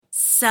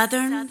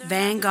Southern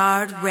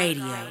Vanguard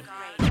Radio.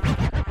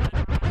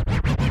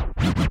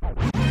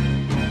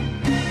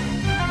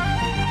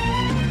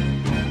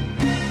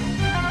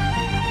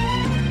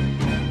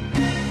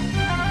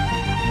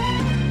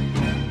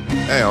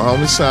 Damn,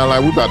 homie, sound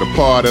like we about to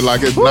party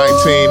like it's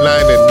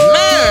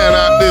 1999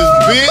 out this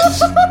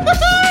bitch.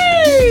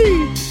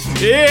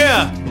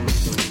 Yeah.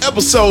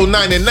 Episode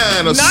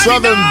 99 of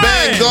Southern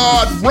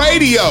Vanguard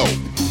Radio.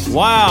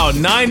 Wow,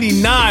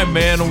 99,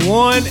 man.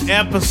 One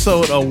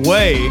episode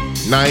away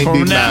 99.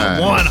 from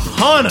that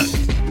 100.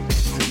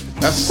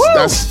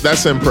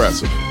 That's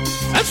impressive.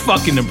 That's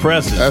fucking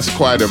impressive. That's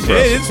quite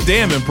impressive. It's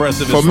damn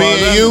impressive. For me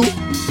and you,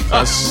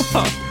 that's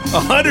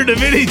 100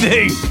 of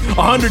anything.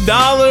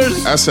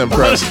 $100. That's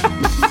impressive.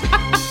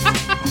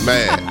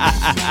 Man,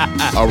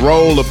 a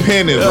roll of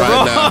pennies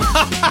right now.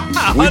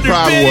 We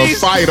probably will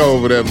fight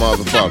over that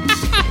motherfucker.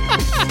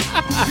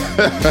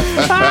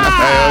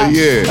 Hell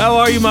yeah. How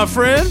are you, my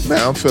friend?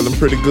 Man, I'm feeling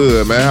pretty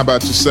good, man. How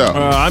about yourself?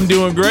 I'm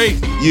doing great.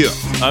 Yeah.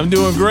 I'm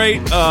doing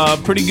great.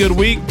 Pretty good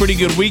week. Pretty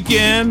good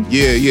weekend.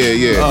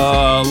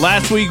 Yeah.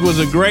 Last week was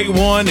a great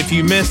one. If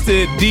you missed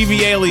it, DV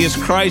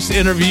alias Christ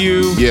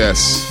interview.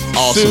 Yes.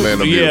 Awesome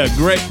interview. Yeah,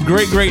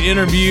 great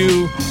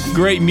interview.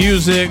 Great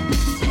music.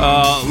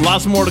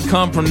 Lots more to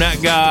come from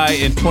that guy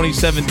in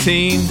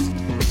 2017.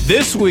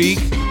 This week,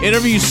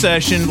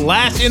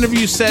 last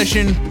interview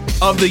session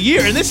of the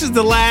year, and this is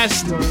the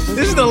last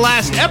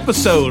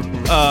episode,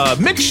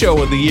 mix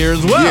show of the year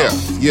as well.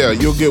 Yeah,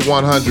 you'll get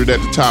 100 at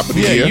the top of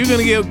the year. Yeah, you're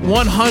gonna get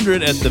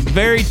 100 at the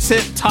very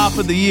top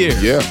of the year.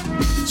 Yeah.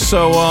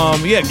 So,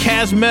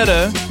 Kaz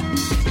Meta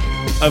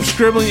of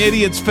Scribbling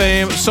Idiots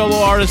fame, solo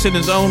artist in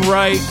his own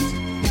right.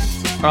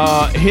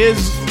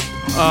 His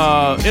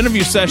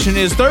interview session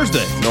is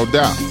Thursday. No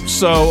doubt.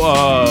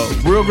 So,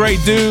 real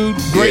great dude,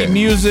 great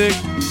music.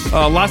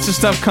 Lots of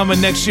stuff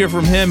coming next year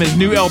from him. His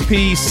new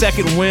LP,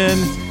 Second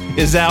Wind,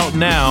 is out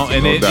now,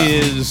 and it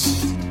is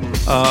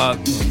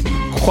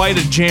quite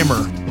a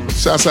jammer.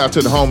 Shouts out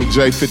to the homie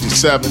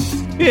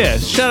J57. Yeah,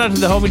 shout out to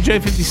the homie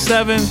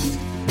J57,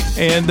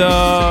 and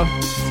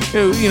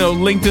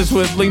linked us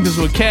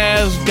with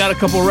Kaz. Got a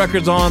couple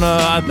records on,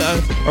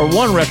 or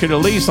one record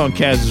at least on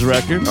Kaz's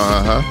record.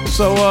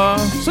 So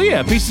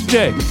yeah, peace to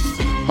J.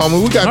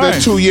 Homie, we got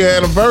that 2-year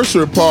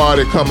anniversary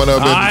party coming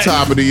up at the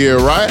top of the year,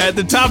 right? At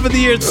the top of the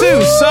year,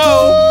 too.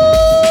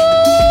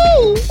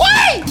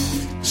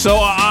 So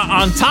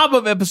on top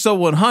of episode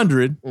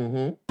 100,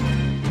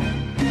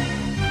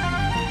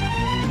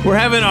 we're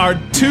having our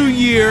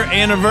 2-year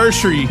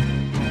anniversary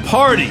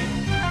party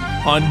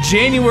on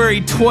January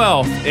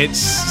 12th at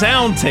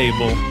Sound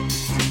Table,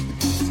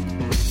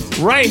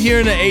 right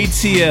here in the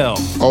ATL.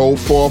 Old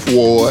Fourth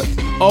Ward.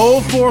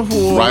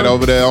 Right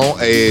over there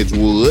on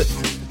Edgewood.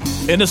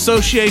 In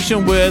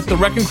association with the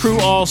Wrecking Crew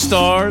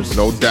All-Stars.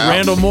 No doubt.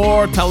 Randall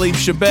Moore, Talib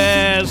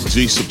Shabazz.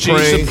 G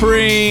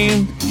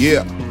Supreme.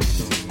 Yeah.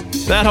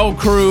 That whole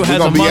crew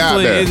has a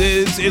monthly.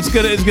 It's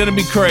gonna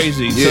be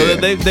crazy. Yeah. So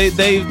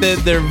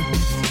they're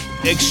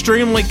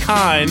extremely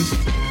kind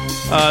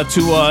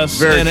to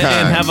us and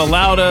have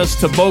allowed us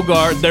to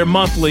bogart their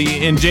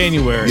monthly in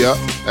January. Yep.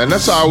 And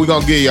that's all we're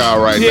gonna give y'all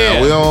right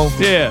now.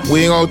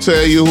 We ain't gonna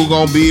tell you who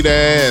gonna be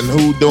there and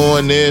who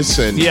doing this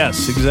and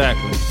yes,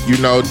 exactly.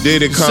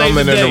 Diddy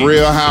coming and the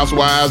Real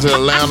Housewives in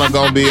Atlanta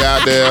gonna be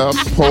out there,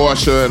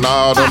 Portia and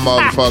all them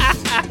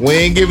motherfuckers. We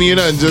ain't giving you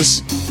nothing,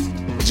 just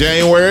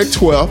January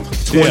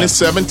 12th,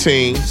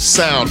 2017,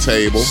 Sound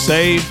Table.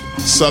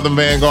 Southern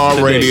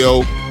Vanguard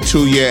Radio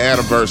 2-year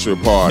anniversary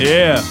party.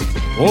 Yeah.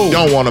 Whoa.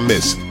 Don't want to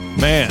miss it.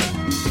 Man,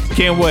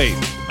 can't wait.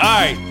 All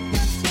right.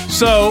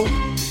 So,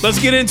 let's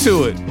get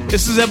into it.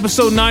 This is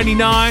episode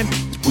 99.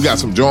 We got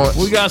some joints.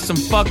 We got some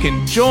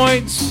fucking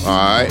joints. All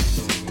right.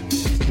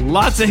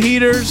 Lots of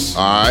heaters.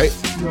 All right.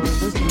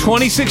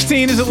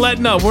 2016 isn't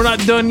letting up. We're not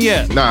done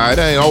yet. Nah, it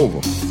ain't over.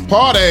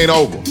 Party ain't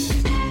over.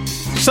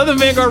 Southern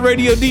Vanguard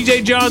Radio,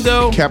 DJ John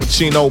Doe.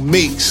 Cappuccino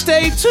Meeks.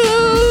 Stay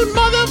tuned,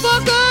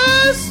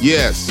 motherfuckers.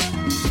 Yes.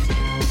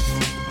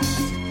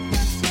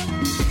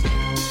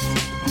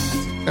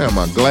 Man,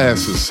 my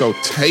glass is so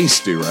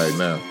tasty right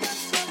now.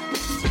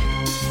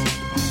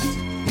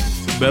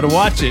 Better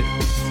watch it.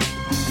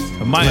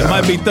 It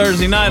might be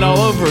Thursday night all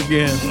over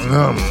again.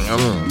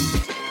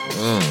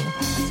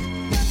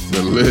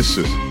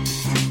 Delicious.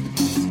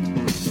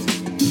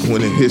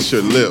 When it hits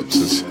your lips,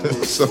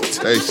 it's so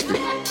tasty.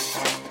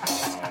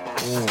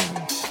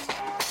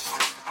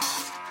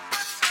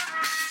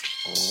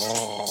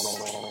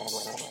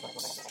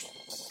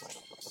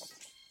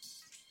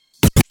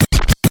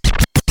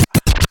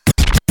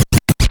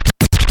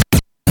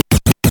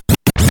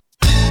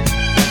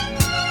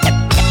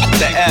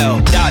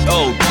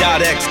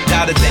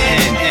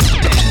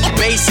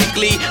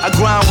 Basically, I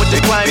grind with the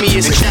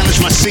grimiest and challenge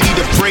my city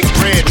to break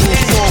bread,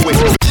 move forward.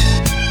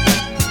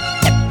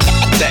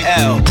 The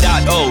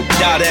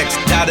L.O.X.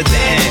 at the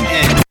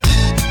end.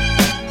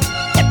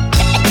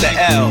 The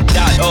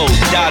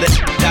L.O.X.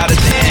 at the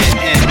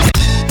end.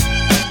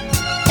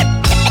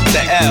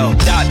 The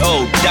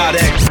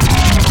L.O.X.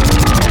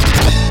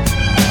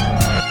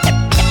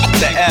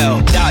 the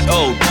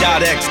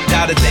L.O.X.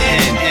 at the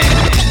end.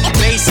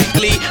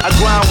 Basically, I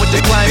grind with the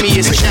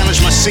grimiest.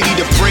 Challenge my city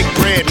to break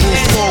bread,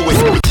 move forward.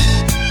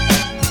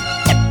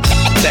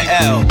 The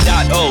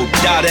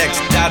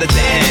L.O.X. at the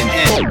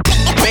end.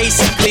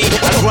 Basically,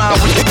 I grind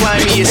with the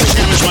grimiest.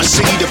 Challenge my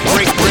city to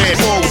break bread,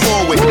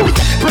 forward.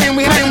 Bring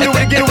me do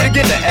it again. The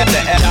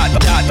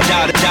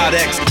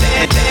L.O.X.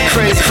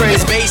 Crazy,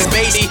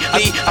 basically,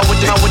 I with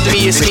the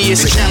meest.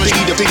 Challenge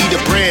me to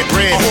bread.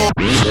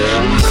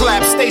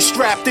 Clap, stay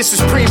strapped, this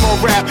is primo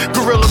rap.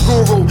 Gorilla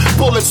guru,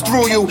 bullets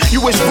through you.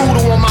 You wish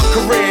voodoo on my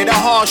career. The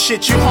hard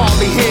shit you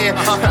hardly hear.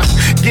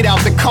 Get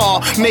out the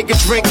car, make a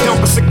drink,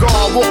 dump a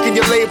cigar. Walk in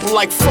your label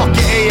like fuck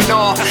your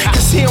A&R.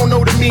 Cause he don't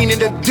know the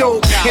meaning of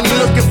dope. And he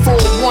looking for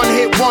a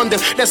one-hit wonder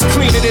that's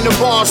cleaner than a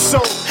bar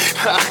soap.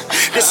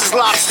 This is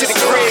Locks to the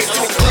Grave.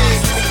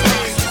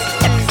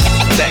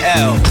 The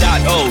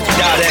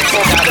L.O.X.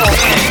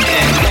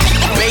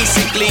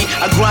 Basically,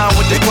 I grind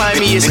with the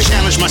grimiest.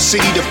 Challenge my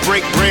city to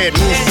break bread,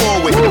 move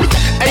forward.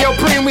 Hey yo,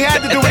 Preem, we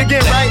had to do it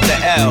again, right?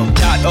 The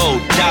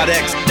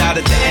L.O.X. at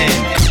the end.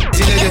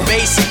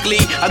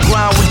 Basically, I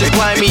grind with the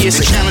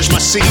grimiest. Challenge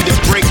my city to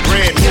break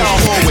bread, move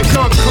forward.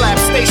 Come clap,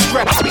 stay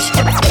strapped.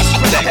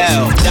 The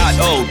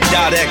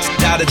L.O.X.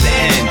 at the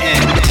end.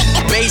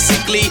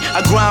 Basically, I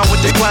grind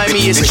with the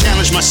grimiest.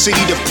 Challenge my city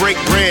to break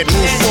bread,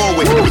 move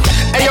forward.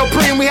 Hey yo,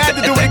 Preem, we had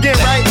to do it again,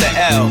 right? The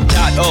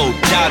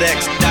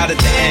L.O.X. at the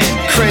end.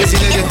 Crazy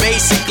nigga.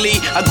 Basically,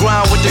 I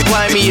grind with the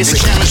grimiest.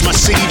 Challenge my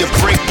city to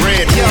break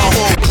bread, move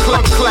forward.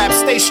 Clap,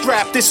 stay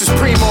strapped, this is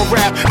primo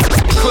rap.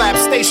 Clap,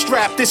 stay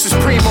strapped, this is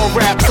primo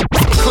rap.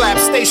 Clap,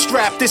 stay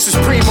strapped, this is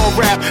primo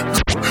rap.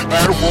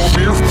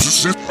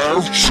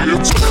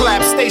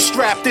 Clap, stay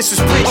strapped, this is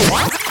primo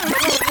rap.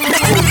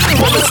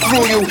 Bullets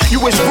through you, you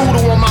wish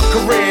voodoo on my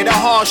career. The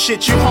hard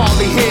shit you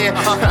hardly hear.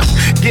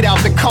 Get out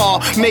the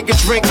car, make a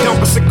drink,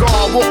 dump a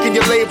cigar. Walk in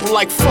your label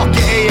like fuck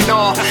your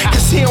A&R.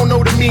 Cause he don't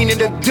know the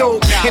meaning of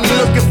dope. And he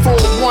looking for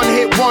a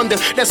one-hit wonder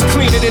that's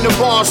cleaner than a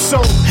bar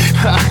soap.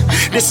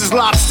 This is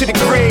Locks to the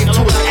Grave,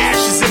 to his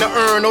ashes in the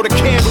urn or the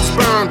candles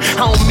burn. I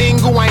don't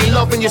mingle, I ain't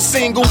loving you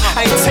single.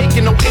 I ain't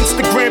taking no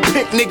Instagram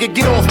pic, nigga,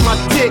 get off my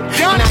dick.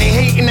 And I ain't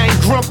hating, I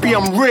ain't grumpy,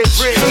 I'm rich.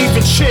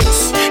 Even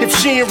chicks, if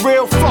she ain't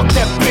real, fuck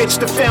that bitch.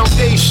 The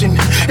foundation,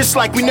 it's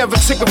like we never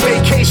took a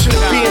vacation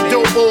of being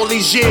dope all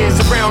these years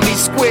around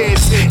these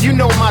squares. You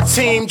know my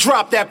team,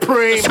 drop that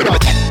Preem.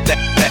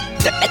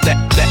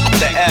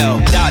 The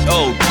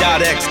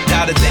L.O.X.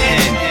 at the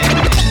end.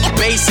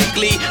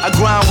 Basically, I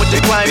grind with the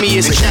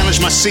grimiest. Challenge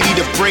my city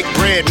to break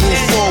bread, move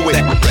forward.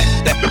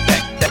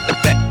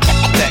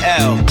 The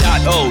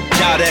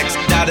L.O.X.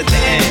 at the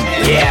end.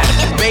 Yeah.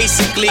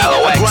 Basically,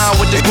 I grind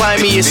with the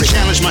grimiest.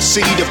 Challenge my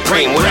city to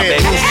break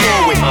bread, move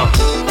forward.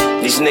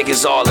 These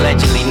niggas all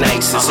allegedly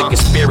nice. It's a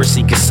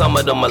conspiracy, cause some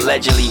of them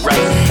allegedly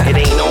right. It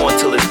ain't on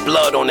till it's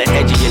blood on the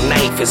edge of your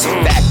knife. It's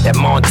a fact that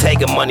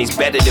Montega money's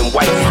better than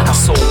white. I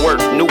sold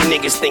work, new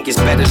niggas think it's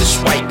better to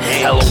swipe.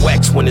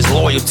 LOX when his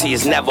loyalty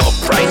is never a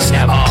price.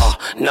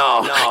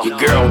 No, your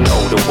girl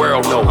know, the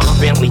world know.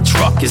 Bentley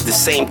truck is the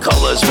same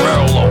color as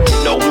Merlot.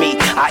 You know me,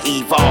 I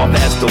evolve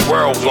as the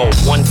world go.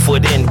 1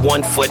 foot in,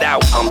 1 foot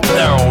out, I'm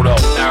thorough though.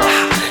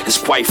 It's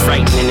quite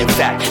frightening, in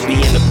fact. Be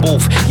in the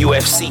booth,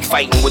 UFC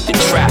fighting with the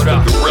trap. A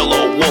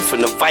gorilla, a wolf,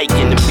 and a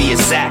Viking to be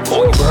exact.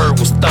 All you heard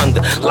was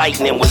thunder,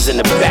 lightning was in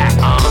the back.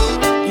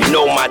 You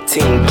know my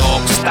team,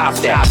 dog, stop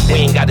that. We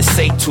ain't gotta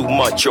say too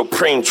much, your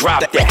Preem, drop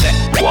that.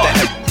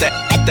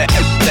 The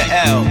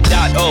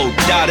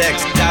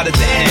L.O.X. at the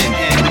end.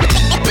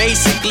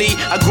 Basically,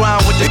 I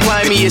grind with the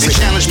grimiest.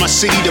 Challenge my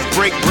city to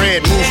break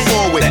bread, move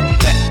forward.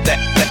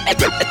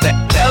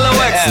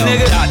 LOX,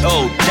 nigga.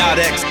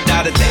 L.O.X.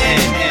 at the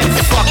end.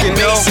 Fucking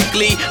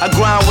basically, I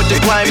grind with the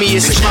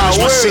grimiest. Challenge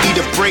my city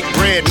to break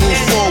bread, move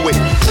forward.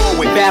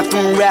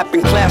 Bathroom rap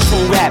and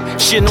classroom rap.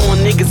 Shit on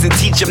niggas and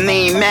teach them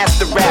they ain't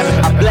master rap.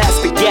 I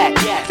blast the gat.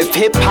 If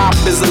hip hop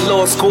is a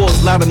lost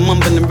cause, a lot of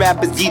mumbling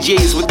rappers,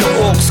 DJs with the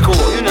aux cord.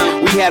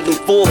 We had them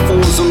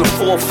 4-4s on the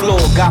 4th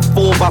floor. Got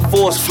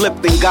 4x4s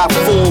flipped and got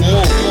 4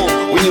 more.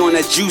 When you on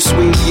that juice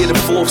wave, you're the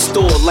 4th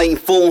store. Lighting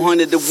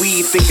 400 the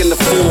weed, thinking the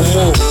 4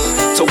 more.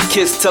 So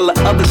Kiss tell the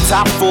other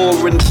top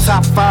 4 in the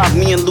top 5.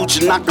 Me and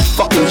Lucha knock the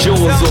fucking jaws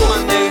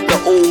off. The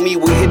old me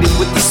will hit it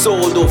with the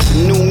sword off. The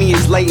new me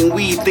is lighting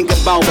weed, think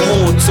about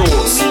more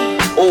tours.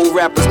 Old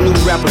rappers, new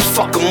rappers,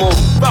 fuck them all.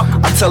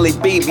 I tell they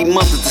baby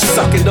mothers to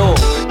suck it off.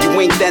 You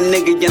ain't that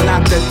nigga, you're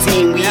not that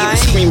team. We either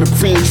screaming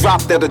Preem,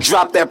 drop that or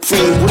drop that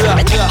Preem. What up?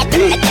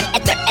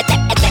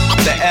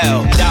 The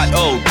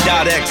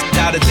L.O.X.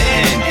 at the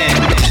end.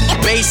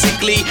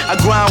 Basically, I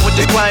grind with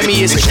the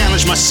grimiest.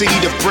 Challenge my city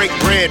to break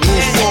bread,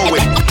 move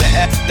forward. The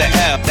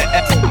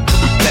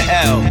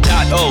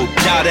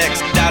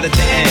L.O.X. at the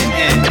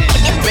end.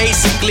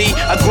 Basically,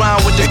 I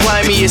grind with the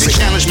grimiest.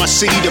 Challenge my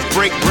city to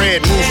break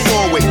bread, move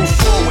forward.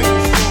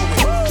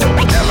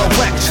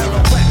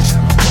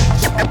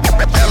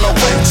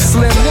 LOX.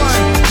 Slim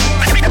One.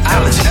 I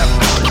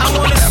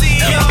wanna see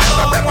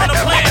y'all, wanna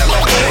play.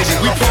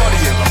 We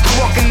partying.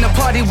 Walking the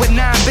party with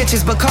 9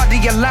 bitches, Bacardi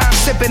a lime,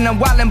 sipping sipping, I'm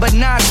wildin' but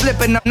not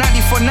slipping. I'm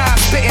 94.9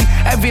 spitting,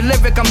 every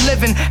lyric I'm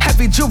living.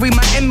 Heavy jewelry,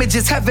 my image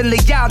is heavenly,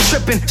 y'all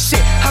tripping.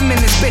 Shit, I'm in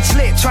this bitch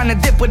lit,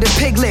 tryna dip with a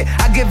piglet.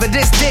 I give her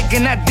this dick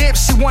and that dip,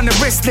 she want a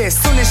wristlet.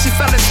 Soon as she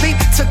fell asleep,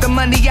 took the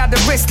money out the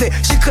wristlet.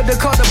 She could've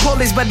called the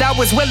police, but I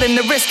was willing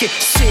to risk it.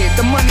 Shit,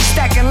 the money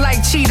stacking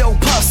like Cheeto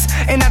Puffs.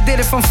 And I did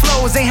it from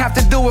flows, ain't have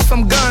to do it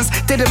from guns.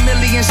 Did a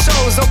million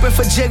shows, open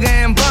for Jigga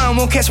and Bun.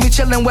 Won't catch me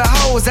chillin' with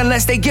hoes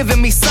unless they giving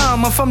me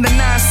some. I'm from the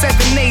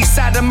 978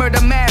 side of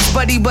Murder Mass,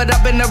 buddy. But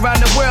I've been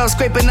around the world,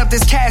 scraping up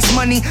this cash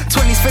money.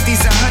 20s,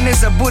 50s, and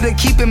 100s, a Buddha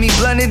keeping me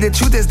blunted. The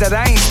truth is that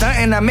I ain't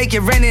stuntin', I make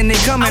it rain and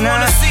it coming. I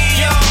wanna see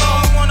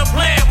y'all, wanna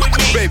play with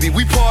me. Baby,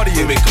 we party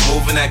and make a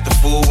move and act a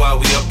fool while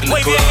we up in the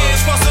club. Wave your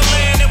hands across the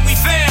land and we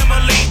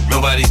family.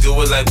 Nobody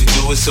do it like we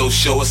do it, so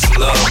show us some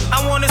love.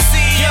 I wanna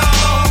see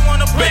y'all,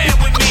 wanna play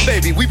with me.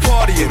 Baby, we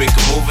party and make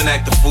a move and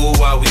act a fool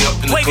while we up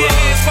in the club. Wave your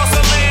hands across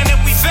the land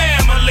and we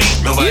family.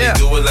 Nobody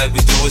do it like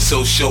we do it,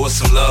 so show us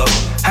some love.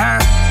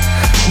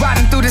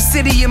 Riding through the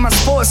city in my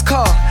sports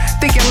car,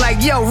 thinking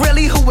like, yo,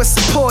 really, who would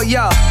support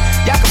y'all?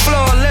 Y'all can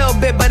flow a little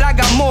bit, but I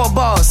got more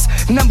balls.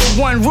 Number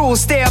one rule,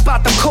 stay up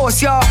out them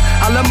courts, y'all.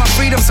 I love my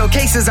freedom, so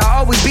cases I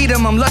always beat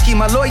them. I'm lucky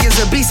my lawyer's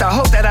a beast, I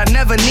hope that I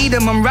never need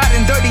him. I'm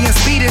riding dirty and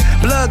speeding,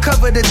 blood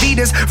covered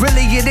Adidas.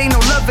 Really, it ain't no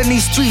love in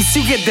these streets,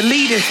 you get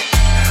deleted.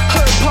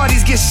 Hood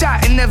parties get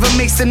shot and never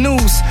makes the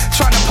news.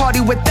 Trying to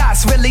party with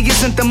thoughts really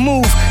isn't the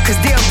move, cause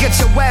they'll get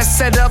your ass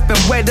set up and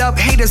wet up.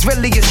 Haters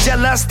really is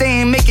jealous,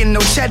 they ain't making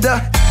no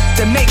cheddar.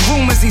 They make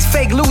rumors, these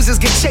fake losers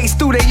get chased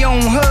through their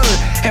own hood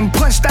and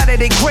punched out of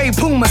their gray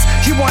Pumas.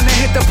 You wanna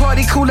hit the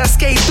party, cool, I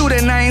skate through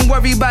it. And I ain't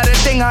worried about a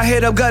thing, I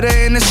hit up gutter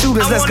and the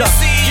shooters, let's go. I wanna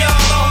see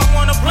y'all,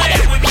 wanna play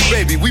with me.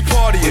 Baby, we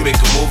party and make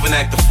a move and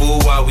act a fool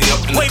while we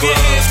up in the club. Wave your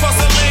hands across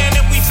the land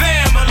and we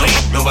family.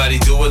 Nobody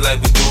do it like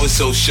we do it,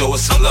 so show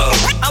us some love.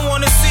 I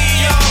wanna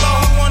see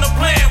y'all, wanna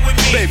play with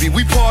me. Baby,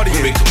 we party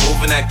and make a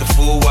move and act a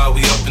fool while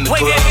we up in the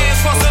club. Wave your hands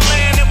across the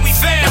land and we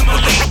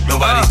family.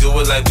 Nobody do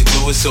it like we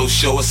do it, so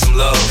show us some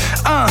love.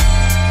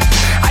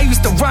 I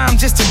used to rhyme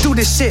just to do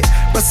this shit,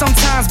 but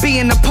sometimes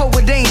being a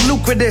poet ain't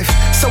lucrative.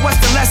 So what's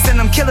the lesson?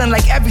 I'm killing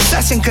like every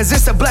session, cause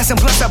it's a blessing.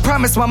 Plus I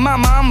promised my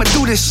mama I'ma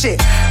do this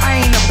shit. I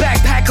ain't a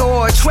backpacker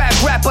or a trap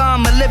rapper,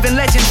 I'm a living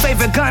legend.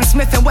 Favorite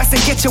gunsmith and Wesson,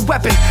 get your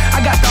weapon.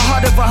 I got the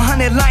heart of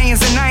 100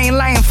 lions and I ain't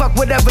lying. Fuck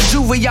whatever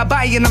jewelry y'all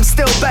buying, I'm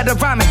still better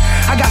rhyming.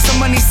 I got some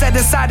money set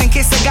aside in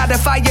case I got a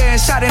fire and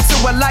shot into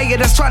a liar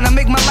that's trying to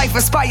make my life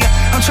aspire.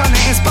 I'm trying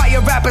to inspire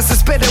rappers to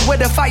spit it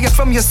with a fire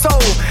from your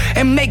soul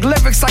and make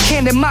lyrics I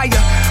can't admire.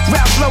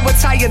 Rap flow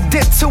attire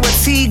dip to a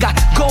T. Got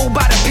gold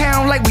by the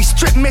pound like we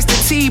strip Mr.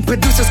 T.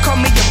 Producers call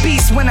me a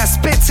beast when I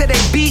spit to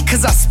they beat,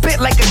 cause I spit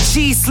like a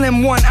G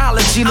Slim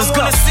One-ology. Let's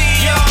go. I wanna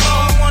see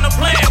y'all, wanna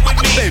play with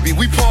me. Baby,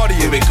 we party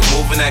and make a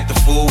move and act a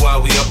fool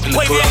while we up in the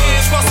club. Wave your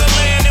hands across the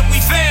land and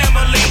we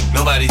family.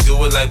 Nobody do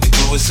it like we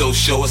do it, so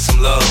show us some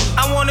love.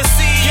 I wanna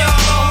see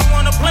y'all,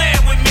 wanna play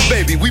with me.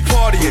 Baby, we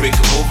party and make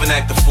a move and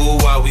act a fool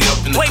while we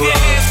up in the club. Wave your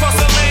hands across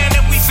the land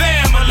and we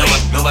family.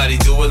 Nobody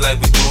do it like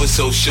we do it,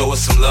 so show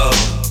us some love.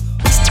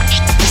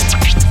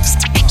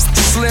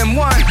 Slim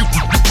One.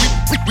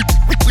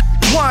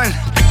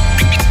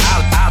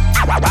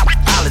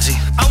 Ology.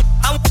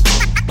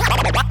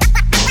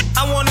 I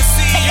wanna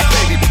see y'all.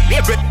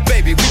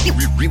 Baby,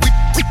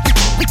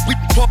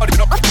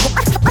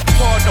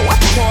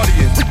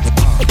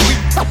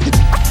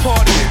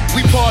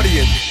 we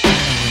partying.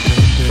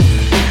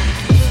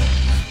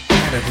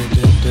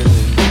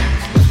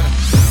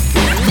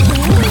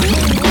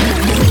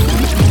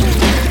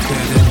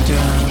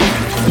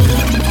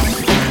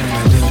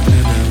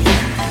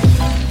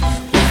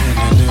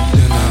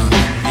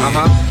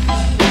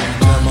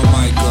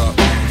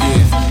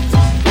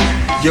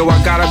 Yo,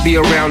 I gotta be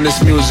around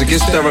this music,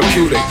 it's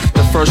therapeutic.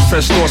 The first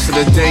fresh thoughts of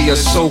the day are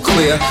so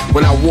clear.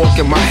 When I walk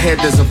in my head,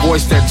 there's a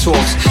voice that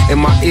talks. In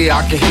my ear,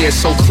 I can hear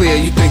so clear.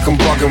 You think I'm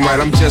bugging, right?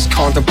 I'm just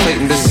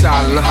contemplating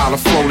deciding how to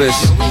flow this.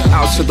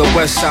 Out to the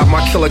west side,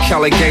 my Killer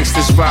Cali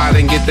gangsters ride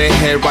and get their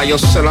head right. Yo,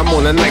 son, I'm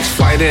on the next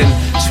flight in.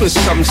 Twist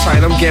something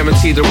tight, I'm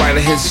guaranteed to write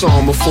a hit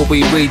song before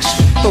we reach.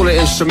 Throw the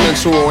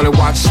instrumental on and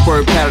watch the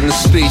word pattern of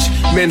speech.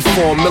 Men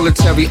form,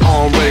 military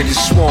arm, ready to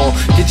swarm.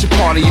 Get your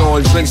party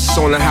on, drinks is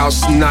on the house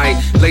tonight.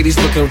 Ladies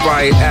looking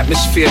right,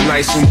 atmosphere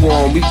nice and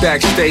warm. We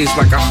backstage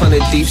like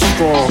 100 deep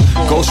strong.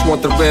 Ghosts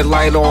want the red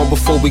light on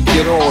before we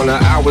get on. An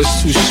hour's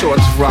too short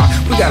to rock,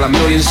 we got a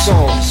million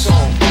songs. Oh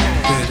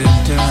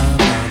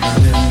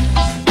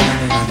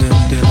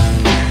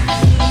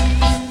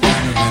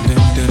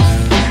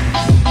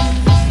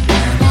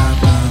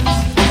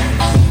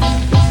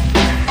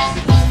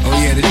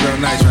yeah, this real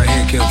nice right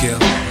here, Kill.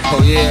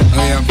 Oh yeah?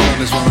 Oh yeah, I'm feeling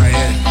this one right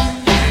here.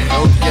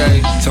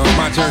 Okay. So it's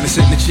my turn to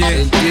sit in the chair?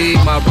 Indeed,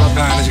 my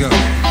brother. Alright, let's go.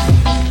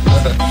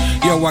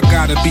 Yo, I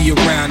gotta be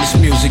around this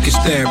music, it's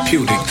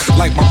therapeutic.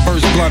 Like my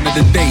first blunt of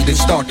the day that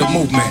start the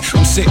movement.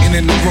 I'm sitting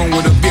in the room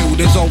with a view,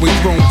 there's always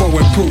room for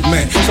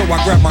improvement. So I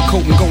grab my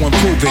coat and go and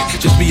prove it.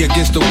 Just me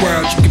against the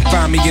world, you can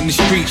find me in the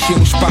streets. You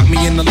don't spot me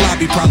in the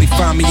lobby, probably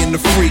find me in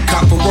the free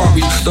cop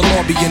Ferraris. The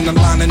lobby in the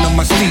lining of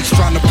my seats,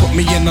 trying to put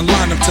me in the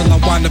lineup till I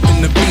wind up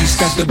in the beast.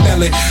 That's the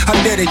belly. How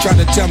dare they try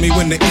to tell me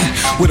when to eat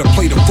with a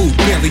plate of food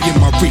barely in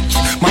my reach.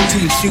 My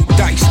team shoot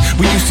dice,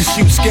 we used to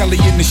shoot skelly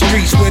in the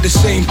streets. Wear the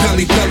same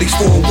bellies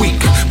for a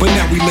week, but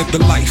now we live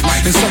the life.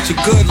 It's such a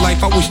good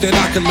life, I wish that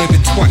I could live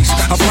it twice.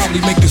 I'll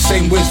probably make the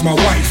same with my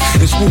wife.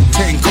 It's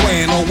Wu-Tang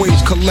Clan,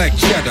 always collect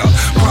cheddar.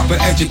 Proper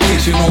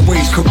education,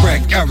 always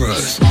correct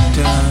errors.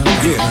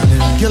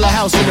 Yeah. Killer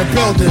House in the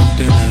building.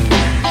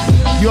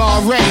 You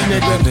already,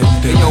 nigga.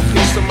 Hey, yo,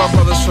 peace to my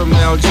brothers from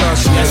Now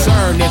Just. Yes,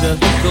 sir, nigga.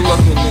 Good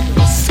looking, nigga.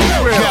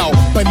 Yo,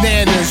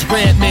 bananas,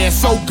 red man,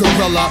 so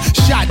gorilla.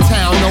 Shot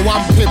town, no,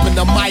 I'm pimping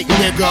the mic,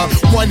 nigga.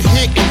 One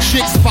hit and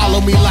chicks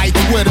follow me like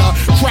Twitter.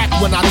 Crack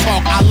when I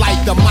talk, I like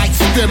the mic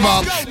stem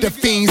up. The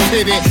fiends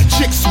hit it,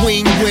 chicks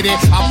swing with it.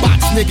 I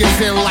box niggas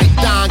in like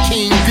Don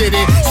King did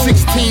it.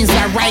 16s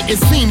I write,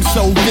 it seems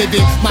so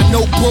vivid. My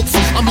notebooks,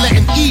 I'm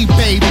letting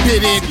eBay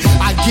bid it.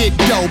 I get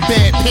dough,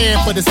 bad pan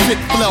for the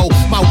sick flow.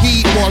 My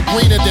weed more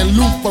greener than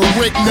Lou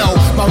Ferrigno.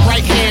 My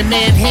right hand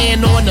man,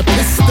 hand on the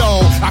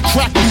pistol. I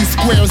crack these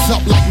squares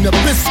up like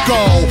Nabisco.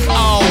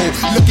 Oh,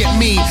 look at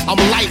me, I'm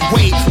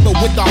lightweight, but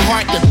with the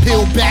heart to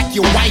peel back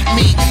your white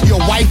meat. Your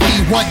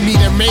wifey want me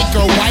to make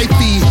her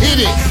wifey hit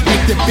it.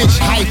 Make the bitch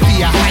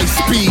hypey at high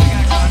speed.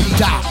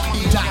 Doc.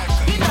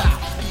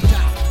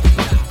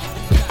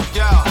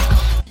 Yeah.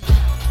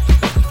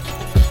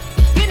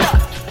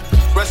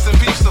 Rest in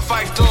peace, the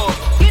Fife Dog.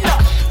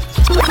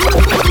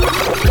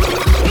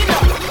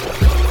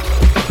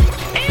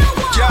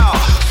 Yeah,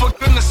 for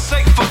goodness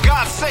sake, for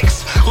God's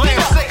sakes,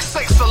 land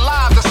sakes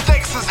alive. The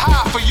stakes is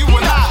high for you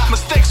and I.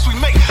 Mistakes we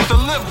make to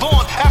live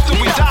on after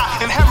we die.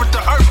 Inherit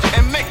the earth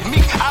and make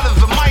meat out of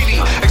the mighty.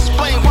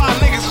 Explain why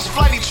niggas is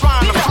flighty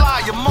trying to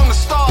fly among the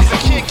stars and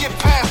can't get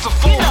past the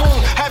full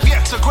moon. Have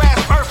yet to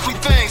grasp earthly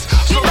things.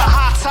 So the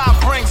high tide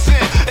brings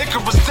in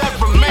Icarus dead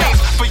remains.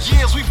 For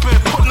years we've been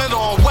putting it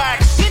on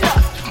wax.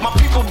 My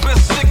people been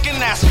sick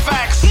and that's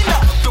facts.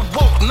 The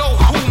woke know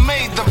who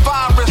made the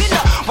virus,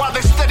 while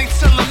they steady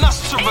telling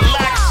us to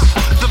relax.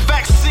 The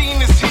vaccine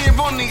is here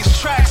on these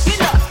tracks,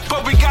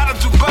 but we gotta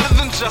do better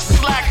than just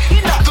slack.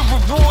 The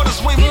reward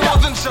is way more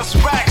than just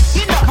racks.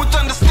 With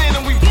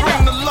understanding we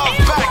bring the love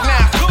back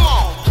now. Come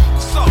on.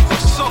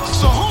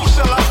 So whom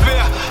shall I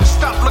fear?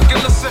 Stop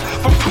looking, listen,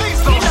 but please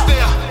don't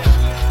stare.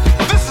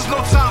 This is no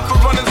time for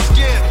running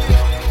scared.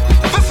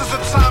 This is a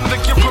time to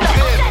get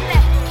prepared.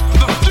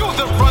 The few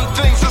that run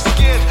things are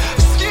scared.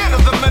 Scared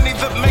of the many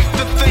that make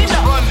the things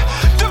run.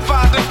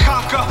 Divide and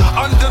conquer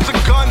under the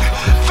gun.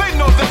 They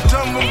know they're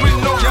done when we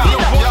know we're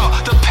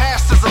one. The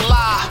past is a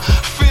lie.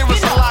 Fear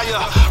is a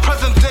liar.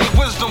 Present day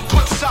wisdom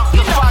puts out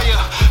the fire.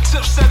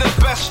 Tip said it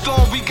best,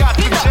 Storm. We got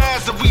the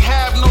jazz and we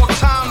have no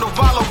time to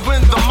wallow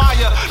in the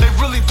mire. They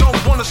really don't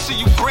wanna see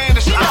you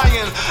brandish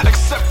iron,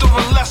 except or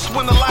unless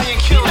when the lion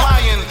kill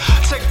lion.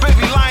 Take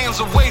baby lions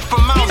away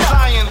from Mount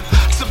Zion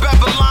to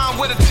Babylon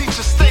where the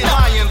teachers stay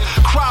lying.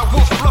 Cry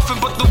wolf bluffing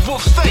but the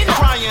wolf stay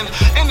crying.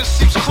 In the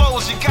sheep's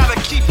clothes you gotta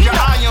keep your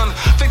eye on.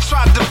 They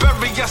tried to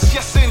bury us,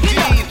 yes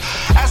indeed.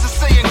 As the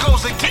saying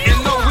goes, they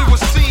didn't know we were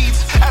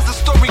seeds. As the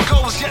story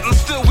goes, yet and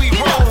still we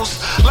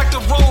rose. Like the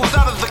rolls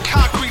out of the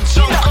concrete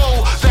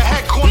jungle. The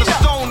head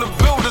cornerstone the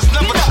builders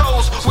never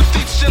chose. With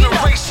each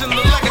generation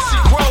the legacy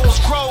grows.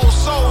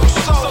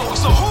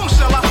 So whom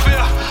shall I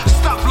fear?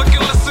 Stop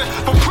looking, listen,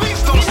 but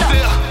please don't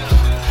stare.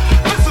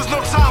 This is no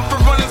time for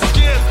running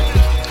scared.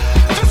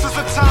 This is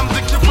a time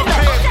to get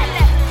prepared.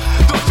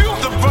 The few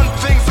that run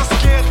things are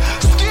scared.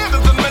 Scared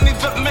of the many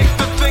that make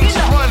the things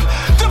run.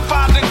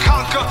 Divide and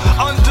conquer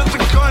under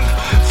the gun.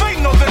 They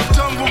know they're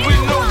done when we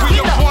know we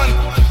are one.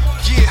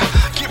 Yeah,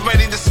 get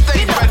ready to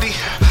stay ready.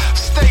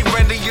 Stay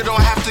ready, you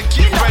don't have to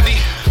get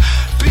ready.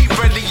 Be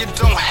ready, you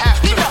don't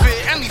have to fear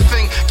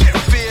anything. Get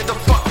fear the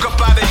fuck up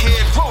out of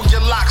here. Roll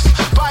your locks,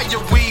 buy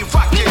your weed,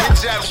 rock your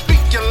hijab, speak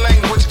your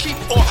language, keep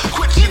or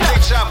quit your day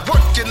job,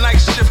 work your night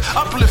shift,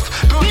 uplift,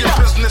 build your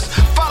business,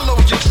 follow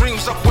your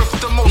dreams up with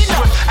the most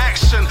swift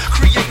action.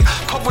 Create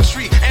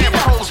poetry and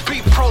prose, be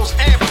pros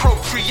and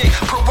procreate,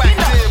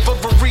 proactive,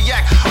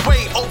 overreact,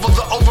 way over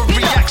the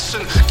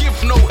overreaction. Give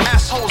no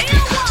assholes the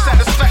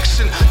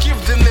satisfaction, give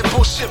them their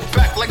bullshit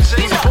back like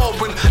James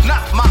Baldwin.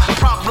 Not my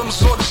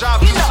problems or job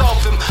to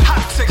solve them.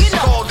 Hot takes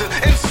scalding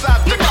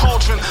inside the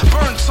cauldron,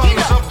 burn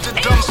tongues of the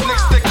dumb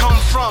snakes they come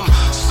from.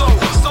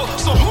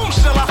 So whom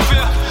shall I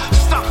fear?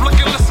 Stop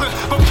looking, listen,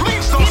 but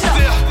please don't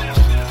stare.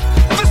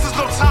 This is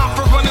no time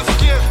for running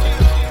scared.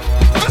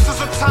 This is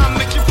a time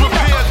to get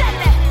prepared.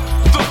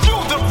 The few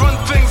that run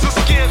things are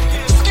scared.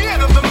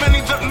 Scared of the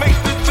many that make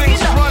the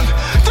things run.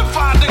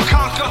 Divide and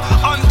conquer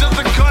under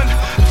the gun.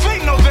 They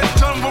know they're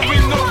done when we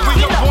know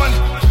we are one.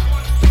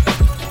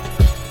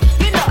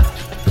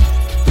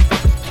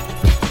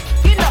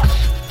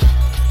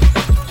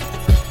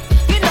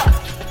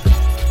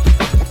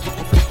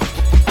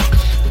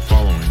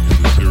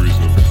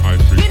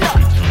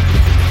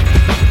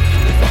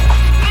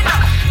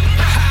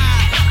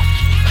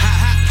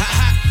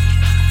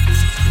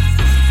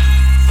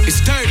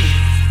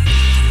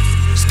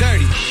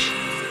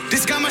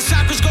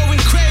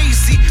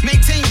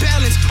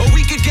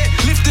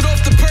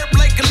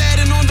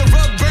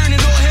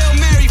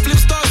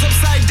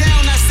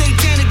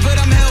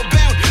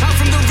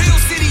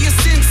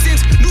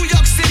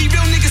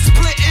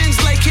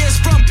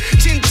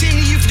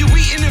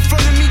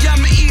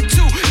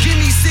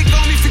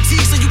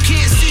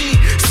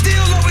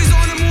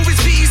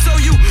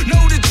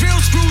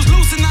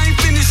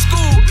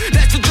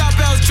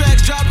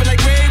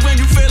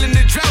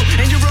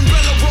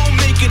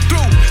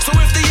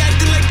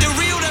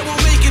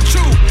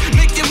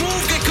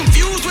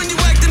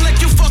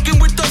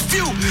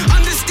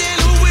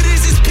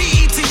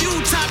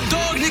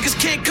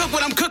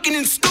 cooking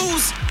in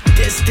stews.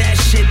 This that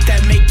shit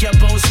that make your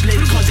bones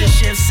split. Cause it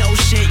shifts so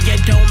shit, your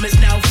dome is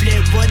now flit.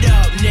 What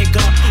up,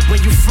 nigga?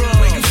 Where you from?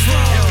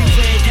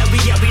 Everywhere that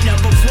we are, we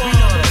number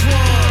one.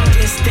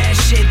 This that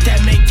shit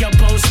that make your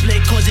bones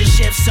split. Cause it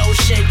shifts so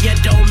shit, your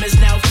dome is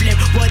now flip.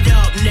 What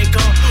up,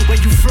 nigga?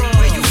 Where you from?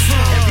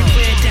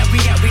 Everywhere that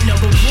we are, we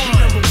number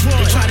one.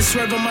 They try to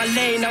swerve on my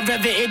lane, I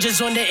rev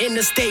engines on the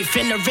interstate.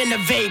 Finna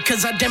renovate,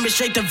 cause I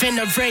demonstrate the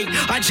venerate.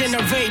 I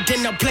generate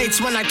dinner plates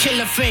when I kill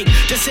a fake.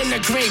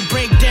 Disintegrate,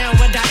 break down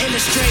when I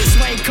illustrate.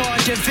 Swank card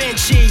Da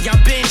Vinci, I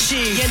been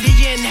she. In the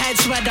end, head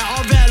sweater,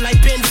 RL like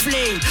Ben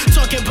Flea.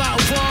 Talking about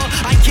war,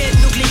 I get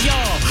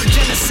nuclear.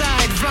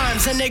 Genocide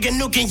rhymes, a nigga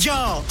nuking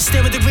y'all. Stay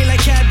with the green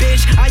like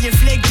cabbage, I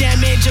inflict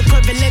damage.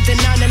 Equivalent to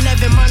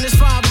 9/11,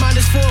 -5,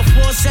 -4,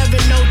 4-7.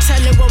 No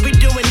telling what we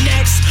doing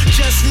next.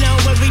 Just know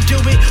when we do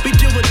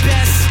it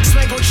best.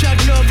 Swank on Chuck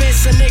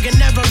Norris, a nigga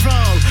never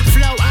wrong.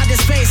 Flow out of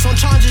space on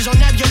charges on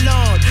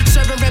Nebulon.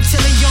 Serving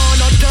reptilian,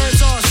 hors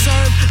d'oeuvres all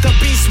served. The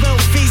beast will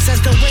feast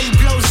as the wind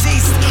blows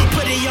east.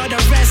 Put it on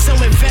the rest, so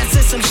invest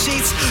in some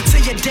sheets. To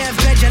your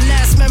deathbed, your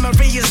last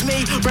memory is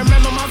me.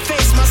 Remember my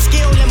face, my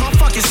skill, and my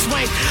fucking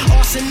swank.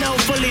 Arsenal,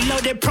 fully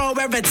loaded pro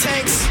era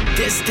tanks.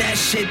 This that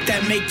shit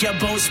that make your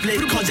bones split.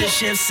 Cause it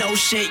shifts so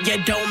shit, your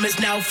dome is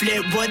now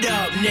flit. What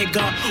up,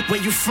 nigga?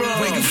 Where you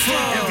from?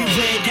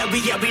 Everywhere that we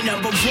are, we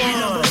number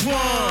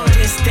one.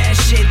 This that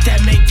shit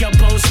that make your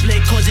bones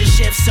split. Cause it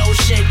shifts so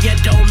shit, your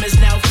dome is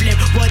now flip.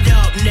 What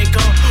up,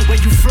 nigga? Where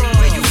you from?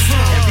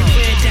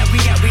 Everywhere that we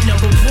are, we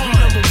number one.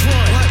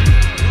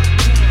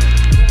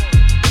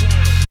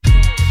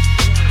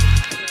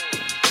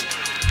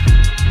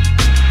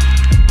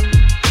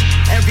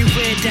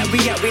 Everywhere that we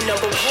are, we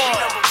number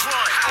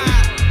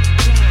one.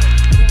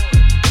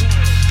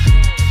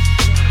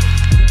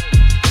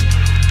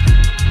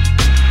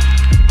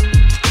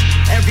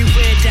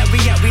 Everywhere that we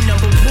are, we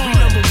number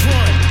one.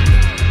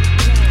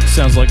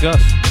 Sounds like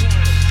us.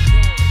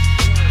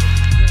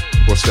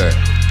 What's that?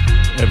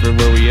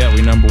 Everywhere we at,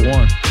 we number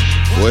one.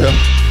 Well,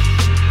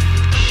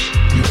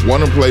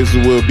 one of the places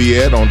we'll be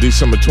at on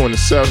December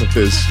 27th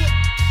is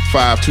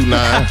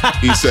 529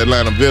 East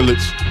Atlanta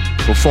Village,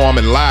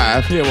 performing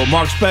live. Yeah, with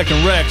Mark Speck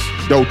and Rex.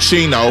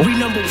 Dochino, We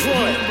number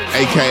one.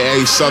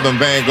 a.k.a. Southern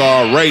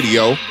Vanguard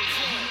Radio.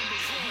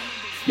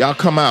 Y'all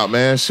come out,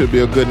 man. Should be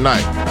a good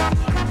night.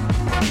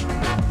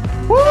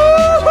 Woo!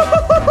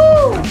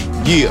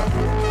 Yeah.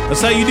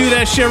 That's how you do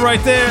that shit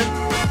right there.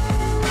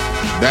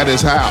 That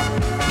is how.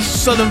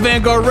 Southern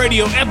Vanguard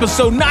Radio,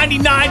 episode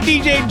 99,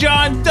 DJ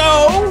John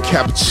Doe.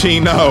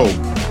 Cappuccino.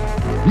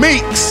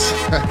 Meeks.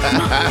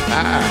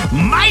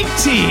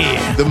 Mighty.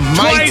 The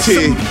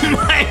mighty.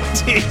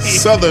 Mighty.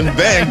 Southern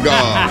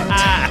Vanguard.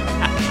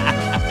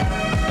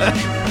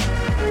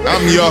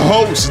 I'm your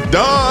host,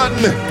 Don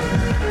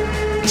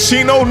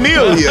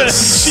Chinonelius.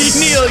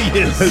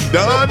 Chinelius.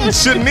 Don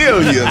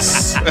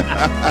Chinelius.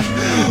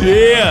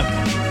 Yeah.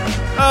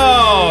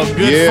 Oh,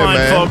 good fun,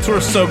 man. folks. We're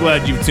so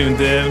glad you've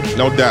tuned in.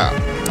 No doubt.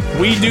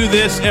 We do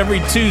this every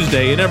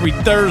Tuesday and every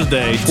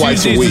Thursday.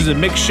 Twice a Tuesdays week. is a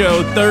mixed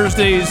show.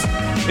 Thursdays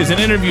is an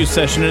interview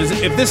session.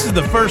 If this is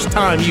the first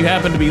time you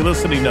happen to be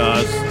listening to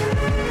us,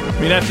 I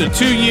mean, after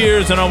 2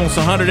 years and almost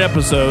 100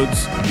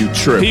 episodes, You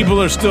tripping.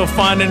 people are still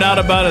finding out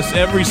about us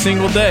every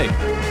single day.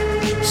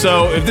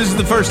 So if this is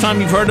the first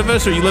time you've heard of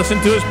us or you listen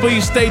to us,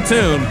 please stay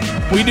tuned.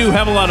 We do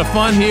have a lot of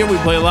fun here. We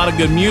play a lot of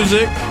good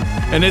music,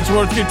 and it's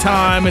worth your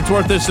time. It's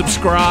worth a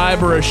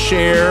subscribe or a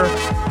share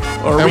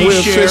or And reshare we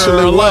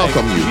officially or a like.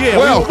 welcome you. Yeah,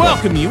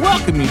 Welcome. we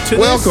welcome you to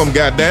Welcome,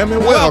 this. goddammit.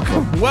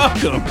 Welcome.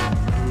 Welcome.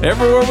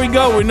 Everywhere we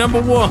go, we're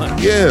number one.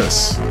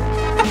 Yes.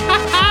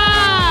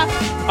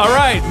 All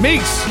right,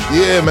 Meeks,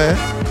 Yeah, man.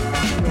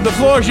 the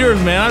floor is yours,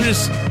 man.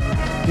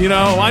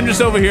 I'm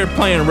just over here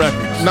playing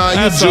records. Nah, you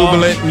That's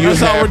jubilant all. and you That's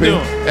happy. all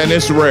we're doing. And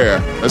it's rare,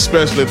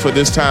 especially for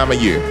this time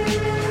of year.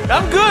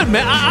 I'm good,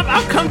 man.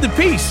 I've come to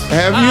peace.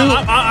 Have you?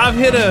 I've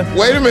hit a.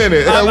 Wait a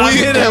minute. I've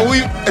hit a-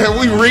 Have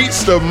we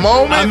reached the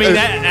moment? I mean,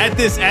 at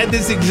this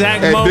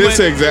exact At moment. this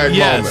exact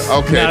yes.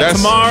 moment. Okay, Now, that's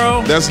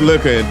tomorrow. That's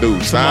liquor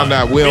induced. I'm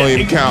not. We don't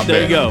even count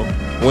there that. you go.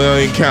 We don't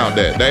even count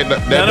that. That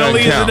Not doesn't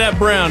only is it count. that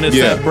brown, it's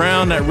Yeah. that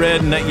brown, that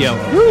red, and that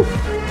yellow.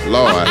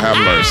 Lord have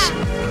mercy.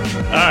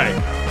 All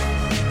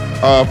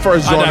right.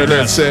 First I joint of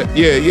that digress. set.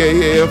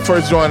 Yeah.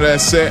 First joint of that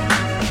set.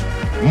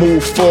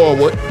 Move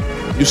forward.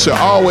 You should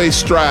always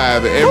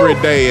strive every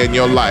day in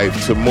your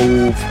life to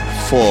move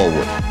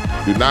forward.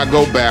 Do not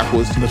go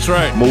backwards. That's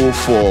right. Move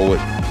forward.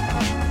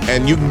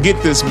 And you can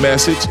get this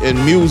message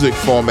in music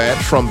format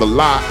from the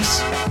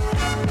Locks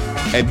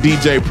and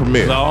DJ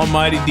Premier. The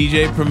almighty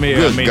DJ Premier.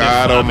 Good I mean,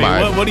 God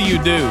Almighty. what do you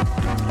do?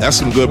 That's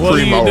some good What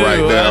primo do you do? right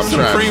there. That's I'm some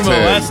trying primo. to tell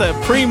you. That's that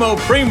primo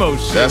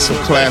shit. That's some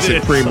classic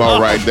Like this. primo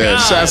Oh, right there.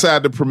 God. Shouts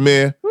out to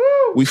Premier.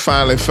 We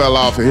finally fell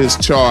off of his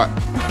chart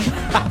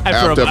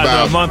after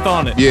about a month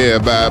on it. Yeah,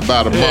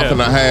 about a month and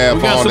a half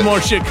We got on some it.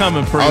 more shit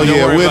coming, Premier. Oh Don't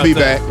yeah, worry we'll about be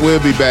that. back. We'll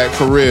be back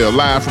for real.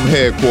 Live from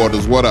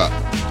headquarters. What up?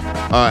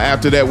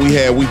 After that, we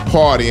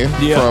Partying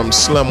from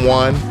Slim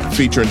One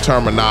featuring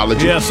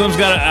Terminology. Yeah, Slim's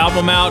got an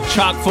album out,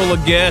 chock full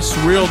of guests,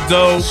 real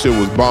dope. Shit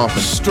was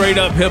bumping. Straight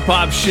up hip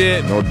hop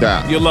shit. No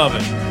doubt. You'll love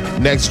it.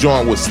 Next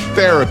joint was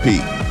Therapy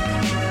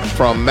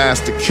from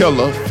Master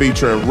Killer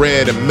featuring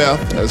Red and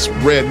Meth. That's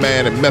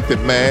Redman and Method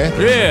Man.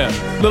 Yeah,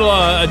 little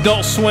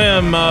Adult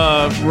Swim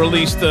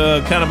released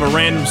kind of a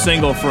random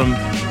single from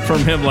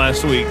him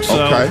last week.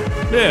 So,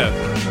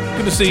 yeah,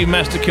 good to see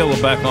Master Killer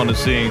back on the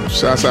scene.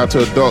 Shouts out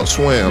to Adult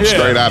Swim,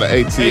 straight out of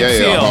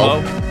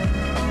ATL.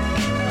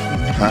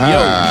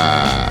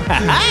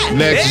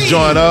 Next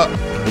joint up,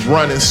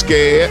 Running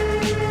Scared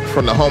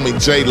from the homie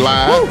J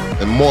Live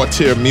and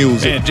Mortier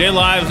Music. And J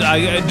Live,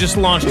 I just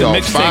launched a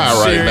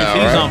mixtape series.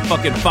 He's on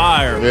fucking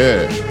fire.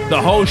 Yeah.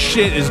 The whole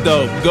shit is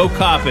dope. Go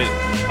cop it.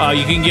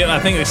 You can get, I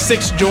think,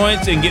 6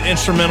 joints and get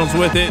instrumentals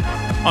with it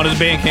on his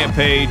Bandcamp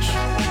page.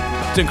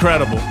 It's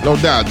incredible. No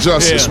doubt.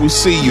 Justice, we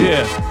see you.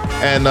 Yeah.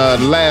 And the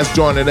last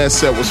joint of that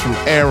set was from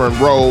Aaron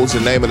Rose.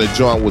 The name of the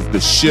joint was The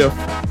Shift,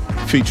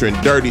 featuring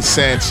Dirty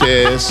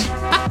Sanchez,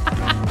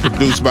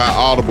 produced by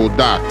Audible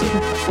Doctor.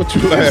 What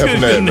you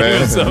laughing at,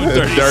 man?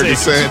 Dirty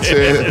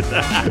Sanchez.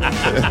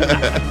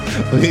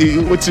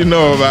 What you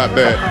know about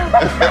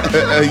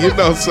that? You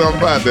know something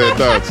about that,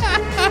 don't you?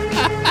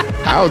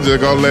 I was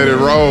just gonna let it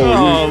roll.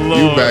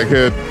 You back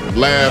here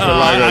laughing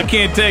like I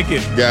can't take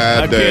it.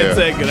 God damn.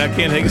 I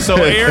can't take it. So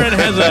Aaron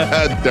has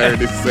a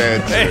Dirty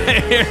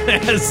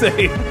Sanchez.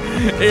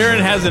 Aaron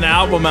has an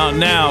album out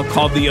now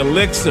called The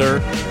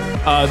Elixir.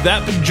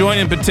 That joint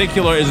in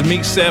particular is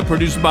Meek Seb,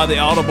 produced by the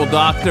Audible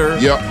Doctor.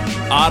 Yep.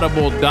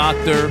 Audible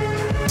Doctor.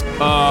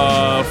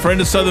 Friend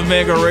of Southern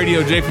Vanguard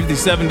Radio,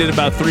 J57, did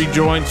about 4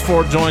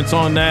 joints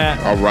on that.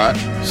 All right.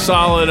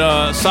 Solid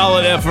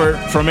effort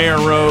from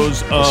Aaron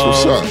Rose. That's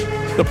what's up.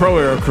 The Pro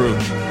Era crew.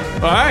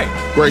 All right.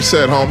 Great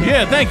set, homie.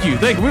 Yeah, thank you.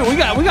 We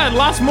got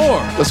lots more.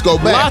 Let's go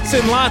back. Lots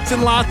and lots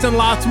and lots and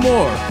lots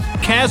more.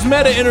 Kaz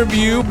Meta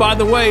interview, by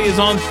the way, is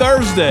on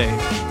Thursday.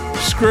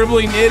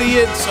 Scribbling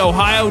Idiots,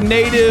 Ohio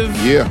native.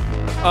 Yeah.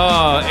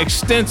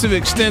 Extensive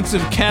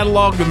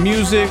catalog of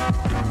music.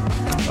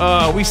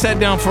 We sat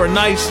down for a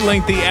nice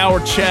lengthy hour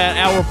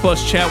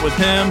plus chat with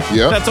him.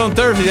 Yeah. That's on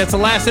Thursday. That's the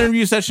last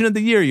interview session of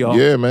the year, y'all.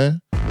 Yeah,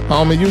 man.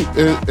 Homie,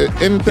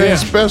 anything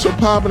special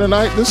popping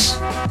tonight?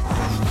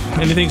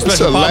 Anything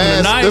special popping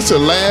tonight? This is the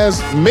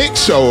last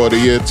mix show of the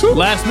year, too.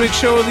 Last mix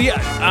show of the year.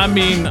 I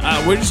mean,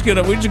 we're just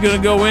gonna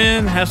go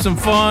in, have some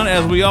fun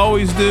as we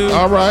always do.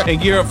 All right.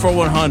 And gear up for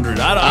 100.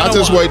 I'll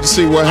just wait to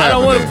see what happens. I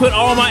don't want to put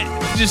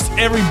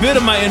every bit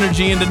of my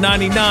energy into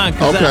 99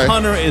 because that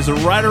 100 is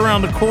right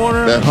around the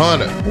corner. That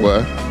 100,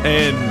 what?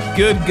 And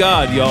good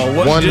God, y'all,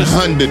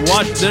 100.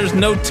 There's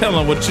no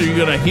telling what you're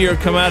gonna hear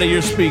come out of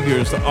your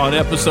speakers on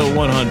episode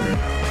 100.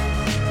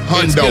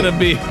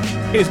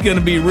 It's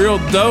gonna be real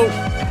dope.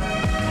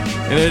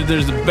 And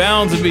there's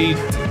bound to be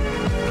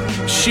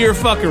sheer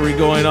fuckery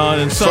going on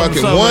in some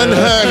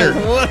 100.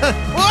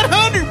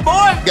 100,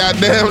 boy.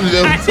 Goddamn,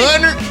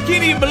 100.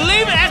 Can you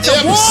believe it? That's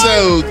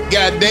episode. A 1.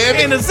 Goddamn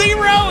it. And a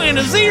 0 and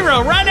a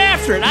 0 right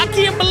after it. I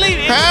can't believe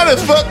it. How the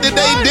fuck did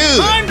they do it?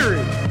 100.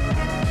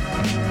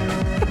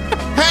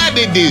 How'd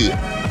they do it?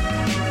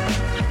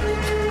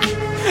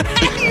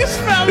 How do you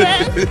spell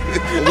that?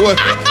 What?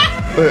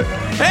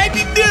 How'd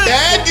you do it?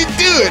 How'd you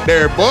do it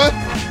there, boy?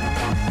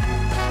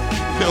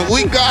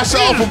 We gosh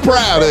awful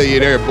proud of you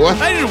there, boy.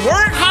 I just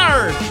work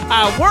hard.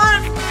 I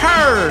work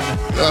hard.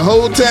 The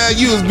whole time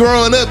you was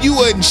growing up, you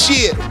wasn't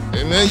shit.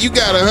 And then you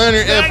got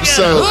 100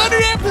 episodes.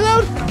 100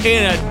 episodes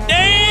and a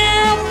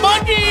damn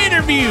bunch of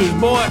interviews,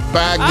 boy.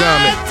 By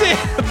gummit.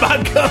 By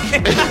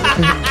gummit.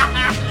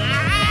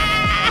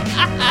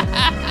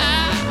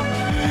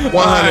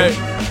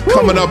 100.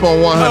 Coming up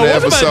on 100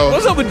 episodes.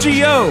 What's up with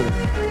G.O.?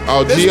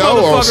 Oh, this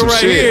G.O. on some right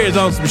shit. Here is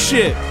on some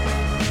shit.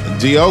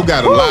 G.O.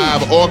 got a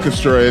live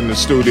orchestra in the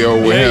studio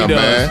with him,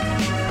 man.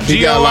 He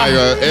got like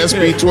a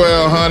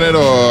SP1200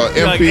 or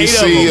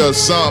MPC or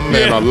something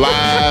and a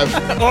live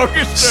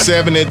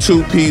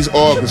 72-piece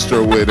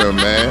orchestra with him,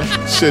 man.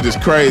 Shit is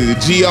crazy.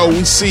 G.O.,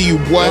 we see you,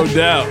 boy. No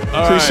doubt.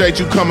 Appreciate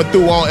you coming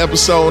through on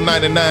episode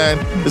 99.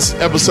 This is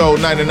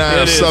episode 99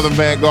 of Southern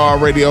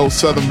Vanguard Radio,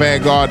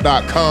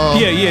 southernvanguard.com.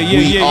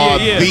 We are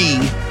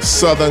the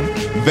Southern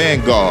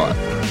Vanguard.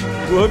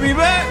 We'll be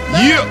back.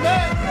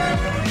 Yeah.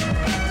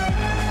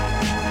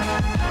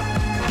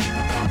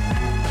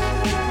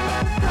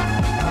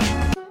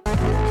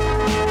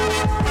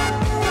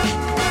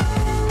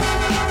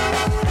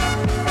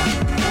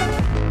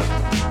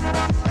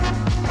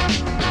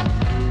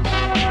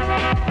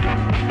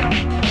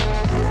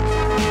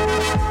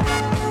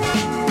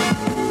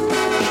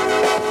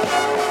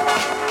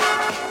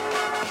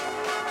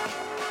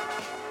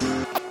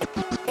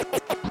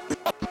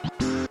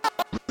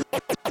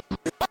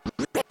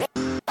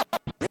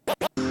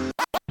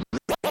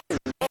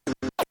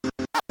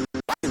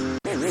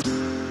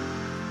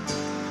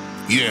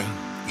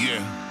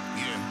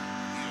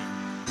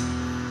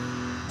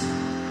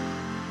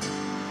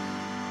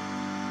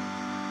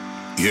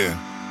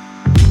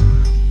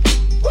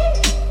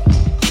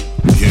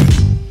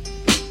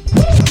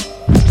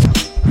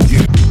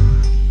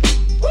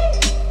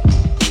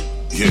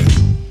 Yeah.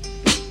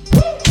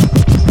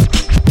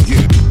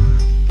 Yeah.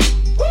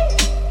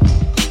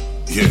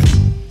 Yeah.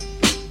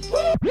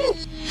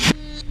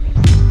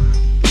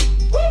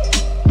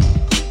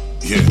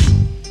 Yeah.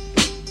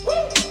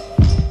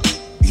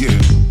 Yeah.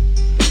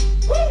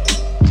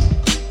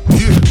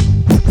 Yeah.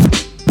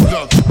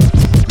 Look,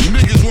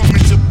 niggas want me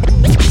to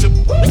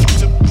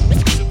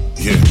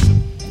yeah.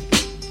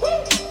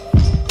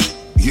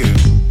 Yeah.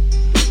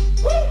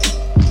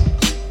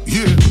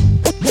 Yeah.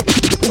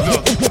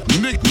 Look,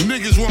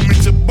 niggas want me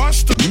to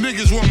bust the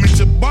niggas want me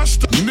to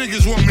bust the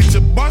niggas want me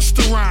to bust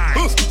the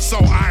rhyme. So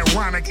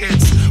ironic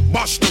it's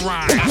bust the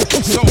rhyme.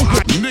 So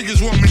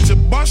niggas want me to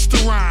bust the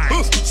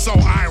rhyme. So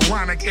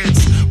ironic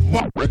it's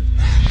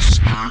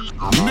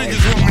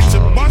niggas want me to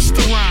bust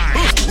the rhyme.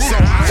 So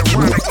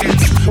ironic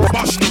it's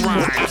bust the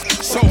rhyme.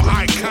 So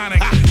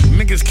iconic.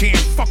 Niggas can't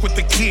fuck with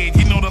the kid,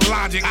 you know the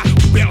logic.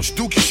 Bounce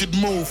Dookie should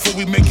move before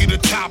we make it a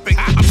topic.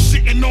 I'm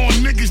sitting on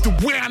niggas the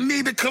way I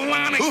need a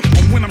colonic.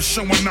 And when I'm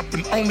showing up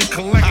and only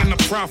collecting the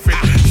profit.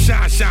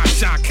 Shy,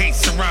 Kate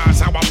Sarai's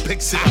how I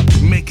picks it up.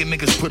 Making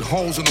niggas put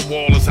holes in the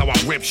wall is how I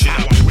rip shit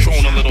up.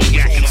 Throwing a little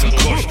yak and some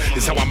kush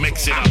is how I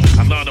mix it up.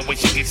 I love the way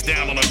she gets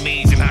down on her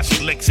knees and how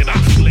she licks it up.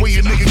 Way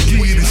a nigga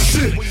give you the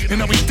shit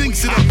and how he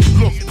thinks it up.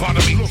 Look,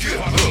 pardon me, look,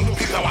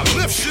 how I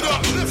lift shit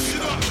up.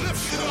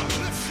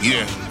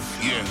 Yeah,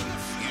 yeah.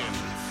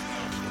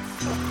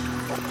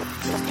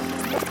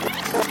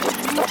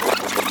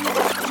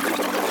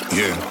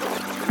 Yeah.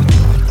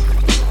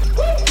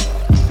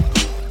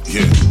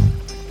 Yeah.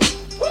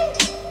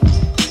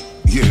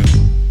 Yeah.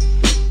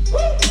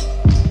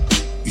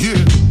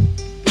 Yeah.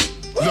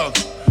 Look,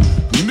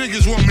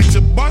 niggas want me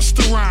to bust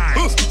the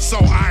rhyme. So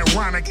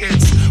ironic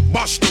it's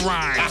bust the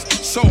rhyme.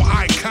 So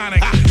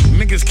iconic.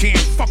 Niggas can't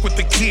fuck with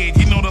the kid,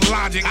 you know the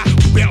logic.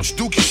 Bounce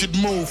Dookie should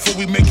move before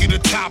we make it a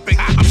topic.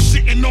 I'm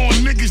sitting on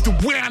niggas the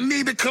way I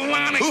need a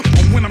colonic.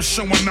 And when I'm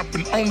showing up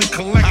and only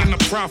collecting the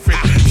profit.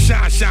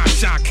 Shy,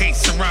 Kate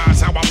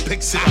Sarai's how I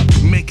picks it up.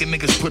 Making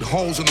niggas put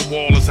holes in the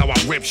wall is how I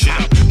rip shit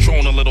up.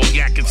 Throwing a little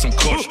yak and some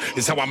kush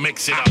is how I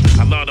mix it up.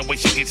 I love the way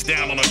she gets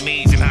down on her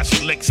knees and how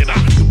she licks it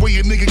up. The way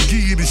a nigga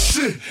give you the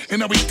shit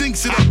and how he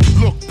thinks it up.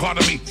 Look,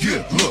 pardon me,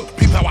 yeah, look,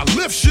 peep how I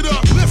lift shit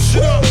up, lift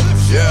shit up.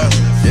 Yeah,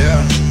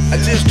 yeah. I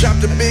just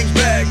dropped a big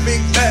bag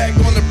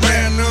on the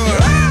brand new.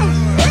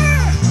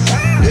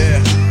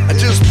 Yeah, I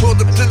just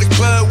pulled up to the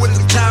club with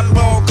the top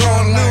all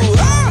gone new.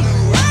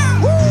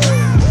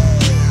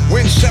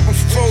 Went shopping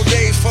for 4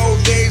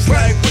 days,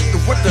 like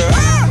what the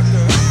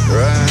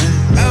right.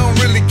 I don't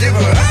really give a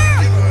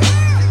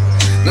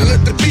now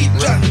let the beat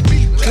drop.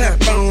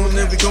 Clap on,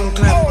 then we gon'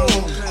 clap on.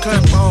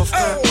 Clap off,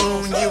 clap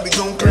on, yeah we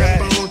gon'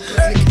 clap on.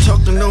 Nigga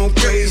talking no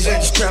crazy,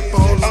 just strap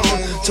all on.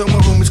 Tell my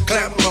homies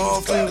clap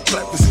off, and the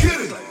clap is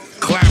good.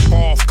 Clap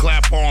off,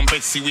 clap on,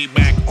 bitch, see we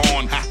back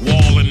on.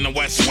 Wall in the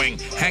West Wing,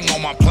 hang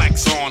on my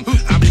plaques on.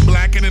 I be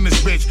blacking in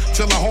this bitch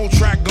till the whole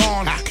track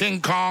gone. King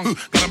Kong,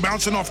 got him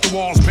bouncing off the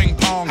walls, ping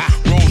pong.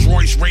 Rolls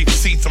Royce, Wraith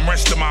seats, I'm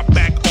resting my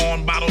back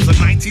on. Bottles of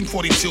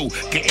 1942,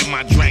 getting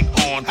my drink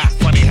on.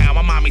 Funny how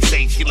my mommy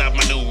say she love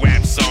my new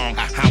rap song.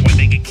 How a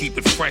nigga keep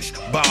it fresh,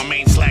 bomb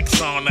ain't slack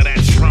song, now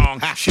that's strong.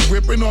 She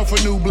ripping off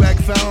a new black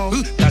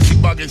thong. Now she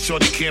bugging,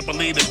 shorty can't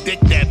believe the dick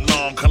that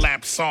long.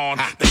 Collapse on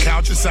the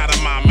couch inside of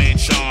my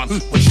mansion.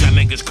 Wish y'all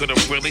niggas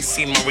could've really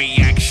seen my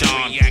reaction.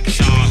 Yeah,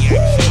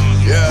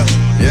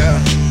 yeah.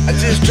 I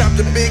just dropped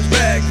a big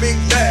bag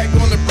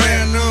on the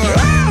brand new.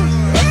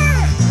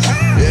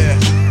 Yeah,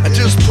 I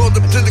just pulled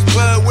up to the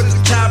club with the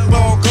top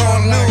all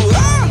gone new.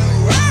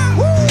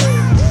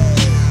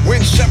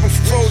 Went shopping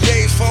for 4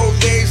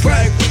 days,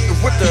 like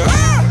what the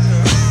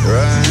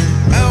right.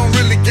 I don't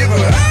really give a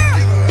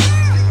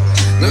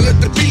now let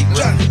the beat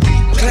drop.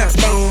 Clap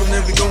on,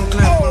 then we gon'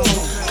 clap on.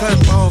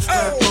 Clap off,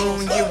 clap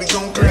on, yeah we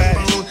gon' clap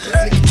on.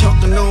 Nigga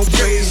talking no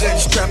crazy,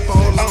 just strap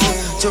all on.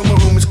 Tell my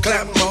homies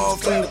clap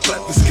off, and the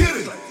clap is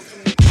good.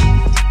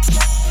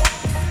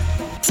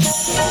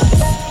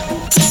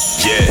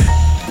 Yeah.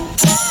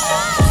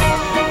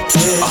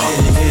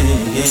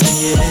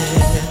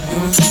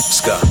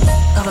 Scott.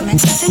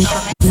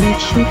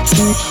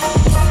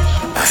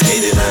 I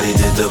hated how they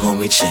did the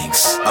homie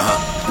Chinks.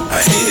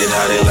 I hated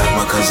how they like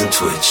my cousin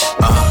Twitch.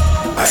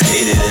 I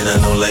hate it and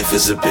I know life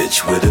is a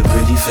bitch with a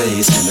pretty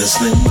face and a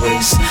slim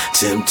waist,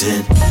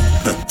 tempting.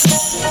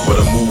 But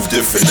I move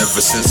different ever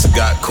since I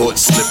got caught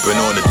slipping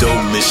on a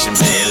dope mission,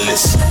 man.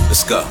 Listen,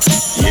 let's go.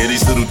 Yeah,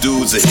 these little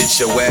dudes will hit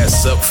your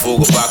ass up for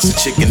a box of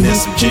chicken and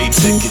some J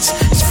tickets.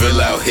 It's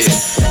real out here,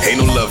 ain't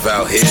no love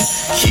out here.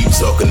 Keep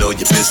talking all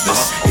your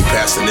business. They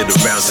passing it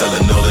around,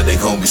 telling all of they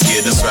homies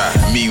scared. That's right.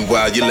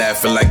 Meanwhile, you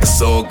laughing like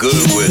it's all good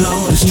with them.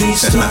 The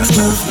streets don't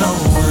love no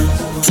one.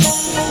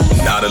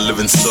 Not a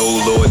living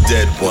soul or a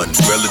dead one.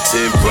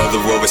 Relative, brother,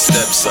 or a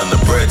stepson.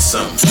 I bred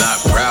some. Not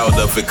proud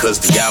of it, cause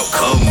the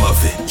outcome of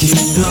it. You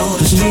know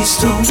the streets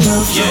don't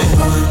love no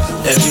one.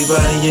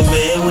 Everybody your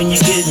man when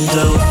you're getting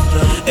dope.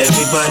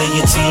 Everybody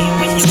your team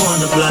when you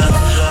wanna block.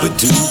 But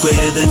do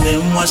greater than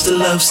them, watch the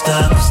love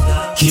stop.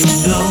 You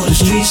know the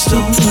streets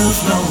don't love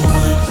no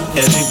one.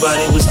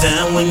 Everybody was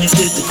down when you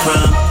did the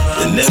crime.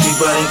 Then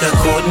everybody got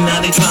caught and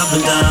now they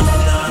dropping down.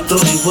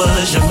 Thought he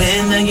was your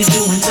man, now you're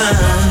doing time.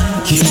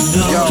 You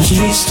know the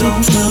streets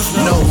don't love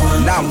no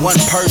one. Not one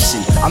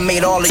person. I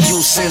made all of you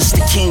since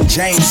the King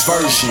James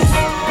Version.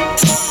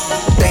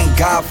 Thank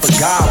God for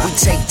God. We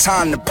take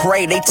time to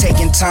pray, they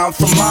taking time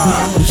for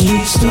mine.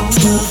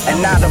 And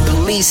now the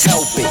police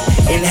help it.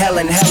 In hell,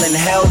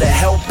 the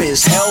help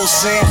is hell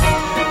sent.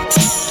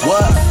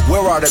 What?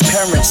 Where are the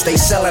parents? They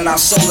selling our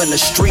soul in the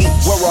street.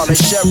 Where are the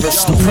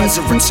sheriffs? The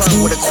president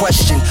returned with a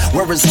question.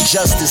 Where is the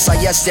justice?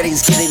 Our yesterday's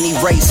getting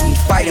erased. We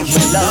fighting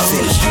for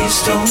nothing.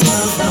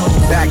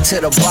 Back to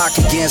the block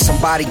again.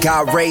 Somebody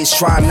got raised.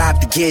 Try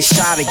not to get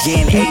shot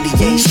again.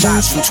 88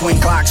 shots from twin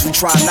Glocks. We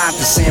try not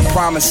to send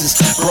promises.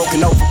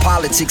 Broken over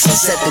politics. I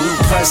set the new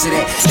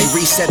president. They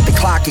reset the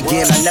clock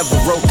again. I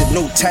never wrote the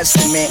New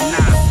Testament.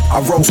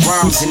 I wrote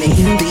rhymes in it.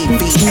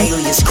 DB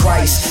alias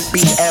Christ.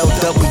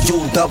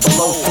 BLW00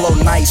 flow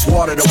nice,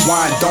 water to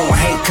wine. Don't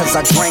hate cause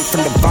I drank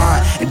from the vine.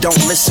 And don't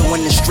listen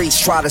when the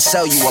streets try to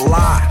sell you a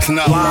lie.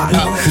 No,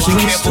 be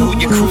careful who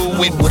you crew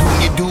with who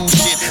you do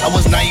shit. I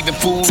was not even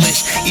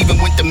foolish, even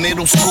went to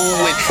middle school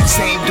with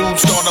same dudes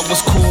thought I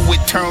was cool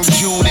with, turned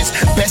Judas.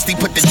 Bestie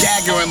put the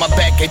dagger in my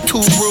back at two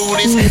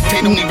rudest.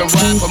 They don't even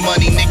ride for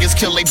money, niggas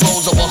kill they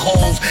bros over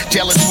holes.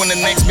 Jealous when the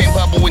next man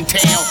bubble in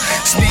town.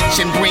 Snitch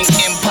and bring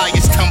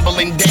empires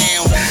tumbling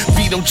down.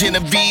 Vito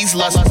Genovese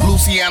lust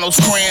Luciano's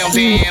crown.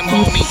 Damn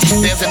homie,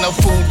 there's enough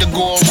food to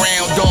go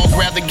around. Dog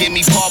rather give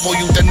me parvo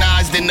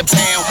euthanized than the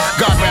pound.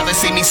 God rather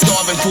see me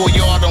starving for a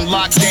yard on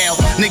lockdown.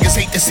 Niggas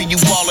hate to see you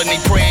ballin', they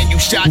prayin' you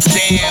shot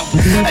down.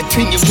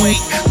 Attenuate,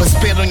 but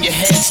spit on your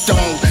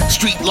headstone.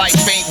 Street life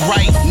ain't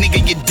right,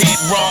 nigga, you dead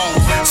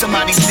wrong. Some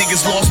of these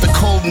niggas lost the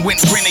code and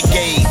went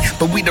renegade.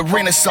 But we the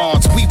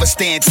Renaissance, we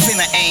withstand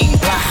center aim.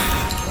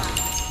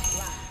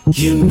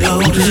 You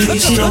know the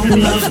streets don't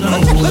love no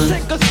one.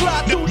 Take a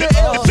slide through the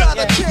L side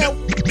of town.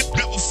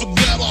 Never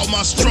forget all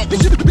my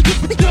struggles.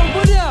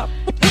 What up?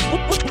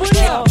 What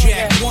up?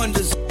 Jack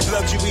Wonders,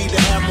 luxury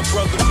to have my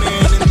brother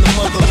man in the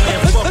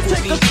motherland. Fuck with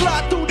me. Take a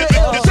slide through the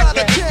L side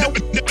of town.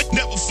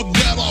 Never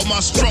forget all my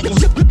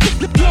struggles.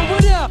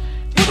 What up?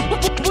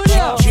 What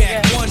up?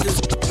 Jack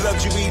Wonders,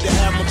 luxury to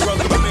have my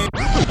brother man.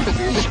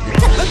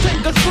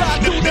 Take a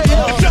slide through the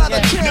L side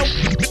of town.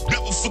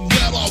 Never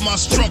forget all my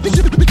struggles.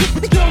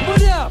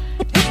 What up?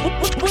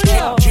 What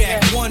up?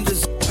 Jack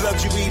Wonders,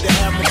 luxury to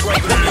have my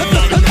brother man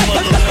in the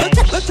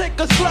motherland. Let's take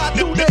a slide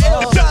through the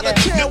L side of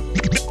town.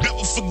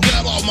 Never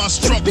forget all my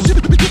struggles.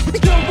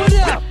 What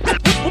up?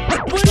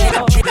 What up?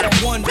 Jack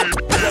Wonders,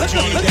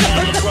 luxury to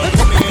have my brother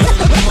man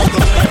in the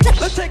motherland.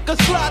 Let's take a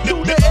slide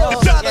through the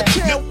L side of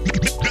town.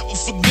 Never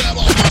forget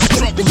all my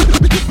struggles.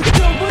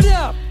 What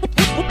up?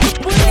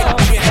 What up?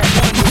 Jack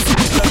Wonders,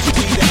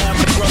 luxury to have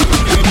my brother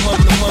man in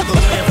the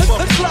motherland.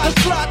 Fuck with me.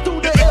 Slide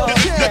through the L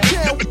side of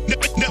town.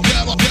 Never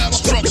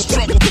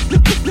struggle.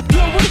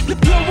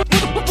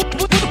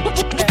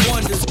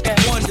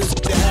 Wonders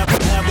to have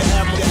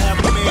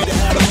a man to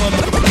have a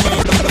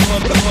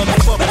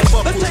motherfucker.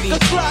 Fuck with me.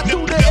 Let's slide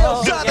through the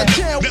L side of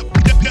town.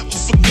 Never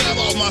forget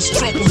all my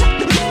struggles.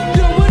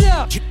 What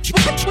up?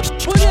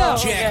 What up?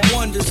 Jack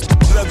Wonders,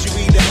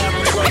 luxury to have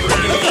a brother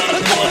man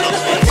in the motherland.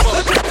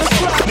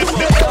 Slide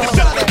through the L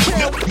side of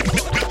town.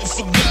 Never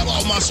forget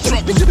all my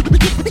struggles.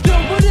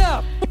 What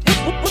up?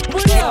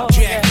 What up?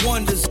 Jack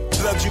Wonders,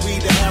 luxury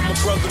to have my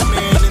brother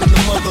man in the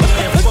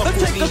motherland. Fuck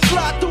with me. Take a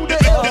slide through the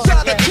L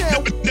side of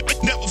town.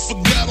 Never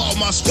forget all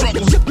my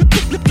struggles.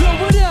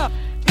 What up?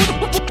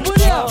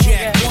 What up?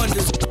 Jack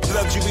Wonders,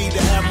 luxury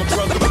to have my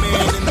brother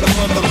man in the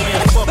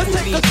motherland. Fuck with me.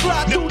 Take a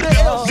slide through the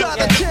L side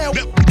of town.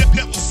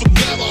 Never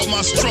forget all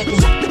my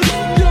struggles.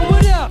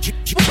 What up?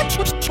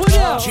 What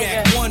up?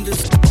 Jack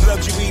Wonders,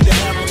 luxury to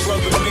have my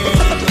brother man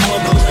in the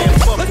motherland.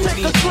 Fuck with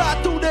me. Take a slide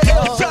through the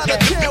L side of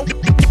town.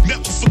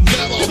 Never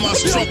forget all my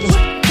struggles.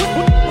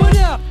 What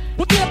up?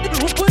 What up?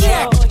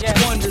 Jack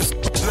Wonders,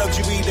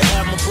 luxury to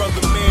have my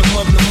brother man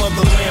in the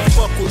motherland.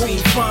 Fuck with me.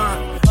 Fine.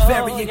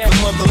 Very in the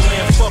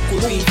motherland. Fuck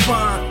with me.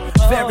 Fine.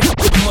 Very in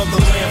the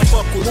motherland.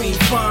 Fuck with me.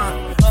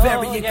 Fine.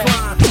 Very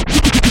inclined.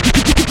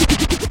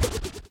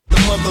 The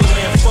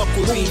motherland. Fuck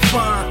with me.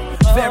 Fine.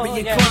 Very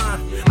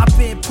inclined. I've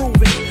been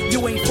proven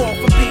you ain't far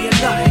from being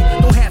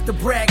nothing. Don't have to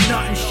brag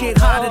nothing. Shit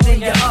hotter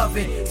than your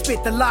oven.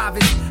 Spit the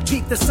livest.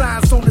 Keep the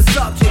science on the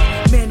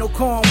subject. Man, no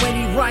calm when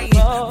he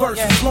writing.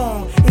 Verses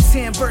long. It's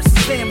him versus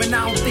them, and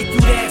I don't think you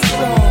that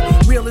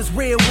strong. Real is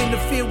real in the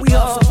field. We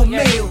hustle for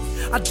meals.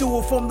 I do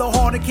it from the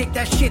heart and kick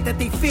that shit that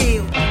they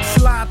feel.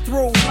 Slide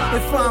through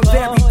if I'm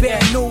very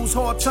bad news.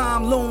 Hard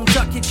time loom.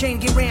 Tuck your chain,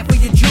 get ran for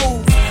your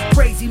jewels.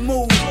 Crazy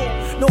move.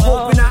 No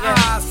hope in our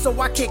eyes. So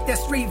I kick that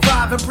street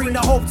vibe and bring the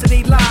hope to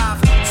their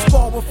lives.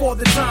 Spar before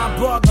the time.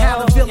 Bug,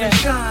 Hallenville and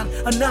shine.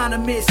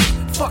 Anonymous.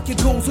 Fuck your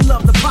goons who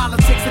love the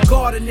politics of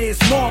garden is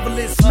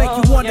marvelous. Make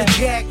you wonder,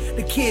 Jack,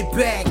 the kid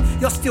back.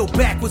 Y'all still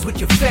backwards with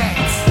your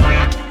facts.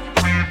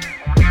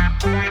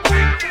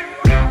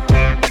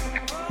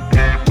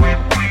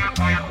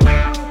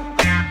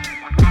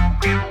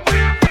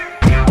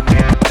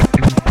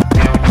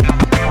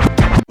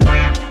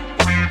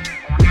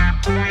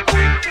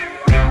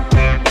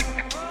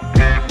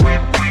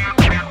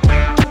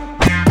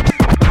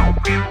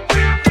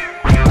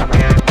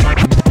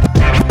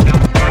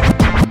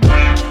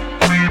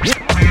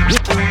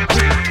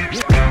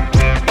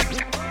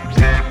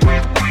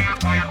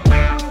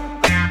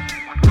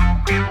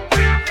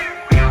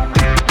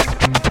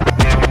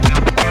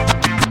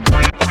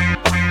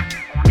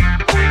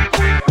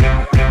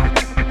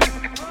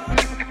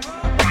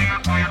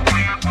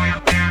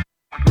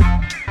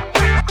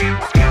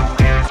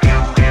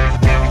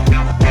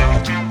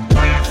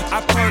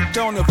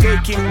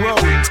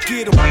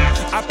 Get away.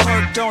 I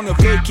parked on a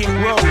vacant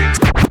road.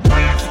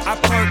 I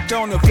parked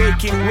on a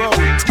vacant road.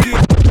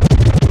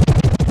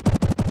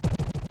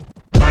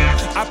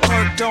 I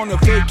parked on a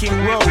vacant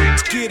road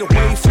to get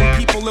away from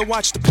people and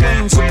watch the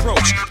planes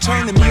approach.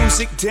 Turn the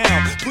music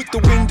down, put the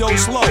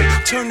windows low,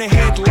 turn the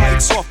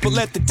headlights off, but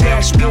let the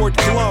dashboard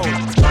glow.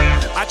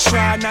 I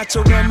try not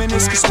to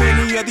reminisce, cause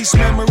many of these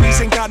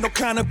memories ain't got no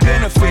kind of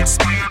benefits.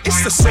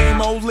 It's the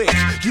same old lick,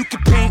 you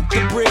can paint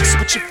the bricks,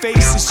 but your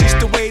face is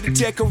just a way to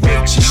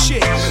decorate your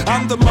shit.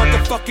 I'm the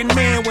motherfucking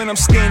man when I'm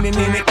standing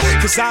in it,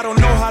 cause I don't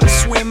know how to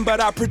swim, but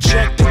I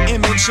project the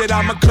image that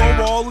I'ma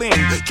go all in.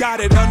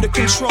 Got it under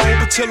control,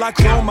 but till I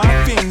grow my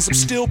fins, I'm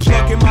still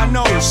plugging my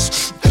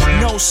nose.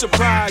 No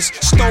surprise,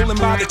 stolen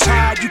by the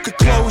tide. You could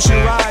close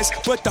your eyes,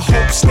 but the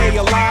hope stay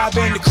alive.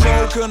 And the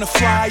crow gonna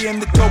fly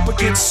and the dope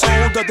gets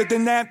sold. Other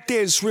than that,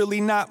 there's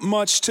really not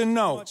much to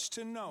know.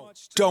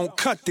 Don't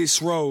cut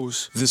this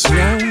rose. This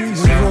lonely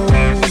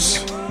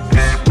rose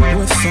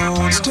with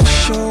thorns to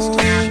show.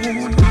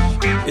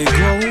 It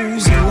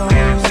grows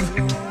alone,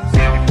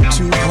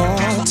 too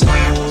hard to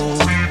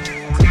hold.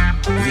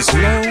 This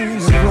lonely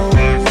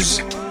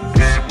rose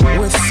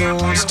with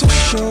thorns to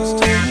show.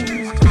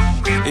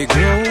 It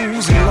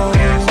grows alone,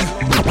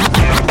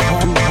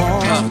 too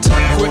hard to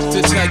hold. Quick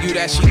to tell you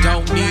that she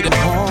don't need it.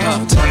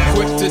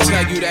 Quick to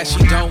tell you that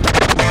she don't.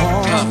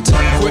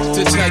 Quick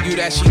to tell you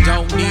that she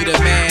don't need a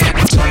man.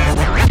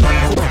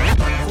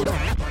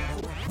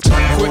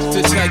 Quick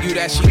to tell you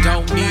that she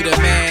don't need a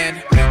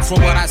man.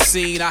 From what I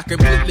seen, I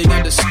completely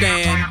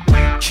understand.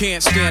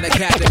 Can't stand a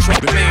cat that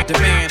Trump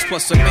demands.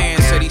 Plus a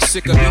man said he's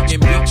sick of eating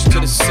beach to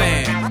the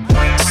sand.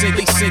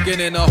 Singing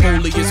in the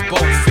holiest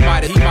boat.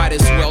 He might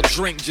as well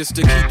drink just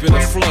to keep it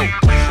afloat.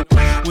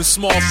 When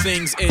small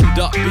things end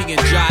up being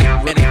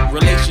gigantic,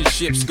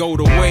 relationships go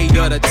the way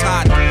of the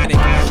Titanic.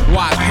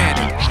 Why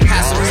panic?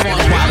 Have some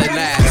fun while it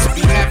lasts.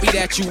 Be happy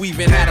that you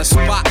even had a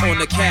spot on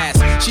the cast.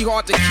 She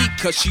hard to keep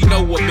cause she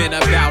know what men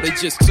about. It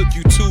just took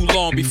you too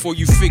long before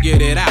you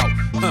figured it out.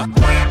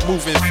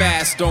 Moving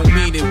fast don't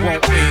mean it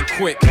won't end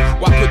quick.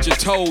 Why put your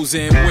toes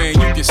in when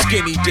you can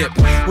skinny dip?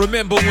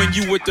 Remember when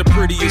you with the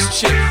prettiest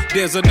chick?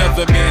 There's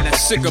another man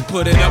that's sick of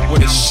putting up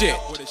with his shit.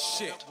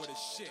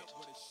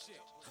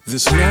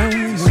 This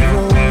lonely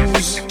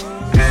rose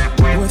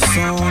with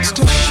thorns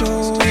to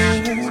show.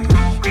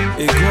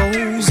 It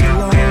grows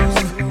alone,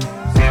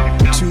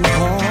 too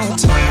hard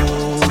to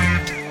hold.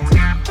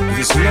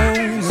 This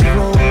lonely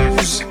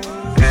rose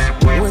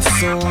with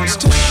thorns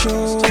to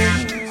show.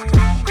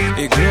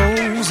 It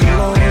grows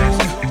alone,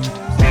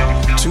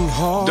 too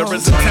hard. There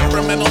is a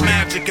temperamental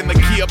magic in the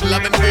key of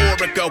love and war.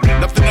 Go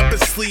nothing up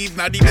his sleeve,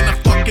 not even a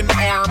fucking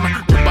arm.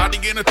 Your body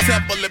in a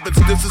temple if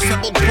it's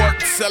disassembled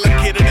parts,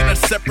 allocated in a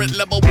separate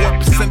level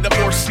warp. Send a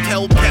Morse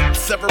tell kept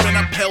severing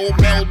a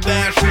pell-mell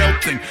dash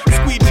melting.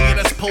 Squeegee in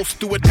his post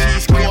to a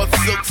cheesecloth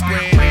silk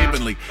screen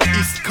evenly.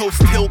 East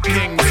Coast hill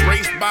kings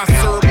raised by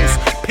servals,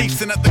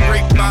 pacing at the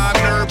grapevine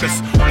nervous.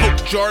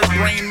 Poke jarred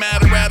brain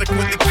matter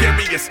adequately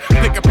curious.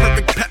 Pick a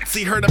perfect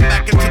Pepsi, herd him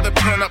back into the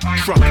turn-up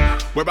truck,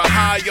 where a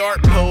high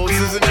art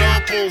poses and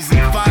opals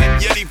and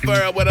fine Yeti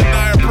fur with a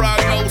dire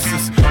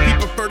prognosis. He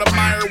prefer to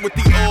mire with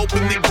the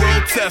openly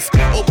grotesque.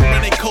 Over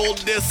any cold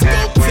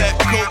discotheque,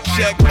 coat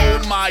check, oh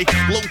my.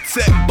 Low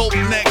tech, bolt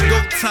neck,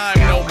 go time,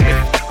 no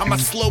myth. I'm a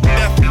slow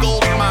death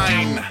gold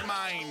mine.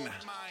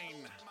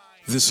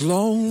 This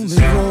lonely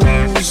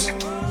rose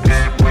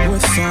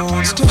with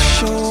thorns to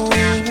show.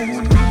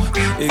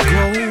 It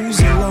grows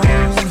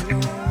alone,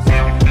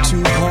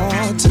 too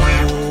hard to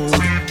hold.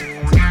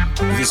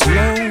 This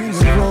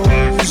lonely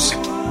rose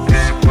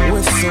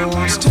with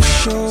thorns to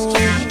show.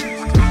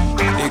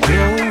 It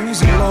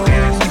grows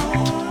alone,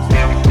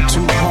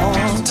 too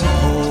hard to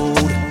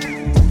hold.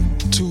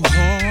 Too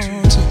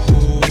hard to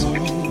hold.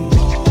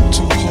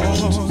 Too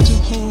hard to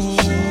hold.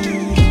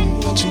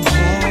 Too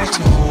hard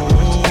to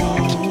hold.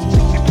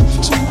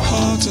 Too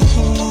hard to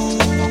hold.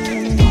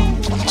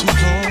 Too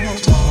hard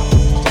to hold.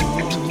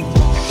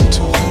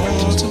 Too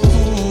hard to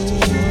hold.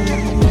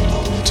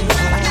 Too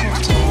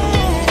hard to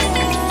hold.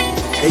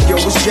 Hey yo,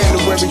 it's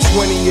January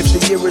 20th,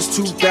 the year is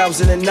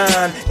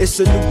 2009. It's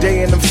a new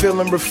day and I'm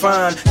feeling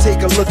refined.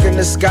 Take a look in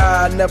the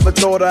sky, I never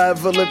thought I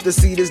ever lived to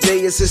see this day.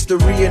 It's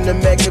history in a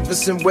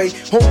magnificent way.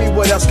 Homie,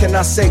 what else can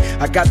I say?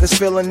 I got this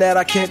feeling that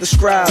I can't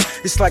describe.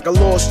 It's like a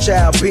lost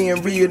child being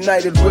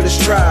reunited with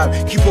a tribe.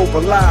 Keep hope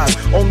alive,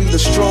 only the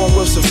strong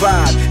will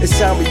survive. It's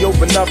time we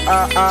open up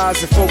our eyes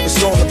and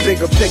focus on the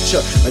bigger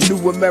picture. A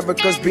new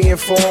America's being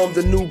formed.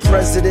 The new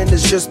president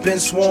has just been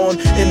sworn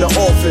in the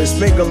office,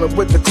 mingling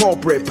with the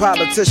corporate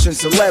politicians,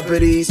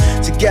 celebrities,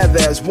 together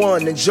as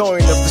one,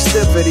 enjoying the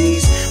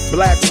festivities.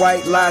 Black,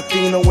 white,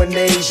 Latino, and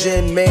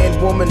Asian, man,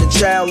 woman, and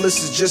child.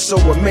 This is just so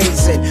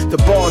amazing. The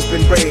bar's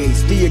been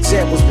raised, the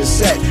example's been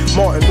set.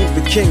 Martin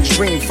Luther King's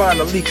dream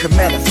finally can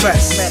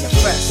manifest.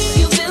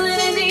 You feel it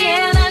in the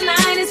air, the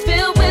night is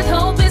filled with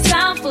hope. It's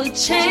time for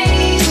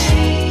change.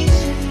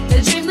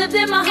 The dream lived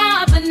in my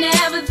heart, but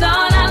never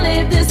thought I'd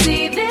live to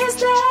see this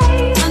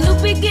day. A new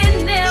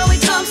beginning, there we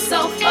come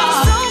so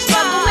far.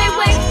 But we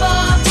wait for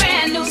a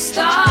brand new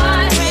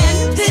start.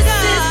 This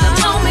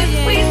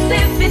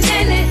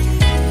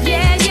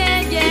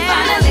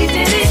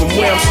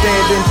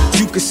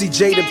can see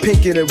Jada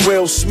Pinkett and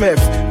Will Smith,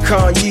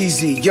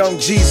 Kanye, Young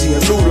Jeezy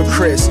and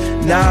Ludacris,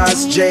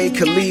 Nas, Jay,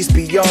 Khalees,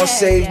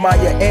 Beyonce,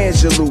 Maya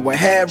Angelou and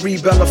Harry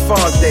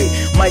Belafonte,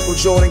 Michael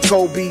Jordan,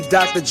 Kobe,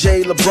 Dr.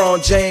 J,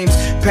 LeBron James,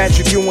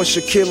 Patrick Ewing,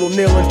 Shaquille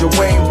O'Neal and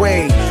Dwayne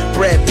Wade,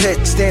 Brad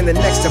Pitt standing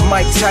next to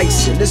Mike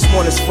Tyson. This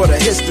one is for the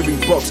history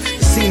books.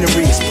 The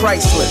scenery is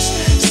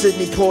priceless.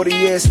 Sidney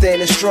Poitier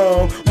standing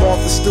strong,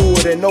 Martha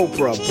Stewart and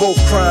Oprah, both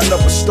crying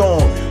up a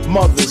storm.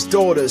 Mothers,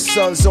 daughters,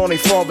 sons on their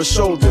father's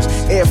shoulders.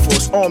 Air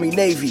Force, Army,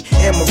 Navy,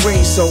 and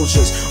Marine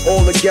soldiers,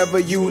 all together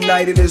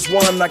united as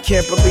one. I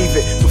can't believe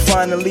it, but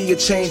finally a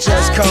change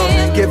has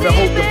come. Giving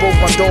hope to both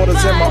my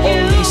daughters and my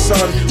only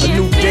son. A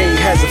new day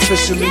has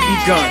officially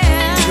begun.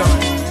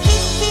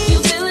 You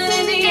feel it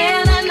in the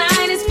air, the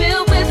night is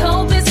filled with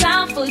hope. It's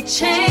time for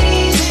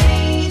change.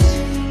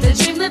 The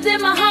dream lived in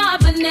my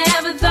heart, but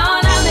never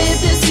thought I'd live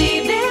to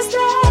see this day.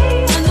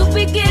 A new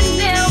beginning,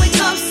 now we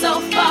come so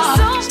far.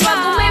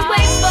 Struggle may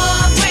wait for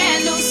a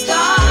brand new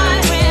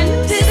start.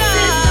 This is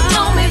the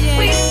moment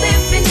we're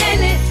living in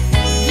it.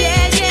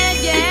 Yeah, yeah,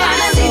 yeah. We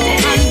finally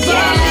did it,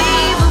 yeah.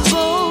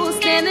 Unbelievable,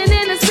 standing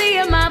in the sea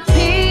of my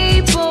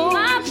people. I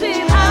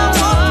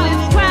walk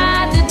with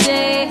pride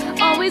today.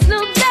 Always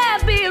knew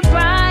there'd be a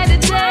brighter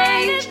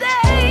day.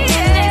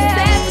 And they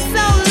said for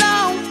so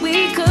long we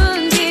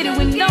couldn't get it.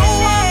 When no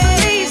one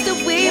believes that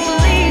we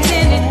believed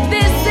in it.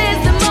 This is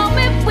the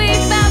moment we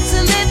about to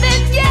live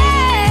it,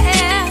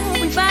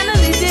 yeah. We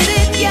finally did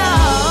it,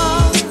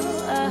 y'all.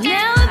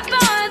 Now I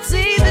thought I'd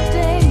see the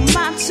day with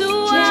my 2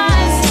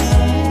 eyes.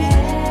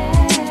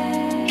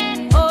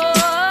 Oh,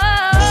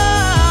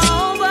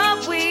 but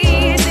we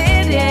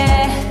did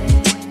it.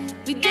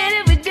 We did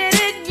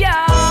it,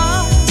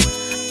 y'all.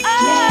 Oh,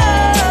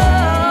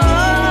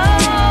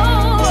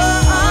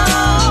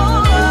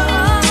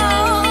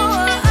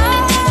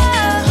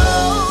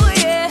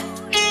 yeah.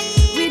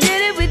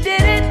 We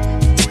did it,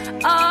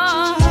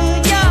 oh,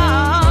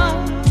 y'all.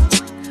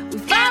 We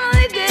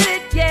finally did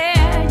it,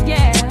 yeah,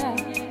 yeah.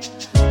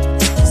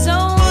 So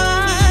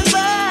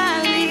unbelievable,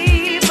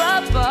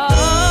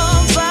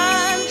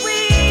 but we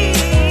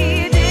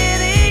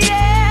did it,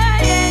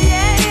 yeah, yeah,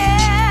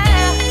 yeah,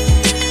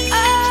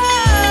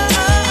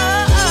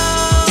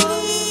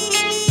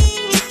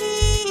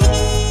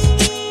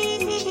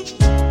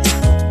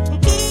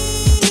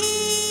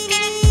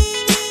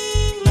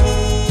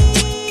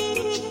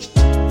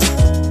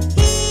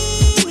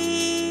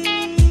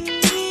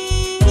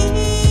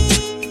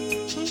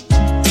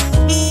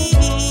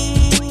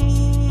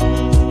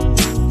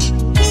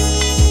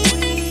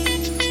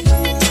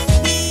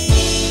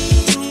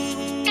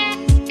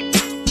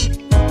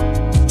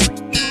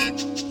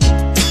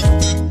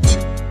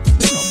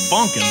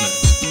 Funk in there.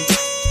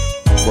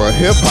 Well,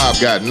 hip hop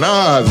got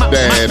Nas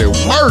daddy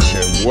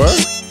working. What?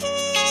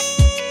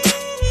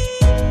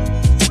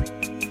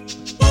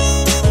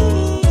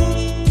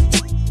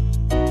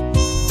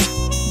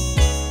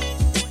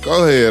 Go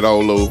ahead,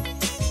 Olu.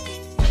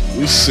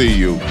 We see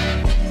you.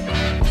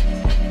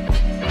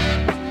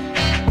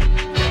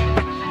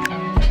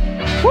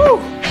 Woo!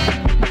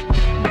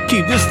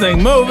 Keep this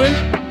thing moving.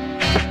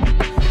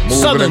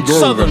 Moving and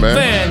grooving,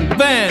 man.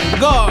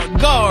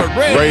 Vanguard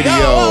Radio.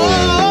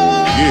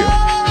 Yeah.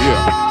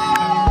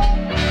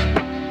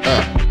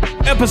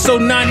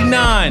 Episode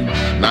 99.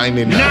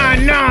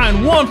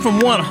 99. 1 from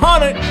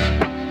 100.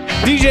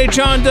 DJ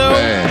Chondo.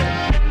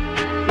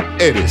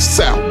 Man. Eddie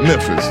South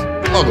Memphis.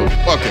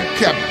 Motherfucking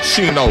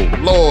Cappuccino.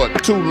 Lord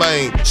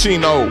Tulane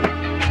Chino.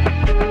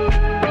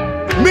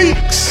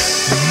 Meeks.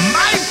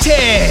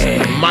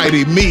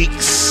 Mighty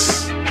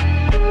Meeks.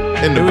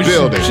 In the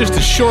building. Just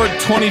a short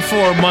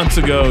 24 months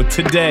ago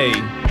today,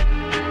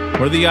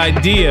 where the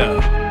idea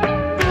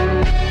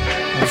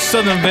of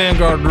Southern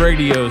Vanguard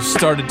Radio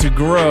started to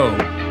grow.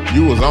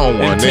 You was on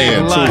one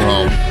then too,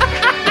 homie.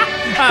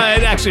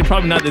 Actually,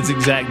 probably not this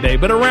exact day,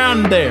 but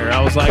around there,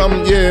 I was like,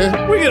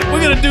 yeah, we're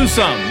gonna do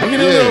something. We're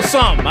gonna do a little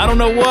something. I don't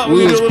know what.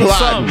 We're gonna do a little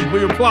something.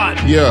 We were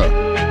plotting. Yeah.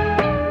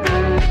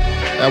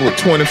 That was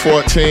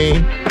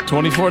 2014.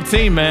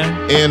 2014,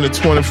 man. End of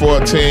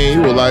 2014,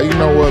 you were like, you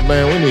know what,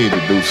 man? We need to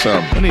do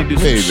something. We need to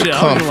do some shit. To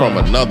come from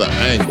another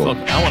angle.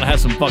 I want to have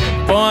some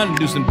fucking fun,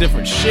 do some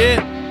different shit.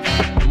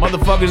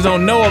 Motherfuckers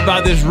don't know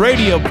about this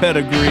radio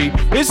pedigree.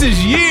 This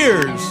is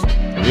years.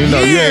 You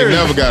know, you ain't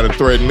never got to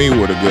threaten me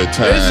with a good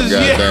time,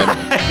 goddamn.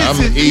 I'm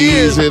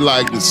easy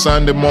like the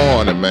Sunday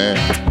morning, man.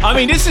 I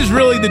mean, this is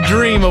really the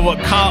dream of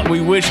what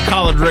we wish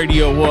college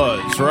radio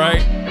was,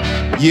 right?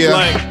 Yeah.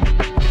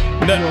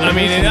 I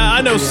mean,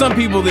 I know some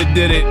people that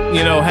did it,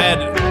 you know, had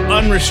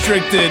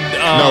unrestricted.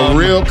 No,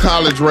 real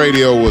college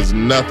radio was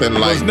nothing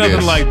like this. It was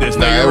nothing like this.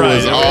 Now, it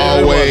was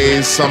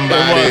always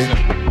somebody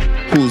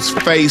whose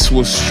face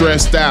was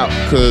stressed out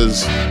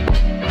because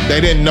they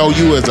didn't know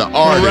you as an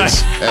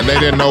artist and they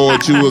didn't know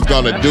what you was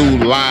going to do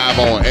live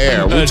on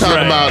air. We're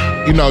talking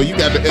about, you know, you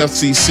got the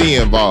FCC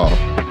involved.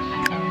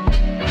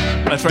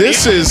 That's right.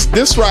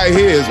 This right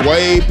here is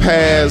way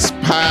past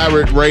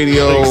pirate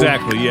radio.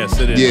 Exactly. Yes,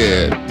 it is.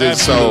 Yeah.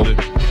 Absolutely.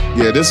 So,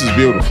 yeah, this is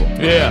beautiful.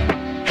 Yeah.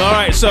 All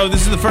right. So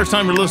this is the first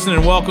time you're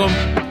listening. Welcome.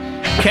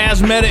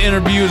 Kaz Meta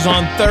interviews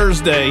on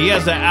Thursday. He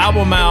has an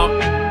album out,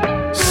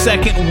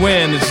 Second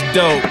Wind. It's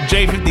dope.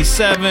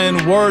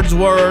 J57,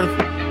 Wordsworth,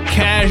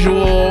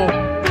 Casual,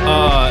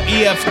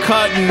 E.F.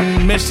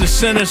 Cutton, Mr.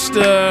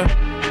 Sinister,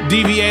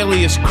 DV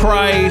Alias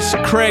Christ,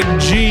 Craig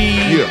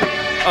G,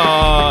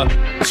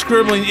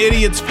 Scribbling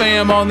Idiots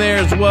fam on there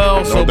as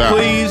well. So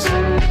please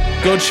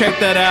go check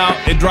that out.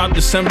 It dropped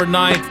December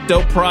 9th.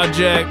 Dope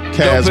project.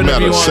 Kaz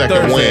Meta,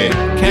 Second Wind.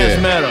 Kaz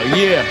Meta,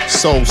 yeah.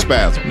 Soul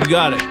Spasm. You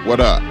got it. What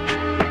up?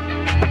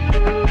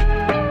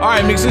 All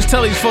right, Mix, let's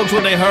tell these folks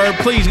what they heard.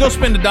 Please go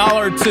spend $1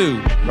 or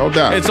 $2. No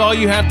doubt. It's all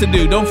you have to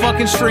do. Don't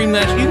fucking stream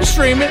that. You can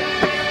stream it.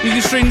 You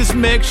can stream this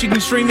mix. You can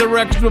stream the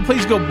records, but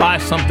please go buy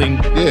something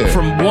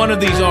from one of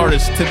these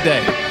artists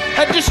today.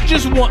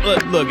 Just want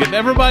look. If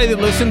everybody that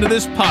listened to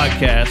this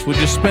podcast would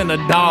just spend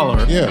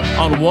 $1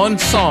 on one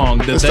song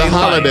that it's they the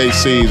holiday like.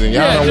 season.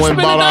 Y'all done went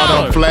and bought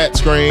all them flat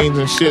screens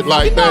and shit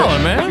like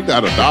that. Man. You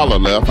got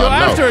 $1 left. So I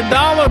know. after $1,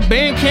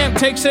 Bandcamp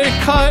takes their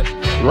cut.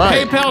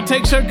 Right. PayPal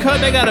takes their cut.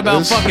 They got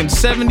about fucking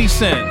 70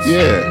 cents.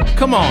 Yeah.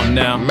 Come on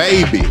now.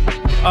 Maybe.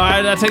 All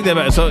right, I take that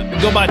back. So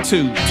go buy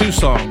two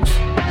songs.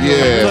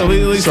 Yeah.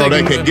 So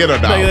they can get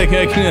 $1.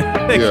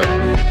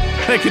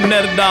 They can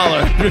net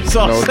 $1. It's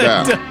all No said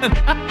doubt. and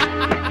done.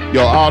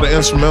 Yo, all the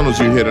instrumentals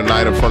you hear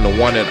tonight are from the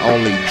one and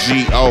only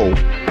G.O.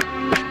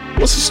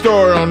 What's the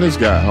story on this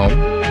guy,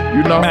 homie?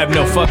 You know? I have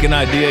no fucking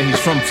idea. He's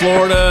from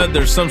Florida.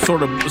 There's some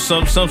sort of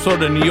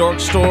New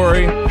York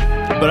story.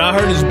 But I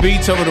heard his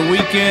beats over the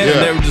weekend, and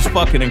they were just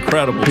fucking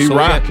incredible. He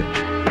rocking.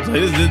 So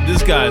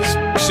this guy's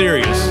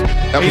serious.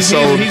 He's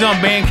on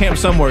Bandcamp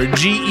somewhere.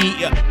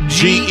 GEE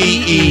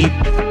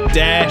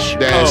dash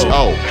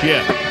O.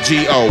 Yeah.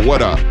 G.O.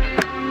 What up?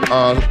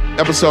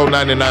 Episode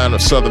 99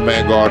 of Southern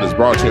Vanguard is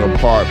brought to you in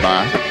part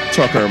by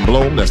Tucker and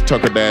Bloom. That's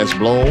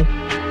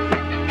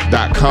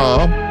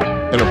tucker-bloom.com.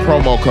 Enter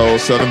promo code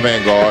Southern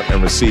Vanguard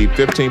and receive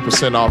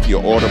 15% off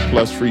your order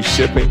plus free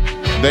shipping.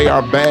 They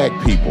are bag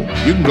people.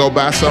 You can go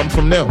buy something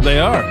from them. They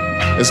are.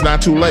 It's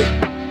not too late.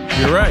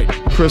 You're right.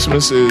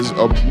 Christmas is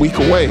a week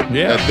away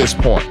at this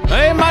point.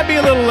 It might be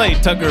a little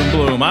late, Tucker and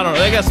Bloom. I don't know.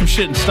 They got some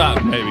shit in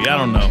stock, maybe. I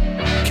don't know.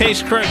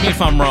 Case, correct me if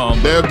I'm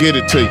wrong. They'll get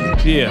it to you.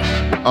 Yeah.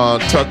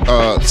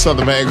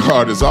 Southern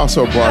Vanguard is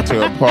also brought to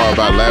you in part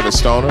by Lavish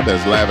Stoner.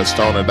 That's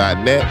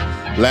lavishstoner.net.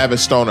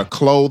 Lavish Stoner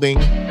Clothing.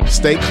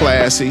 Stay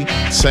classy.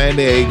 San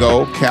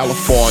Diego,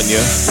 California.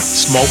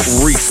 Smoke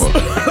reefer.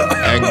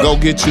 And go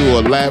get you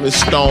a Lavish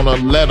Stoner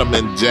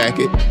Letterman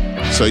jacket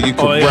so you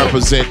can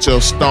represent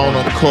your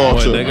stoner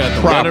culture they got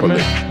the properly.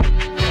 Letterman?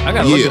 I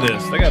gotta look at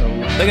this. They got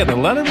the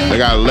Letterman? They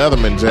got a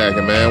Leatherman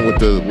jacket, man, with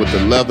the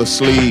leather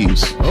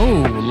sleeves.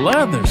 Oh,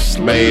 leather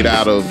sleeves. Made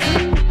out of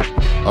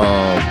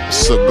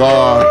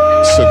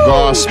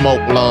cigar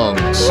smoke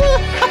lungs.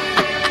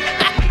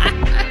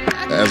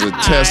 As a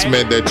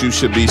testament that you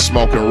should be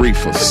smoking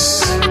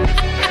reefers.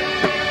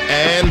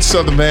 And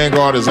Southern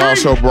Vanguard is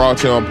also brought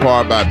to you in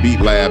part by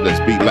Beat Lab. That's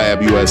Beat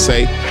Lab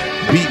USA.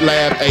 Beat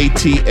Lab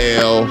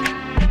ATL.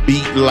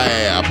 Beat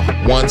Lab.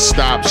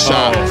 One-stop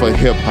shop for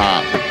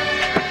hip-hop.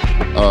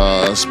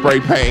 Spray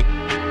paint,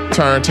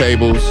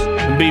 turntables,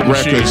 beat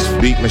records,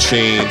 machines. beat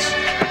machines.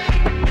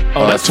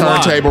 That's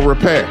turntable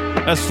repair.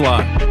 That's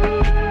fly.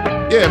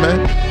 Yeah,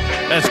 man.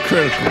 That's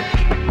critical.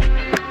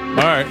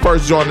 All right.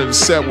 First joint of the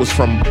set was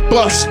from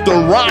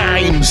Busta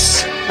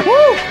Rhymes.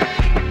 Woo!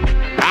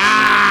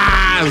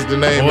 Is the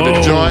name of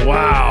the joint.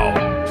 Wow.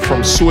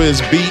 From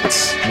Swizz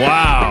Beats.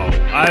 Wow.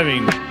 I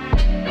mean,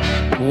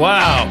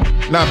 wow.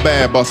 Not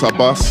bad, Busta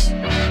Bus.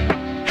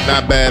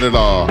 Not bad at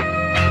all.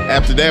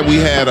 After that, we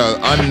had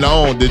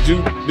Unknown. Did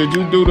you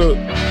do the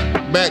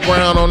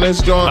background on this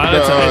joint?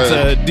 It's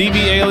a DV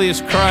Alias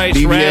Christ,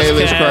 DV Raz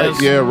Alias Kaz,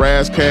 Christ, yeah,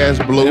 Raz Kaz,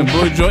 Blue. and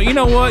Blue Joint. You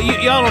know what?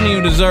 Y'all don't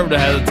even deserve to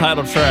have the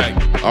title track.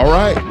 All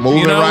right,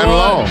 moving right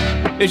along.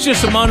 It's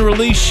just some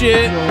unreleased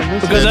shit.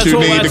 Because That you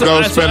need to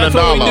go spend $1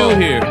 what we on. do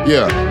here.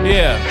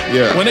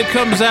 Yeah. When it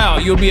comes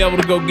out, you'll be able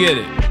to go get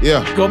it.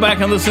 Yeah. Go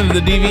back and listen to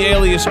the DV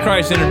Alias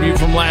Christ interview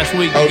from last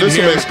week. Oh, this is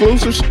some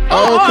exclusives? Okay,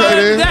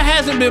 then. That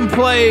hasn't been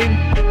played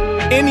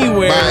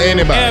anywhere By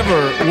anybody.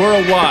 ever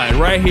worldwide.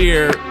 Right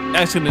here,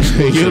 that's an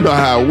exclusive. You know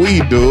how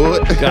we do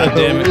it. God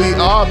damn it. We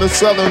are the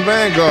Southern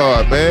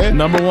Vanguard, man.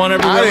 Number one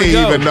everywhere I we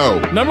go. didn't even know.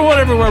 Number one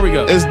everywhere we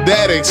go. It's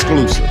that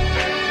exclusive.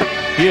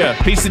 Yeah,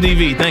 peace to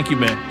DV. Thank you,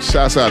 man.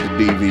 Shouts out to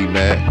DV,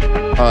 man.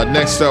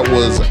 Next up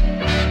was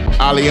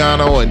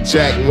Aliano and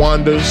Jack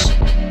Wonders.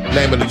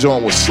 Name of the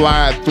joint was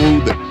Slide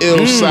Through the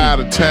Ill Side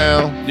of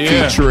Town,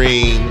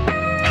 featuring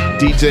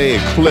DJ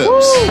Eclipse.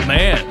 Woo,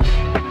 man.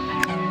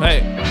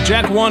 Hey,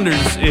 Jack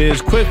Wonders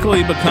is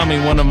quickly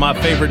becoming one of my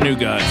favorite new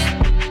guys.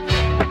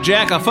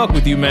 Jack, I fuck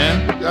with you,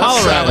 man.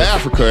 That's South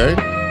Africa,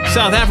 eh?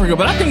 South Africa,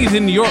 but I think he's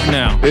in New York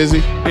now. Is he?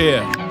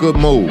 Yeah. Good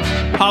move.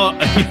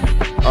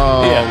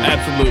 Yeah,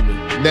 absolutely.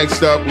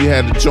 Next up, we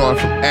had the joint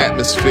from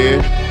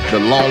Atmosphere, The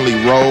Lonely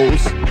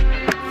Rose,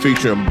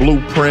 featuring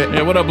Blueprint.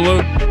 Yeah, what up,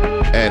 Blue?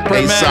 And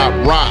Print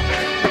A$AP Rock.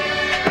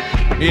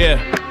 Yeah.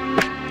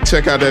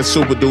 Check out that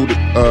Super Duty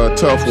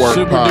Tough Work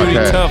Super podcast.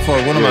 Duty Tough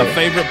Work, one of my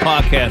favorite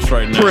podcasts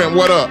right now. Print,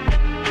 what up?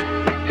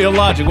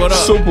 Illogic, what up?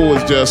 Super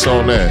was just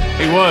on that.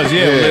 He was,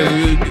 yeah.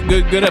 It was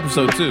a good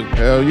episode, too.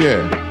 Hell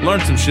yeah.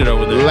 Learned some shit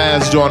over there.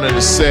 Last joint in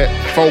the set,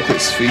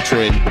 Focus,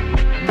 featuring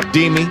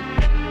Demi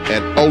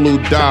and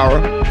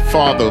Oludara,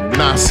 father of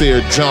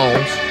Nasir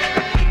Jones.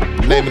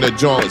 The name of the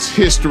joint is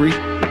History.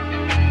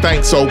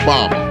 Thanks,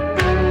 Obama.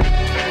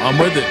 I'm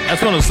with it.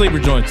 That's one of the sleeper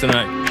joints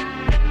tonight.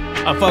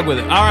 I fuck with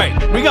it. All right,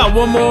 we got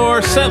one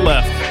more set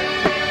left.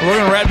 We're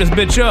going to wrap this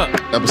bitch up.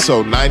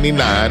 Episode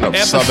 99 of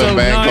Southern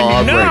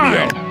Vanguard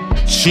Radio.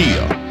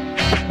 Chill.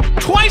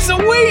 Twice a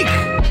week.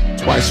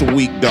 Twice a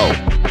week, dope.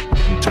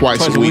 And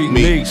twice a week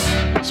meets.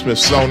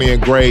 Smithsonian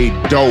grade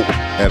dope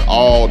at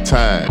all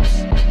times.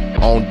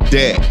 On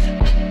deck.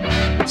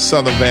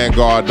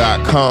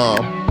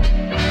 SouthernVanguard.com.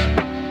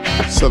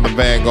 Southern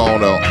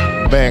Vanguard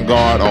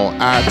on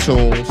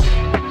iTunes.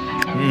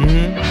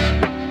 Mm-hmm.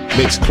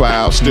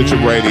 Mixcloud, Stitcher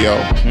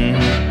Radio.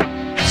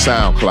 Mm-hmm.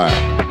 SoundCloud.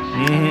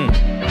 Mm-hmm.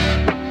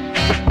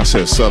 I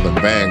said Southern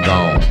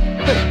Vanguard.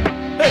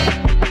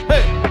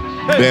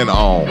 Been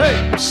on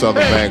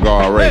Southern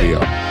Vanguard Radio.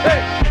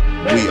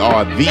 We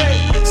are the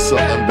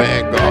Southern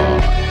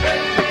Vanguard.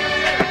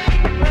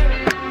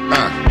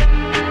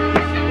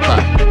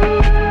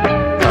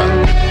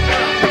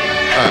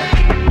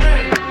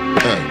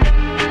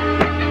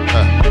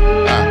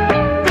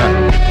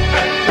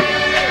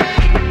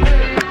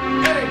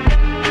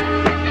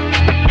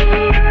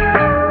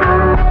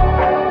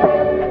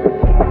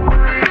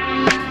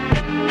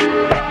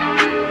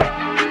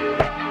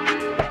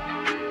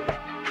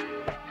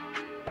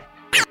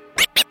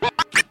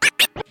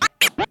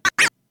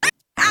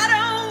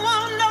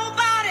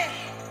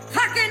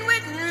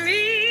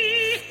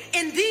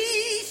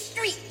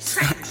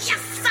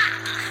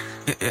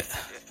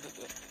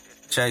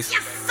 Chase.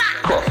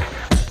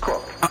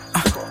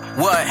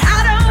 What?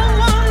 I don't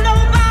want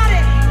nobody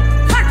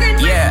fucking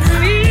with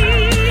me.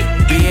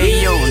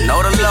 BAU,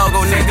 know the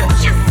logo, nigga.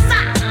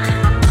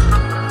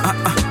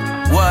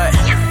 What?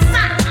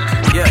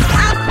 Yeah.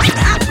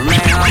 Man,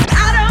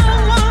 I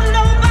don't want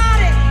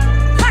nobody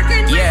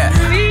fucking with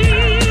me.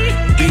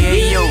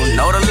 BAU,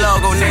 know the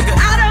logo, nigga.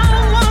 I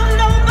don't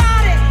want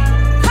nobody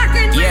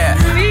fucking with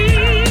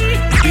me.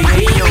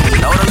 BAU,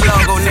 know the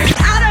logo, nigga.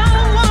 I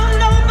don't want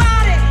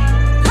nobody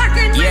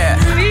fucking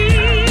with me.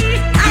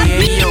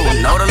 BAU,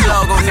 know the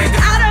logo, nigga.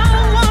 I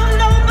don't want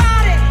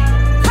nobody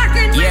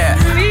fucking with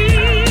me.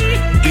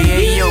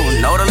 BAU,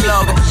 know the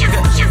logo.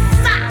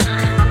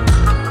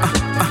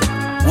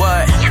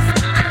 What?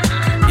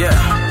 Yeah.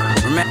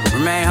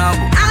 Remain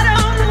humble. I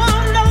don't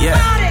want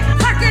nobody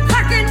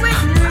fucking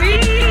with me.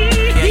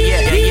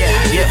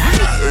 Yeah.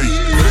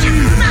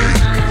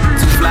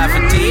 Too fly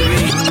for TV.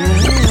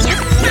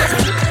 Yeah.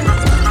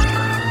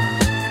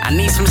 I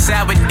need some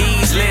sour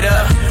D's lit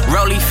up,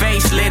 roly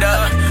face lit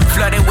up,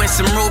 flooded with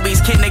some rubies,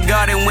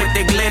 kindergarten with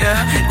the glitter.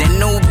 That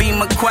new B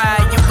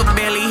McQuire, you could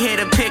barely hit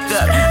a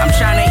pickup. I'm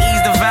trying to ease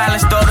the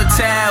violence, throw the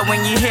towel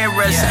when you hear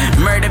us.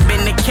 Murder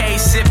been the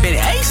case, sipping,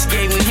 Ace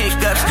gave me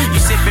hiccups.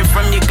 You sipping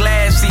from your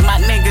glass, see my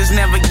niggas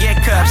never get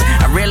cups.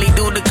 I really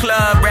do the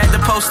club, rather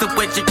post up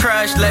with your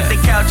crush. Let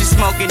the couches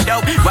smoking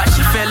dope, watch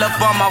you fill up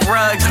on my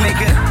rugs,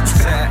 nigga.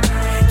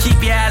 Keep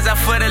your eyes out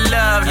for the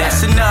love,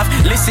 that's enough.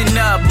 Listen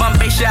up,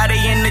 Bombay shotty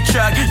in the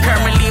truck.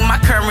 Currently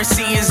my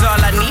currency is all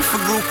I need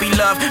for groupie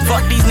love.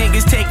 Fuck these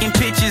niggas taking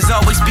pictures,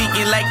 always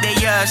speaking like they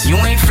us. You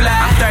ain't fly,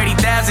 I'm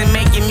 30,000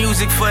 making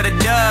music for the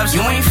dubs. You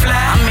ain't fly,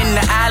 I'm in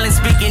the island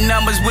speaking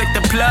numbers with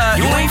the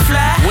plug. You ain't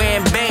fly,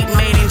 wearing bait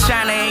made in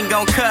China ain't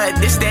gon' cut.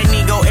 This that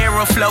Nego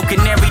Aeroflow,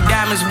 canary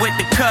diamonds with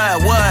the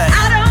cut. What?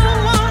 I don't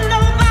want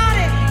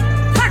nobody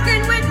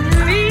fucking with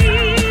me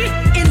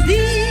in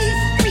these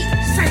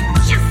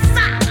streets. Yes,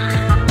 sir.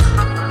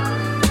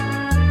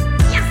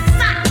 Yes,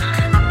 sir.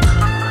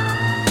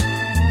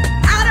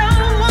 I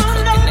don't want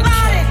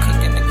nobody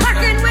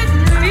fucking with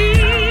me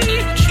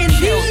in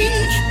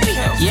these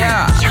streets.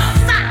 Yeah. Yes,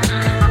 sir.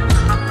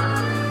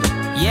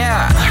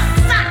 Yeah.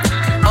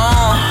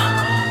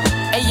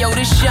 Ayo,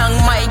 this young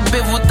Mike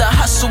Biv with the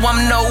hustle.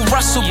 I'm no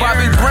Russell.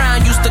 Bobby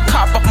Brown used to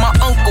cop up my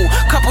uncle.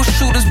 Couple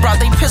shooters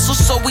brought they pistols,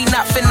 so we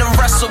not finna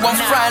wrestle. I'm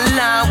frying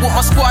line with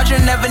my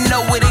squadron, never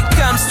know what it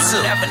comes to.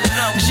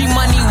 G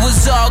Money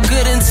was all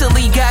good until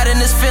he got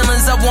in his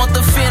feelings. I want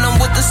the phantom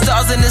with the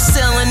stars in the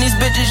ceiling. These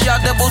bitches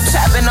y'all double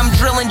tapping. I'm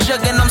drilling,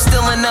 jugging, I'm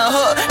still in the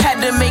hood. Had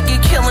to make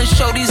it killing,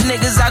 show these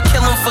niggas I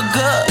kill them for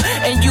good.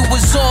 And you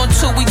was on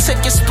till we took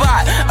your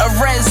spot. A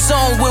red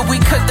zone where we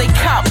cook they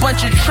cop.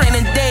 Bunch of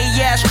training day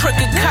ass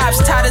crooked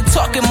cops. Tired of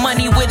talking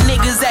money with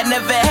niggas that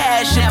never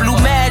had shit. Blue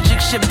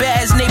Magic,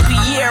 Shabazz,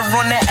 Napier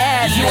on the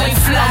ass. You ain't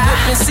fly. I'm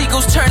whipping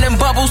seagulls, turning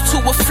bubbles to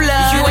a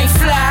flood. You ain't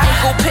fly.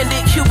 Ankle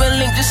pendant, Cuban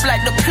link just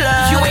like the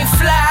plug. You ain't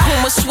fly.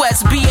 Puma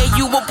sweats,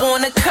 BAU up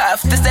on the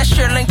cuff. This that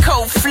Sherlin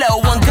Code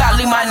flow.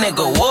 Ungodly, my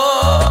nigga.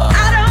 Whoa.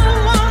 I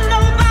don't want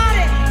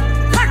nobody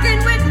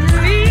fucking with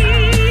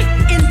me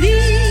in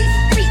these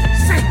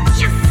streets.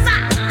 Yes, sir.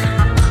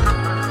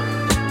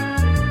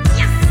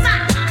 Yes, sir.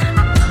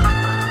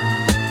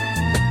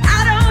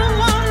 I don't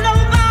want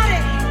nobody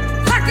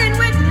fucking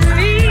with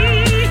me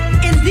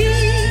in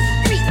these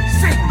streets.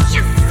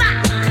 Yes, sir.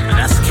 And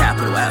that's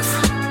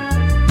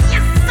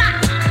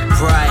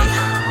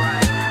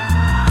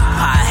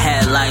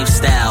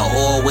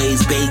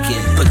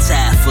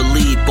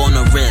Philippe on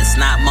the wrist,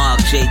 not Mark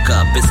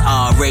Jacob. It's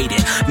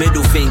R-rated.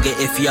 Middle finger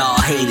if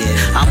y'all hate it.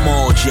 I'm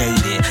all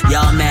jaded.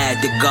 Y'all mad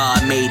that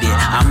God made it.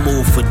 I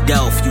move for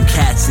Delph. You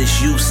cats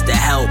is used to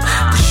help.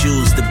 The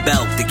shoes, the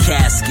belt, the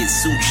casket.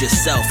 Suit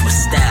yourself with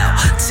style.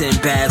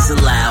 10 bags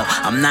allowed.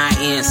 I'm not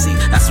antsy.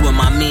 That's when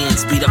my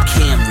mans beat up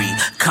Camry.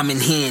 Come in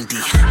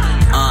handy.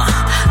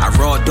 I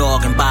raw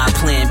dog and buy a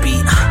Plan B.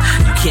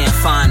 You can't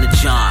find the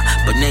John,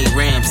 but Nate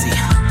Ramsey.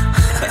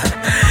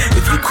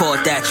 If you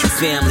caught that, you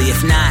family.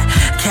 If not,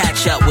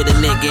 catch up with a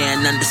nigga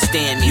and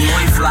understand me. You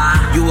ain't fly.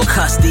 You a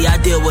custody, I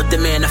deal with the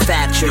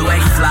manufacturer. You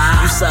ain't fly.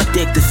 You suck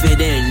dick to fit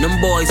in.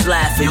 Them boys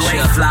laugh at you. You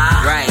ain't fly.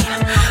 Right.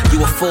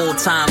 You a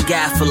full-time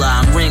gaffler.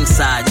 I'm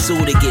ringside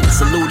too to get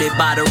saluted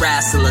by the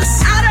wrestlers.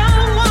 I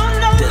don't want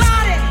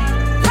nobody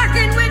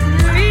fucking with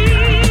me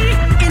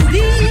in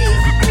these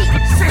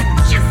streets.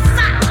 Yes,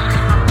 sir.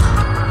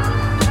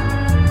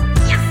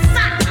 Yes,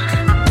 sir.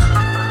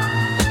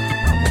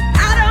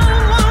 I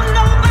don't want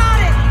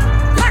nobody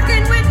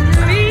fucking with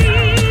me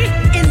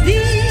in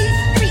these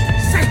streets.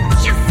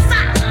 Yes,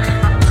 sir.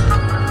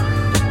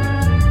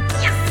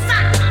 Yes,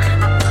 sir.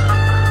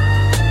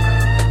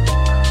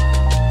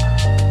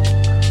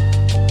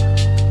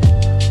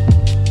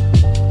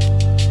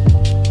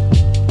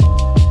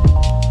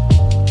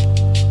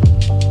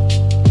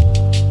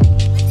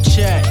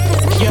 Check,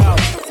 yo.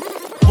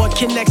 What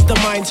connects the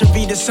mind to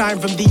read a sign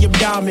from the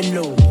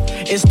abdominal?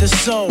 It's the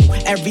soul,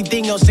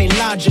 everything else ain't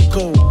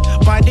logical.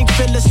 Finding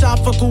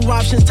philosophical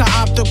options to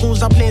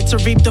obstacles. I plan to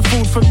reap the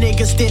food from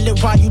niggas stealing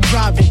while you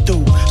driving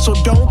through. So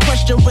don't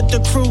question what the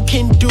crew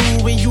can do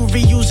when you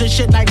reusing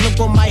shit like look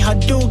what my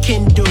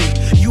Hadouken do.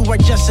 You are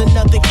just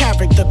another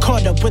character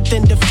caught up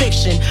within the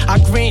fiction. I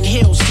Grant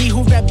Hill, see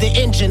who rev the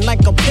engine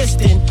like a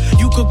piston.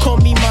 You could call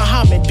me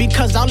Muhammad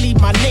because I'll lead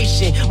my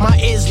nation. My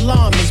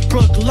Islam is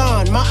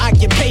Brooklyn, my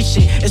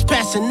occupation is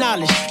passing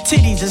knowledge.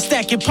 Titties and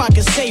stacking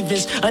pocket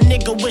savings. A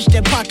nigga wish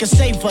that pocket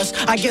save us.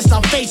 I guess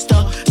I'll face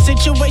the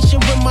situation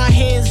with my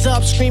hands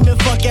up, screaming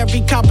fuck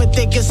every copper,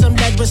 thinking some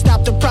lead would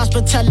stop the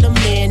prosper. Tell them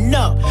man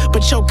up,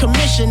 but your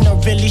commissioner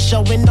really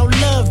showing no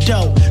love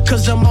though.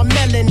 Cause of my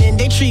melanin,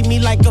 they treat me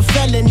like a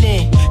felon.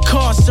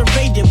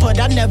 Incarcerated, but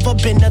I never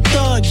been a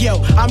thug,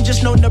 yo. I'm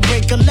just known to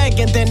break a leg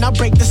and then I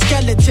break the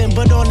skeleton.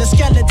 But on the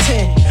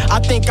skeleton, I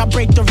think I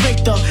break the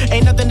Richter.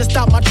 Ain't nothing to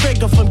stop my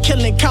trigger from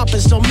killing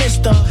coppers. So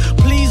mister,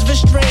 please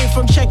restrain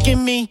from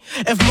checking me.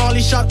 If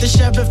Marley shot the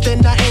sheriff,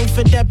 then I aim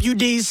for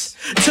deputies.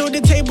 Till the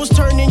tables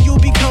turn and you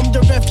become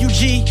the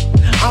refugee.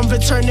 I'm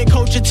returning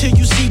culture till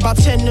you see about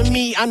 10 to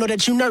me. I know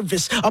that you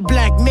nervous, a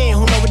black man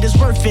who know what his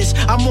worth is.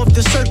 I'm off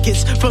the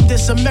circuits from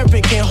this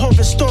American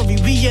horror story.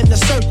 We in the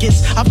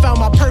circus, I found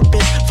my purpose.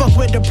 Fuck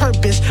with the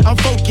purpose, I'm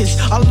focused.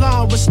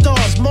 Along with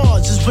stars,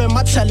 Mars is where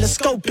my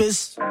telescope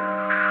is.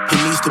 He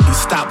needs to be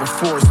stopped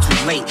before it's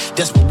too late.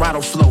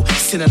 Desperado flow,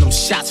 sending them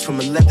shots from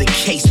a leather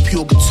case.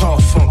 Pure guitar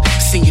funk,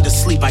 sing you to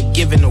sleep, I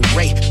give it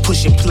away.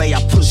 Push and play,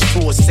 I push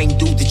forward. Same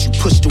dude that you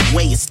pushed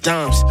away, it's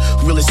dimes.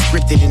 Really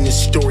scripted in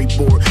this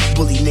storyboard.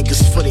 Bully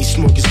niggas for they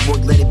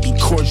smorgasbord. Let it be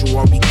cordial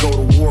or we go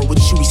to war. What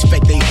you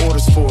expect they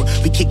orders for?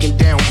 We kicking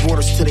down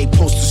borders till they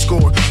post a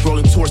score.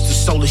 Rolling towards the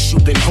solace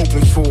you've been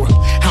hoping for.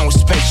 I don't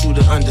expect you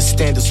to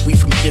understand us, we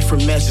from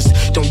different measures.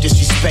 Don't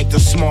disrespect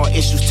us, small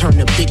issues turn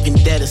to big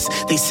vendettas.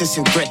 They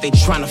sensing threat, they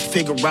trying to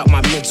figure out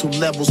my mental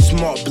level.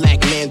 Smart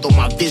black man, though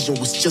my vision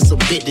was just a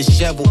bit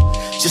disheveled.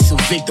 Just a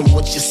victim,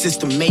 what your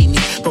system made me.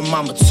 But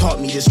mama taught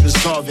me this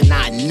resolving.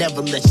 I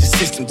never let your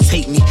system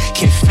take me.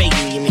 Can't fake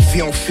me, and if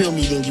you don't feel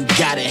me, then you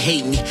gotta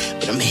hate me.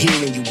 But I'm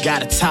here and you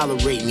gotta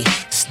tolerate me.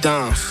 It's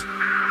Dom's.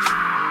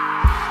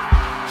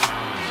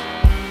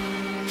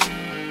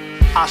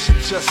 I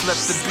should just let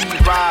the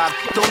beat ride.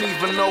 Don't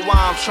even know why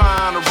I'm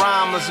trying to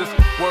rhyme, as if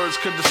words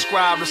could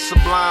describe the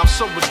sublime.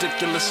 So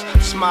ridiculous,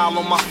 smile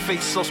on my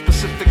face, so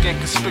specific and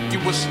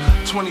conspicuous.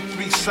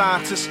 23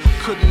 scientists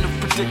couldn't have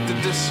predicted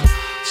this.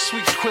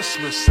 Sweet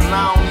Christmas, and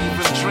I don't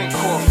even drink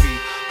coffee,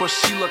 but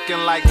she looking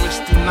like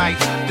Misty Knight.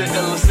 The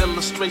illest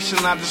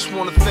illustration, I just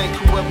wanna thank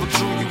whoever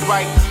drew you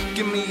right.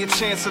 Give me a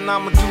chance and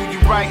I'ma do you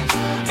right.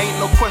 Ain't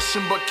no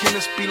question, but can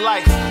this be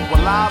life?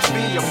 Will I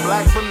be a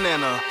black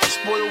banana,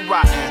 spoiled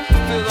rotten,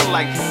 feeling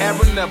like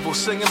Aaron Neville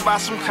singing by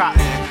some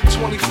cotton.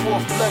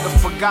 24th letter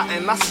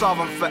forgotten, I saw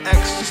them for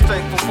X. Just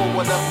thankful for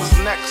whatever's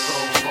next. So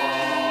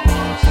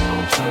far,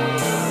 so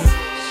good,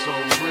 so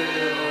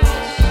real,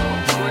 so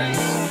great,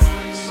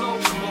 so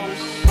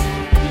close,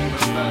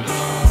 even better.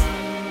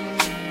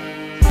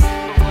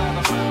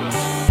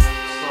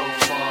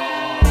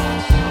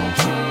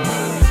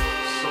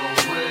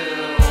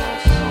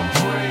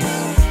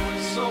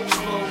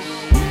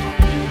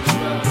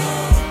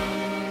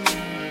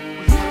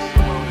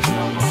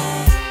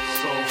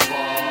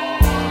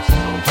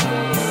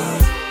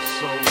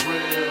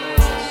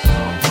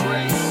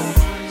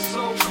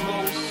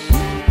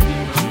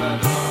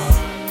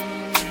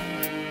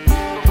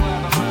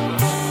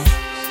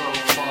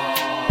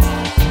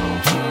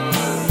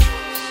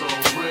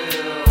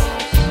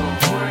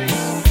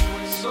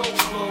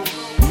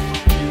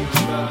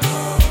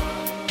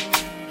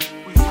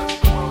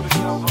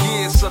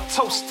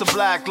 to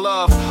black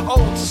love,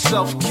 ode to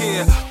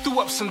self-care. Through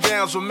ups and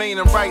downs,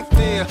 remaining right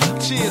there.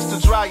 Cheers to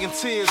drying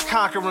tears,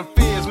 conquering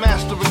fears,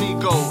 mastering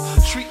ego.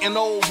 Treating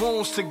old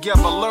wounds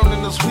together,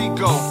 learning as we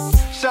go.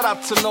 Shout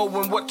out to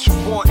knowing what you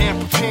want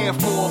and preparing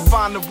for.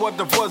 Finding what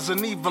I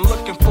wasn't even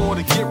looking for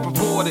to get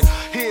rewarded.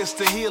 Here's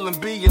to healing,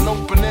 being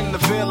open and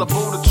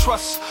available to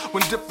trust.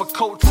 When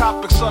difficult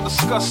topics are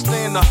discussed,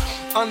 and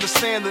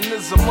understanding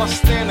is a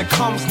must, and it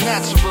comes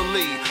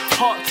naturally.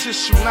 Heart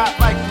tissue not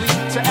likely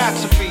to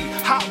atrophy.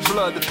 Hot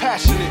blood, the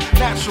passionate,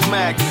 natural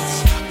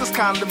magnets. This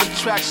kind of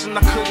attraction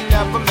I couldn't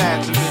ever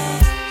imagine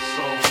it.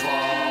 So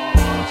far,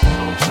 so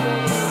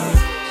good,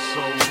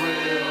 so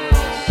real,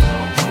 so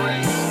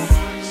great,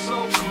 so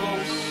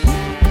close,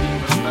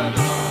 even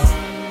better.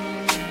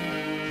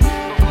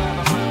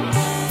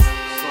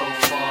 So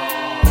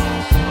far,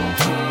 so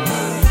good,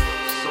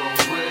 so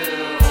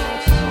real,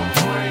 so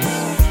great,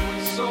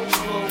 so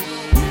close,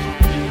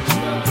 even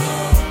better.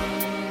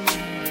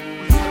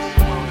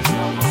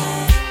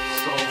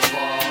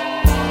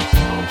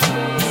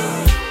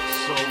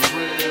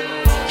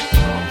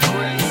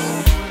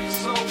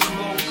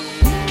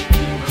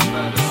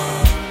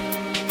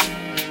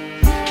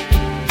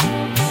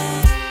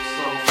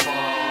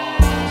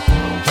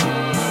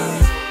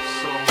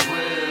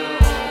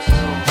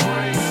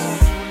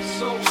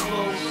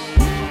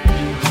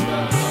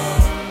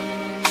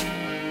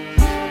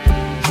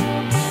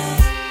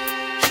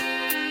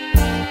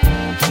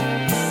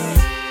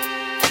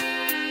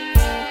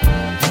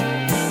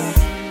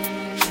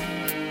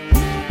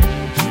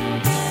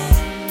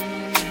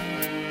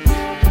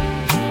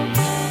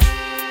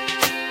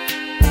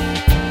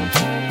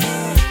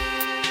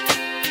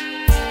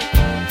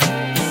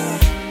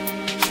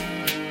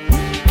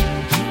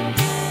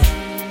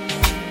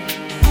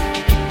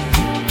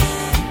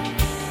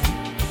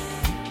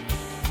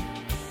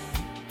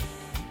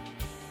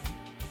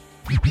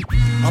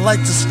 I'd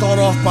like to start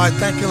off by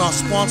thanking our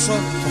sponsor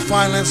for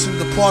financing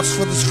the parts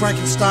for this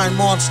Frankenstein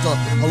monster,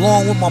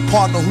 along with my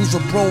partner who's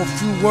a bro of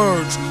few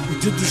words. We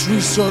did this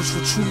research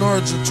for True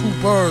Nerds and Two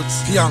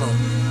Birds. Piano,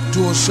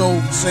 do a show,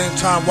 same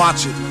time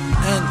watch it,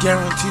 and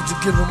guaranteed to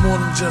give it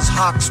more than just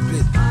hawk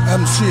spit.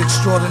 MC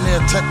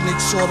extraordinaire, technique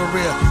sorta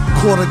rare,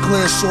 quarter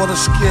glare, sorta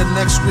scared.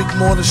 Next week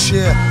more to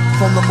share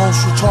from the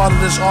most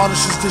retardedest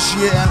artists this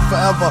year and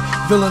forever.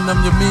 Villain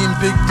them, you mean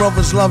big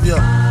brothers love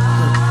ya.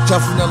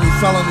 Definitely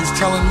felonies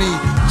telling me,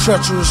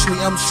 treacherously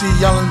MC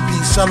yelling B,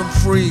 set him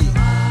free.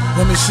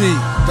 Let me see,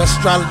 that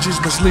strategy's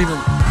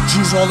misleading.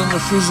 G's all in the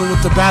freezer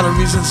with the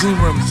batteries and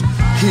Z-rims.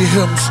 Hear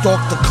him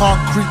stalk the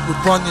concrete with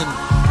Bunyan,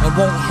 and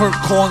won't hurt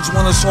corns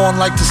when it's on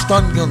like the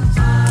stun gun.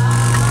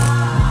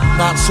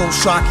 Not so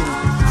shocking,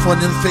 for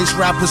in-face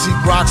rappers eat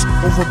rocks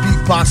over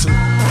beatboxing.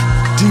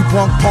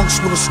 Debunk punks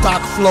with a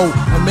stock flow,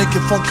 and make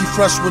it funky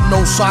fresh with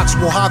no socks,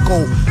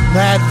 Wahako.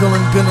 Mad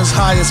villain been as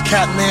high as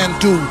Catman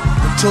do,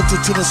 and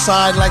tilted to the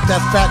side like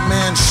that fat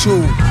man's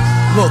shoe.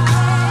 Look,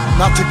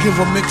 not to give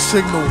a mixed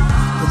signal,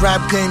 the rap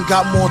game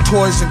got more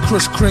toys than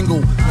Kris Kringle,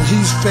 and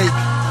he's fake,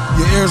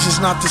 your ears is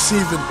not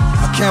deceiving.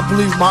 I can't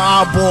believe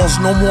my eyeballs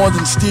no more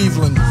than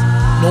Steveland.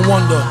 No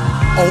wonder,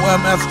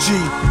 OMFG,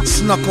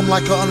 snuck him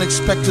like an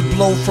unexpected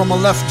blow from a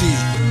lefty.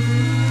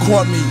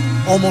 Caught me,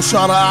 almost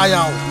shot an eye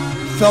out.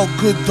 Felt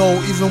good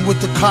though, even with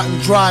the cotton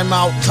dry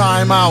mouth.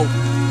 Time out.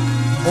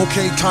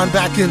 Okay, time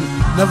back in.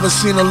 Never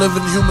seen a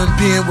living human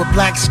being with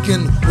black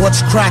skin.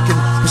 What's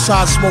cracking?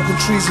 Besides smoking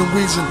trees and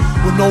wheezing,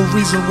 with no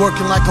reason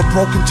working like a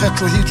broken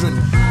tetrahedron.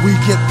 We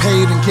get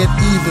paid and get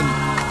even.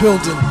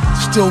 Building,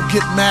 still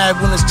get mad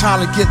when it's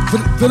time to get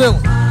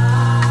vanilla.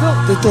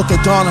 They thought the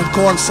Don had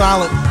gone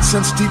silent.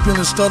 Since deep in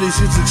his studies,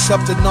 he's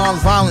accepted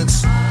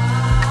non-violence.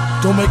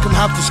 Don't make him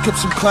have to skip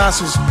some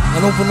classes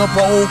and open up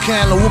an old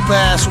can to whoop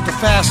ass with the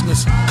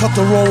fastness. Cut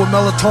the roll with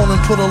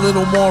melatonin, put a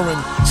little more in.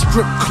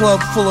 Strip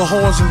club full of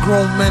whores and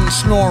grown men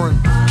snoring.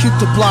 Keep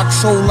the block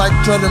sold like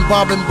Dread and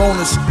Bob and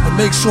Bonus, and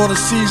make sure the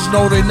C's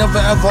know they never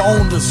ever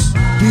owned us.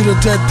 Beat a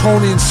dead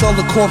pony and sell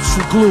the corpse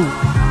for glue.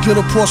 Get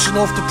a portion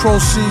off the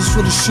proceeds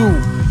for the shoe.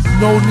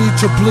 No need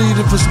to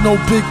bleed if it's no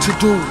big to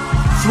do.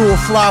 Flew a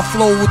fly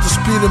flow with the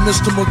speed of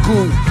Mr.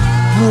 Magoo.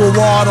 Blew a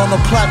wad on a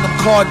platinum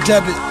card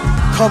debit.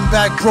 Come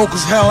back broke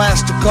as hell,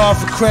 asked the God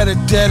for credit,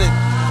 dead it.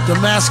 The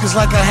mask is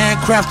like a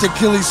handcrafted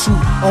ghillie suit.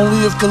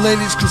 Only if the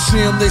ladies can see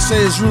him, they say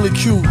it's really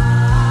cute.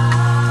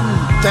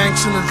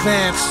 Thanks in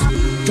advance.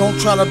 Don't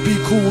try to be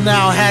cool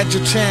now, had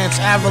your chance.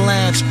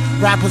 Avalanche,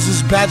 rappers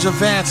is Badger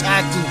Vance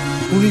acting.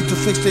 Who need to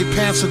fix their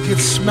pants or get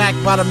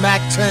smacked by the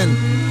Mac 10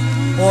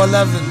 or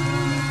 11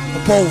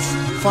 or both.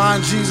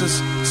 Find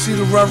Jesus, see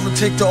the Reverend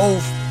take the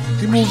oath.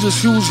 He moves his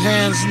huge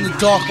hands in the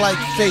dark like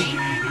fate,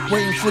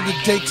 waiting for the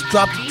date to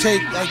drop the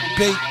tape like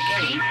bait.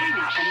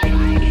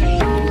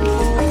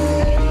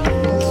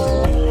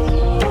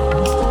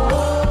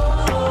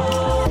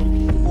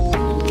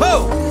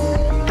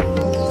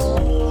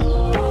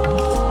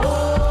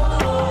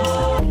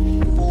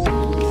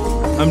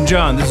 I'm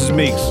John, this is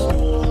Meeks.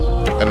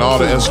 And all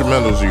the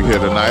instrumentals you hear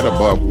tonight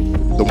are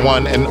the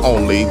one and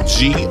only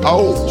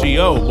G.O.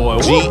 G.O., boy.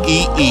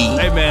 G-E-E.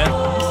 Hey, man.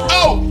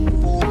 Oh!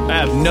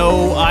 have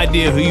no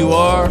idea who you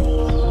are,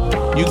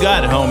 you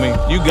got it, homie.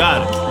 You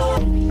got it.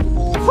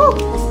 Whew.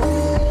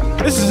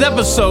 This is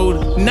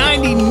episode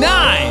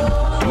 99.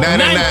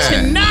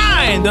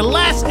 99. The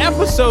last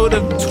episode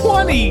of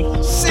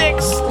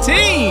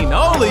 2016.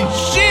 Holy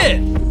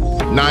shit.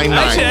 99.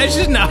 That's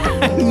just now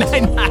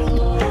 99.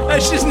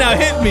 That's just now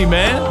hit me,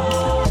 man.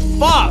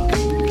 Fuck.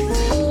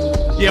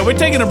 Yeah, we're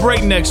taking a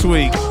break next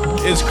week.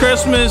 It's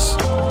Christmas.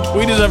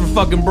 We deserve a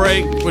fucking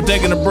break. We're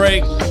taking a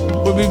break.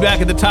 We'll be back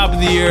at the top of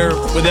the year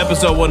with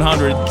episode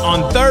 100.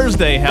 On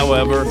Thursday,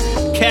 however,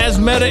 Kaz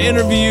Meta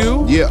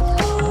interview. Yeah.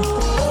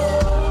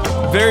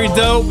 Very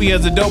dope. He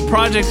has a dope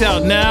project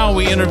out now.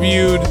 We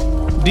interviewed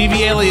DV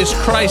alias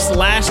Christ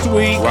last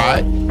week.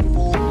 Right.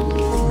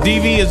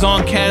 DV is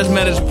on Kaz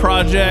Meta's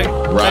project.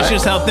 Right. That's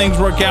just how things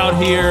work out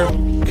here.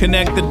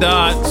 Connect the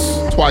dots.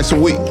 Twice a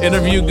week.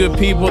 Interview good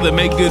people that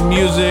make good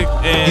music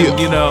and,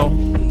 you know,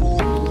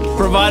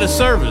 provide a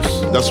service.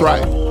 That's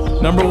right.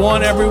 Number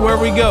one everywhere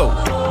we go.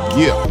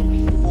 Yeah.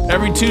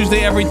 Every Tuesday,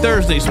 every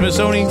Thursday.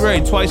 Smithsonian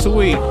Grade, twice a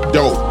week.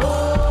 Dope.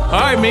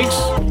 All right, Meeks.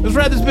 Let's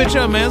wrap this bitch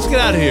up, man. Let's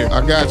get out of here.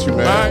 I got you,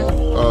 man.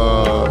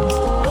 All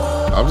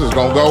right. I'm just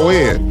gonna go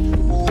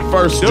in.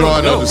 First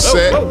joint of the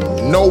set,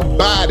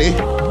 Nobody.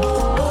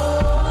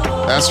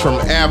 That's from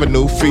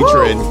Avenue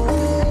featuring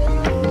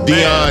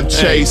Dion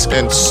Chase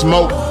and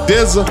Smoke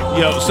DZA.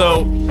 Yo,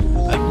 so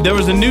there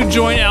was a new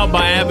joint out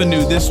by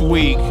Avenue this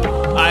week.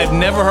 I've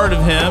never heard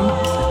of him.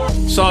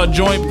 Saw a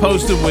joint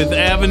posted with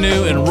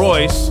Avenue and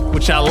Royce,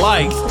 which I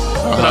liked.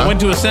 But I went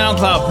to a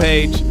SoundCloud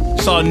page,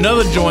 saw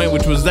another joint,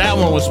 which was that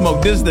one with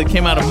Smoke DZA that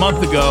came out a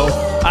month ago.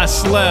 I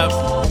slept.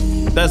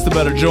 That's the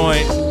better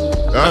joint.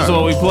 That's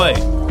what we play.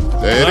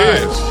 There it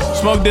is.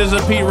 Smoke DZA,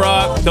 Pete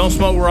Rock, Don't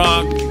Smoke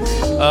Rock.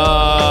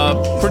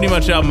 Pretty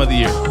much album of the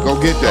year. Go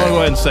get that. I'll go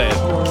ahead and say it.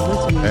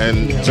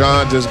 And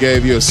John just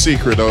gave you a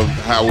secret of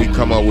how we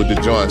come up with the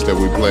joints that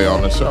we play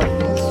on the show.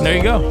 There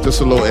you go. Just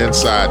a little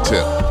inside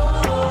tip.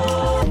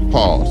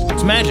 Pause.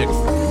 It's magic.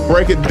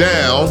 Break It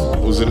Down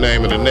was the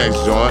name of the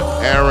next joint.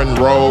 Aaron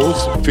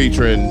Rose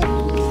featuring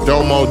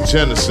Domo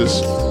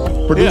Genesis.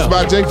 Produced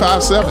by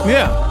J57.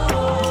 Yeah.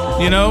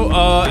 You know,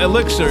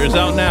 Elixir is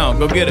out now.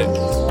 Go get it.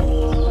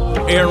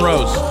 Aaron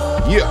Rose.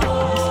 Yeah.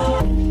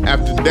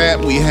 After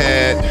that, we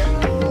had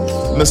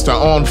Mr.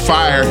 On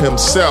Fire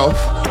himself,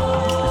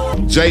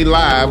 J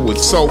Live with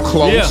So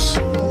Close.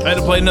 Yeah. I had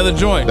to play another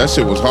joint. That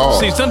shit was hard.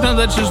 See, sometimes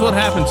that's just what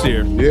happens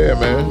here. Yeah,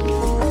 man.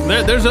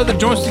 There's other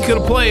joints you could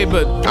have played,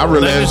 but I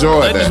really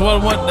enjoyed that.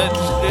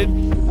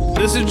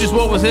 This is just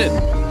what was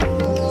hitting.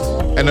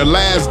 And the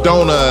last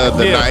donor of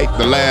the night,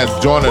 the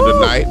last joint of the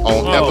night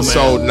on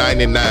episode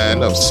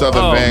 99 of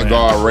Southern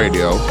Vanguard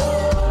Radio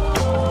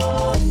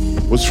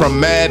was from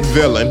Mad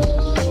Villain.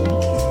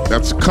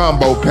 That's a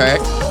combo pack.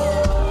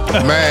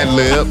 Mad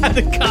Lib.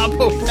 The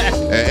combo pack.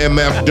 And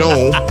MF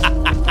Doom.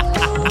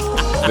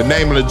 The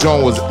name of the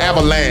joint was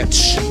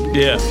Avalanche.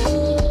 Yeah.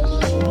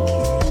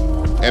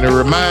 And it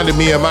reminded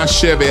me of my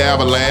Chevy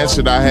Avalanche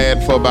that I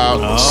had for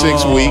about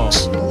 6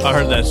 weeks. I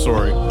heard that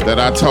story. That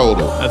I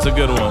totaled. That's a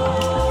good one.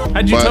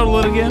 How'd you total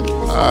it again?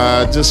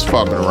 Just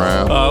fucking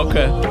around. Oh,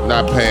 okay.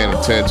 Not paying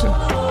attention.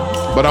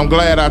 But I'm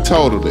glad I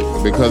totaled it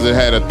because it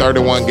had a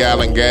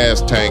 31-gallon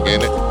gas tank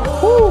in it.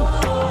 Woo.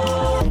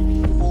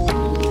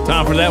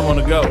 Time for that one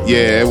to go.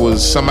 Yeah, it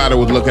was somebody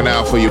was looking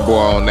out for your boy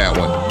on that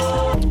one.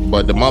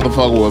 But the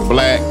motherfucker was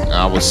black.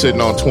 I was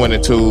sitting on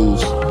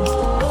 22s.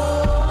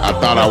 I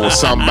thought I was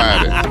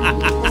somebody.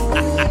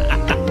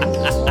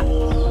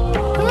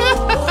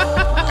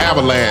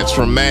 Avalanche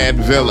from Mad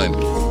Villain.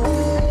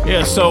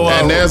 Yeah, so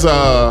and there's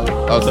a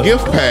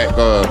gift pack,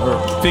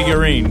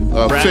 figurine,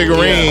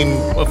 figurine,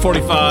 a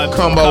 45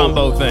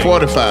 combo thing,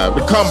 45,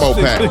 the combo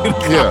pack,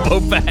 combo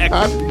pack.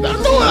 I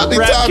know what I be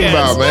talking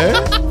about,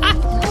 man.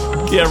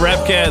 Yeah,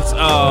 Rap Cats.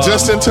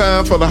 Just in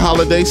time for the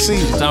holiday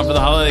season. Time for the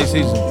holiday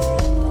season.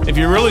 If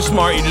you're really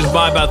smart, you just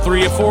buy about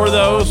 3 or 4 of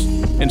those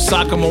and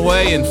sock them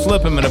away and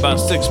flip them in about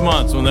 6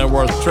 months when they're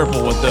worth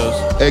triple with those.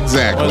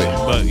 Exactly.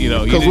 But you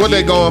know, because what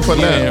they going for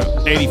now?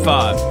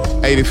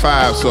 85.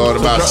 85. So in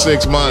about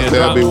 6 months,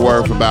 they'll be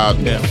worth about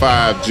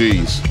 5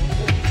 G's.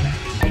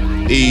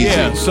 Easy.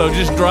 Yeah. So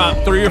just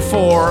drop 3 or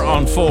 4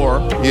 on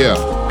 4. Yeah.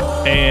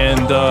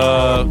 And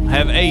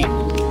have 8.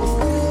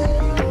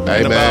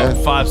 Hey, in man.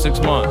 About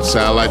 5-6 months.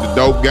 Sound like the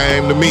dope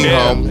game to me,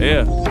 homie.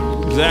 Yeah.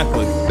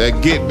 Exactly.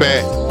 That get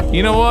back.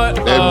 You know what?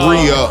 That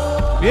re-up.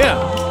 Yeah.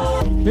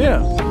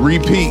 Yeah.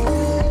 Repeat.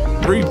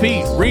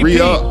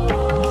 Re-up.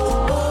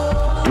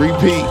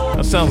 Repeat.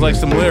 That sounds like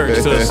some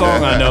lyrics to a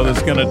song I know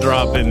that's going to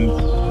drop in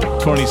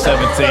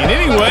 2017.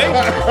 Anyway,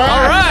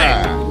 all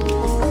right.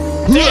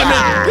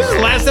 Damn, this is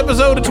the last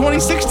episode of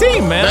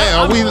 2016, man.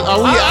 Are we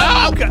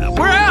out?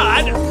 We're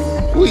out.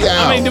 We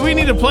out. I mean, do we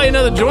need to play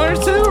another joint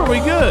or 2? Or are we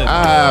good?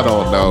 I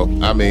don't know.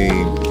 I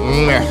mean,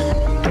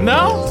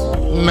 no?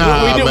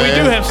 Nah, we do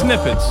have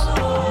snippets.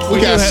 We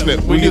do have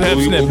snippets. We do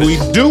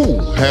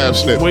have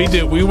snippets. We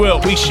do. We will.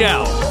 We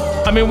shall.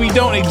 I mean, we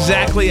don't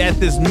exactly at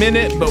this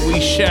minute, but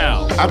we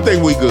shall. I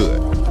think we good.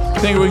 I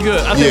think we're good.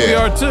 I think we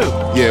are too.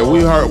 Yeah,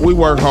 we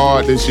worked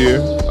hard this year.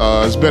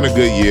 It's been a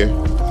good year.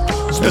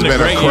 It's been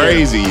a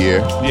crazy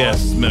year.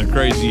 Yes, it's been a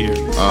crazy year.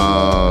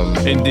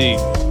 Indeed.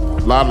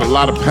 A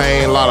lot of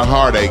pain, a lot of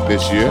heartache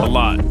this year. A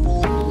lot.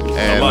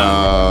 And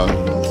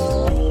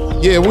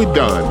yeah, we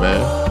done,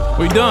 man.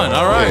 We done.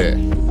 All right.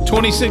 Yeah.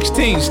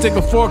 2016. Stick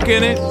a fork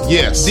in it.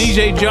 Yes.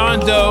 DJ John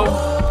Doe.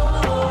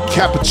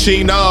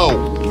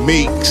 Cappuccino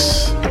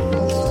Meeks.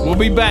 We'll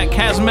be back.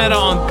 Casmeta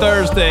on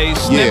Thursday.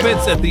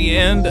 Snippets at the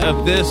end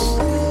of this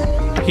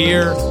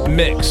here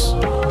mix.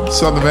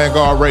 Southern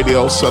Vanguard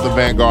Radio,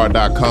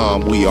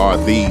 southernvanguard.com. We are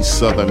the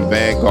Southern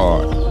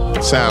Vanguard.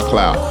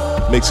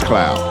 SoundCloud,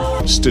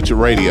 Mixcloud, Stitcher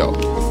Radio,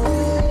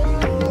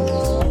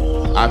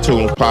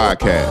 iTunes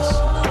Podcast.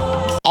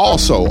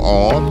 Also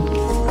on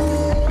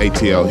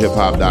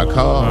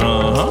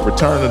ATLHipHop.com.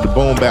 Return of the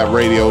Boom Bap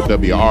Radio,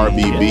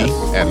 WRBB,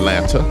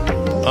 Atlanta.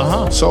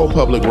 Soul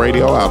Public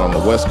Radio out on the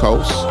West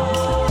Coast.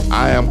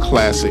 I Am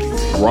Classic,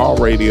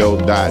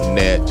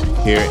 rawradio.net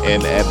here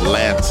in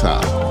Atlanta.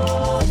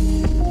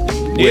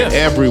 We're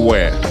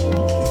everywhere.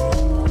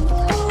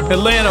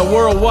 Atlanta,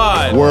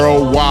 worldwide.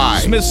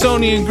 Worldwide.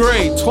 Smithsonian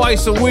Great,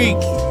 twice a week.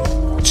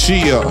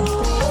 Chia.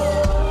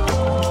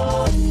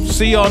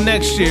 See y'all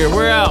next year.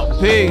 We're out.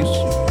 Peace.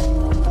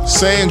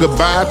 Saying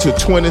goodbye to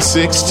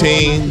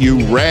 2016,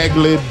 you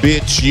raggly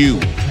bitch, you.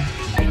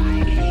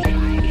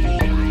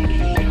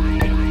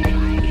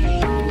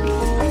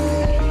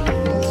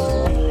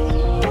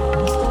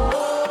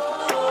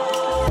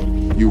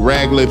 You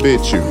raggly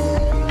bitch, you.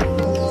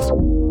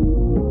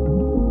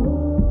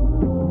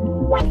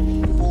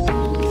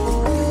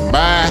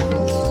 Bye.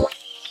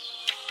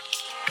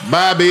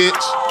 Bye,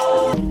 bitch.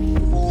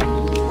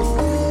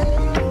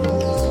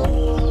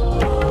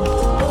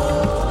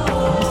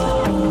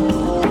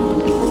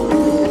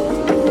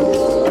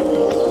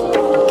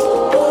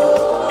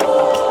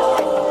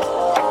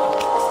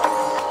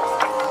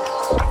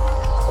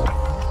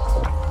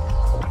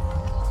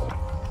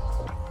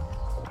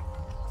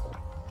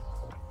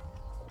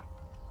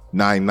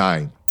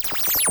 Nine.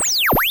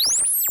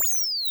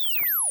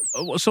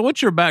 So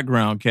what's your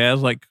background,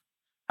 Kaz? Like,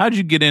 how'd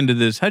you get into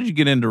this? How'd you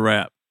get into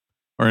rap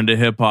or into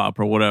hip hop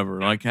or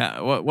whatever? Like,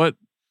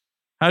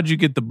 how'd you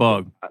get the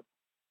bug?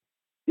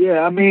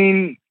 Yeah, I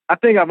mean, I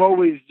think I've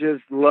always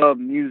just loved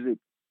music,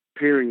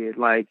 period.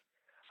 Like,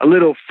 a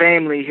little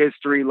family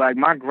history. Like,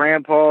 my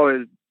grandpa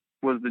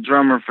was the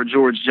drummer for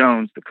George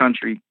Jones, the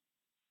country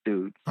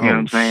dude. You know what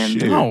I'm saying?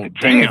 The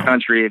king of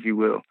country, if you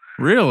will.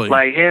 Really?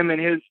 Like him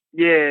and his,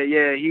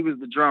 he was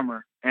the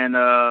drummer and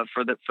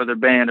for the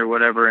band or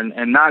whatever,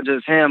 and not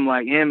just him,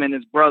 like him and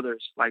his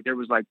brothers. Like there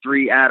was like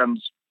 3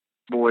 Adams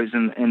boys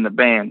in the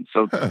band.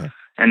 So,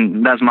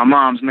 and that's my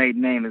mom's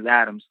maiden name is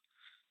Adams.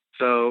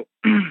 So,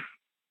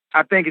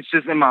 I think it's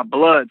just in my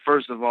blood.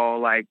 First of all,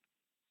 like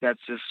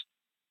that's just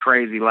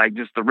crazy. Like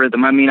just the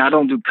rhythm. I mean, I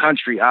don't do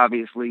country,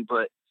 obviously,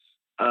 but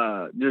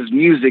just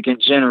music in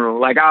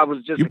general. Like I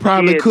was just you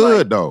probably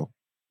could though.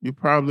 You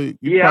probably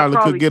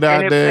could get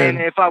out there. And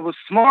if I was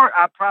smart,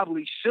 I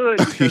probably should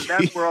because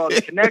that's where all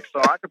the connects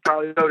are. I could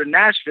probably go to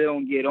Nashville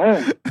and get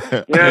on. You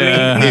know what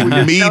I mean?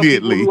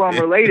 Immediately. Who I'm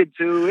related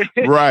to.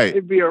 Right.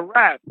 It'd be a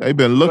wrap. They've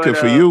been looking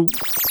for you.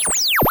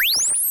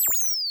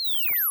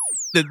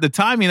 The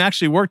timing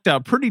actually worked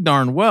out pretty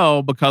darn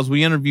well because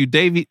we interviewed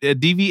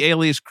DV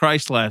alias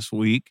Christ last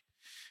week,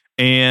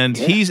 and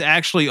he's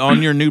actually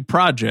on your new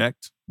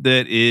project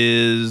that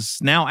is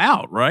now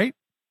out, right?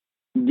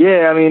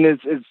 Yeah, I mean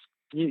it's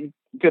you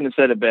couldn't have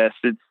said it best.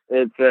 It's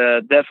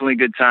definitely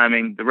good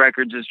timing. The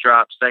record just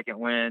dropped, Second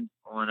Wind,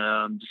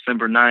 on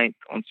December 9th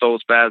on Soul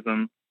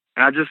Spasm.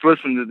 And I just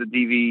listened to the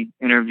DV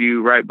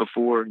interview right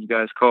before you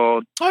guys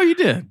called. Oh, you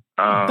did?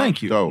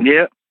 Thank you.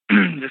 Yep.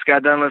 Just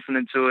got done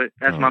listening to it.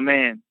 That's my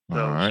man. So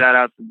shout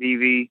out to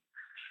DV.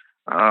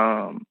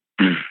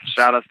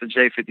 Shout outs to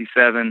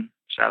J57.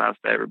 Shout outs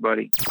to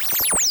everybody.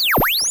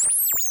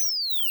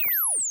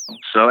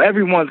 So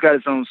everyone's got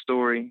its own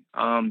story.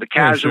 The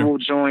casual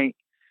joint.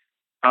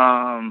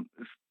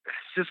 It's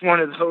just one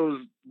of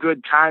those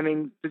good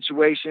timing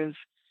situations.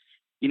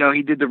 You know,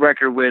 he did the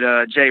record with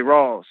Jay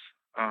Rawls.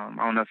 I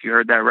don't know if you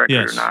heard that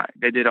record or not.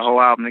 They did a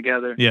whole album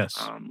together. Yes.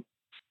 I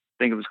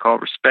think it was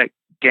called Respect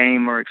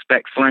Game or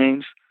Expect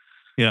Flames.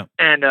 Yeah.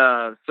 And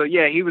so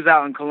he was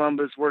out in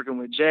Columbus working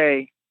with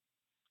Jay.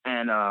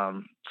 And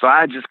so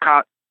I just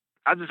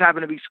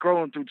happened to be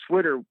scrolling through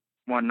Twitter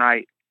one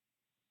night.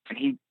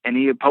 And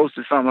he had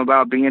posted something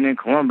about being in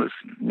Columbus,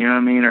 you know what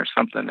I mean, or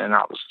something. And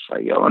I was just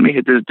like, yo, let me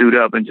hit this dude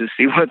up and just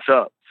see what's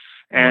up.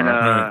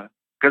 And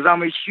because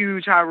I'm a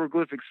huge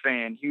Hieroglyphics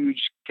fan,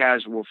 huge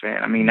casual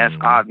fan. I mean, that's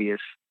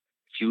obvious.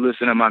 If you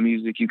listen to my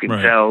music, you can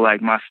tell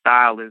like my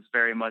style is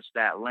very much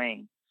that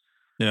lane.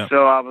 Yeah.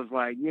 So I was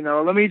like, you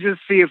know, let me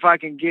just see if I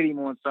can get him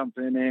on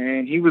something.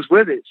 And he was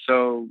with it.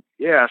 So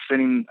I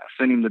sent him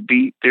the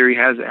beat. Theory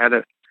has had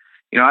a,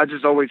 you know, I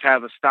just always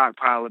have a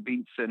stockpile of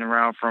beats sitting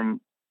around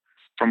from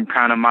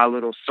kind of my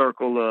little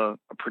circle of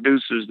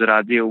producers that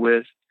I deal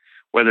with.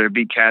 whether it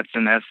be cats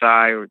in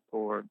SI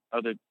or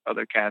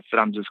other cats that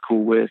I'm just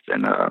cool with.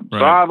 And so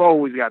Right. I've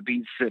always got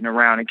beats sitting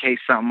around in case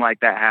something like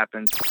that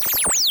happens.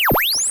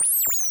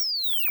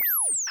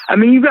 I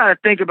mean, you got to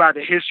think about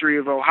the history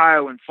of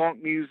Ohio and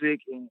funk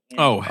music. And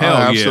Oh, hell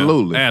yeah.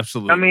 absolutely.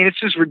 Absolutely. I mean, it's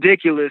just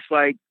ridiculous.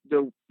 Like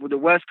the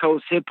West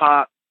Coast hip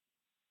hop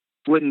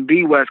wouldn't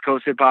be West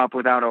Coast hip hop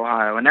without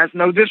Ohio, and that's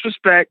no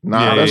disrespect.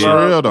 Nah, I that's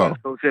love real, though.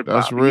 West Coast hip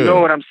That's hop. real. You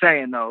know what I'm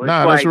saying, though? It's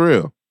Nah, like, that's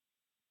real.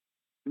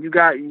 You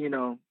got, you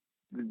know,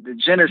 the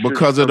genesis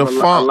Because of the a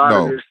funk, lot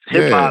though. of this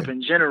hip hop Yeah.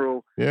 in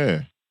general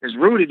Yeah. is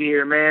rooted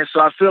here, man.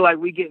 So I feel like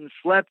we getting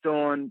slept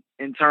on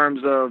in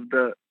terms of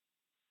the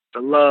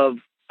love.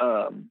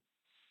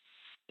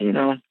 You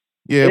know.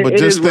 Yeah, It- but it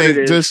just is what it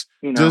think, is,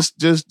 you know.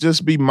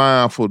 just be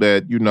mindful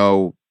that you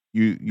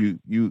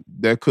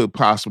there could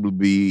possibly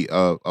be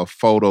a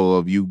photo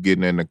of you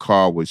getting in the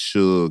car with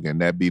Suge,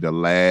 and that be the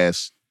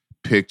last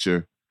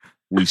picture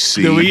we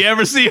see. Do we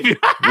ever see him?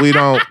 we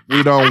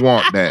don't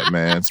want that,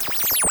 man.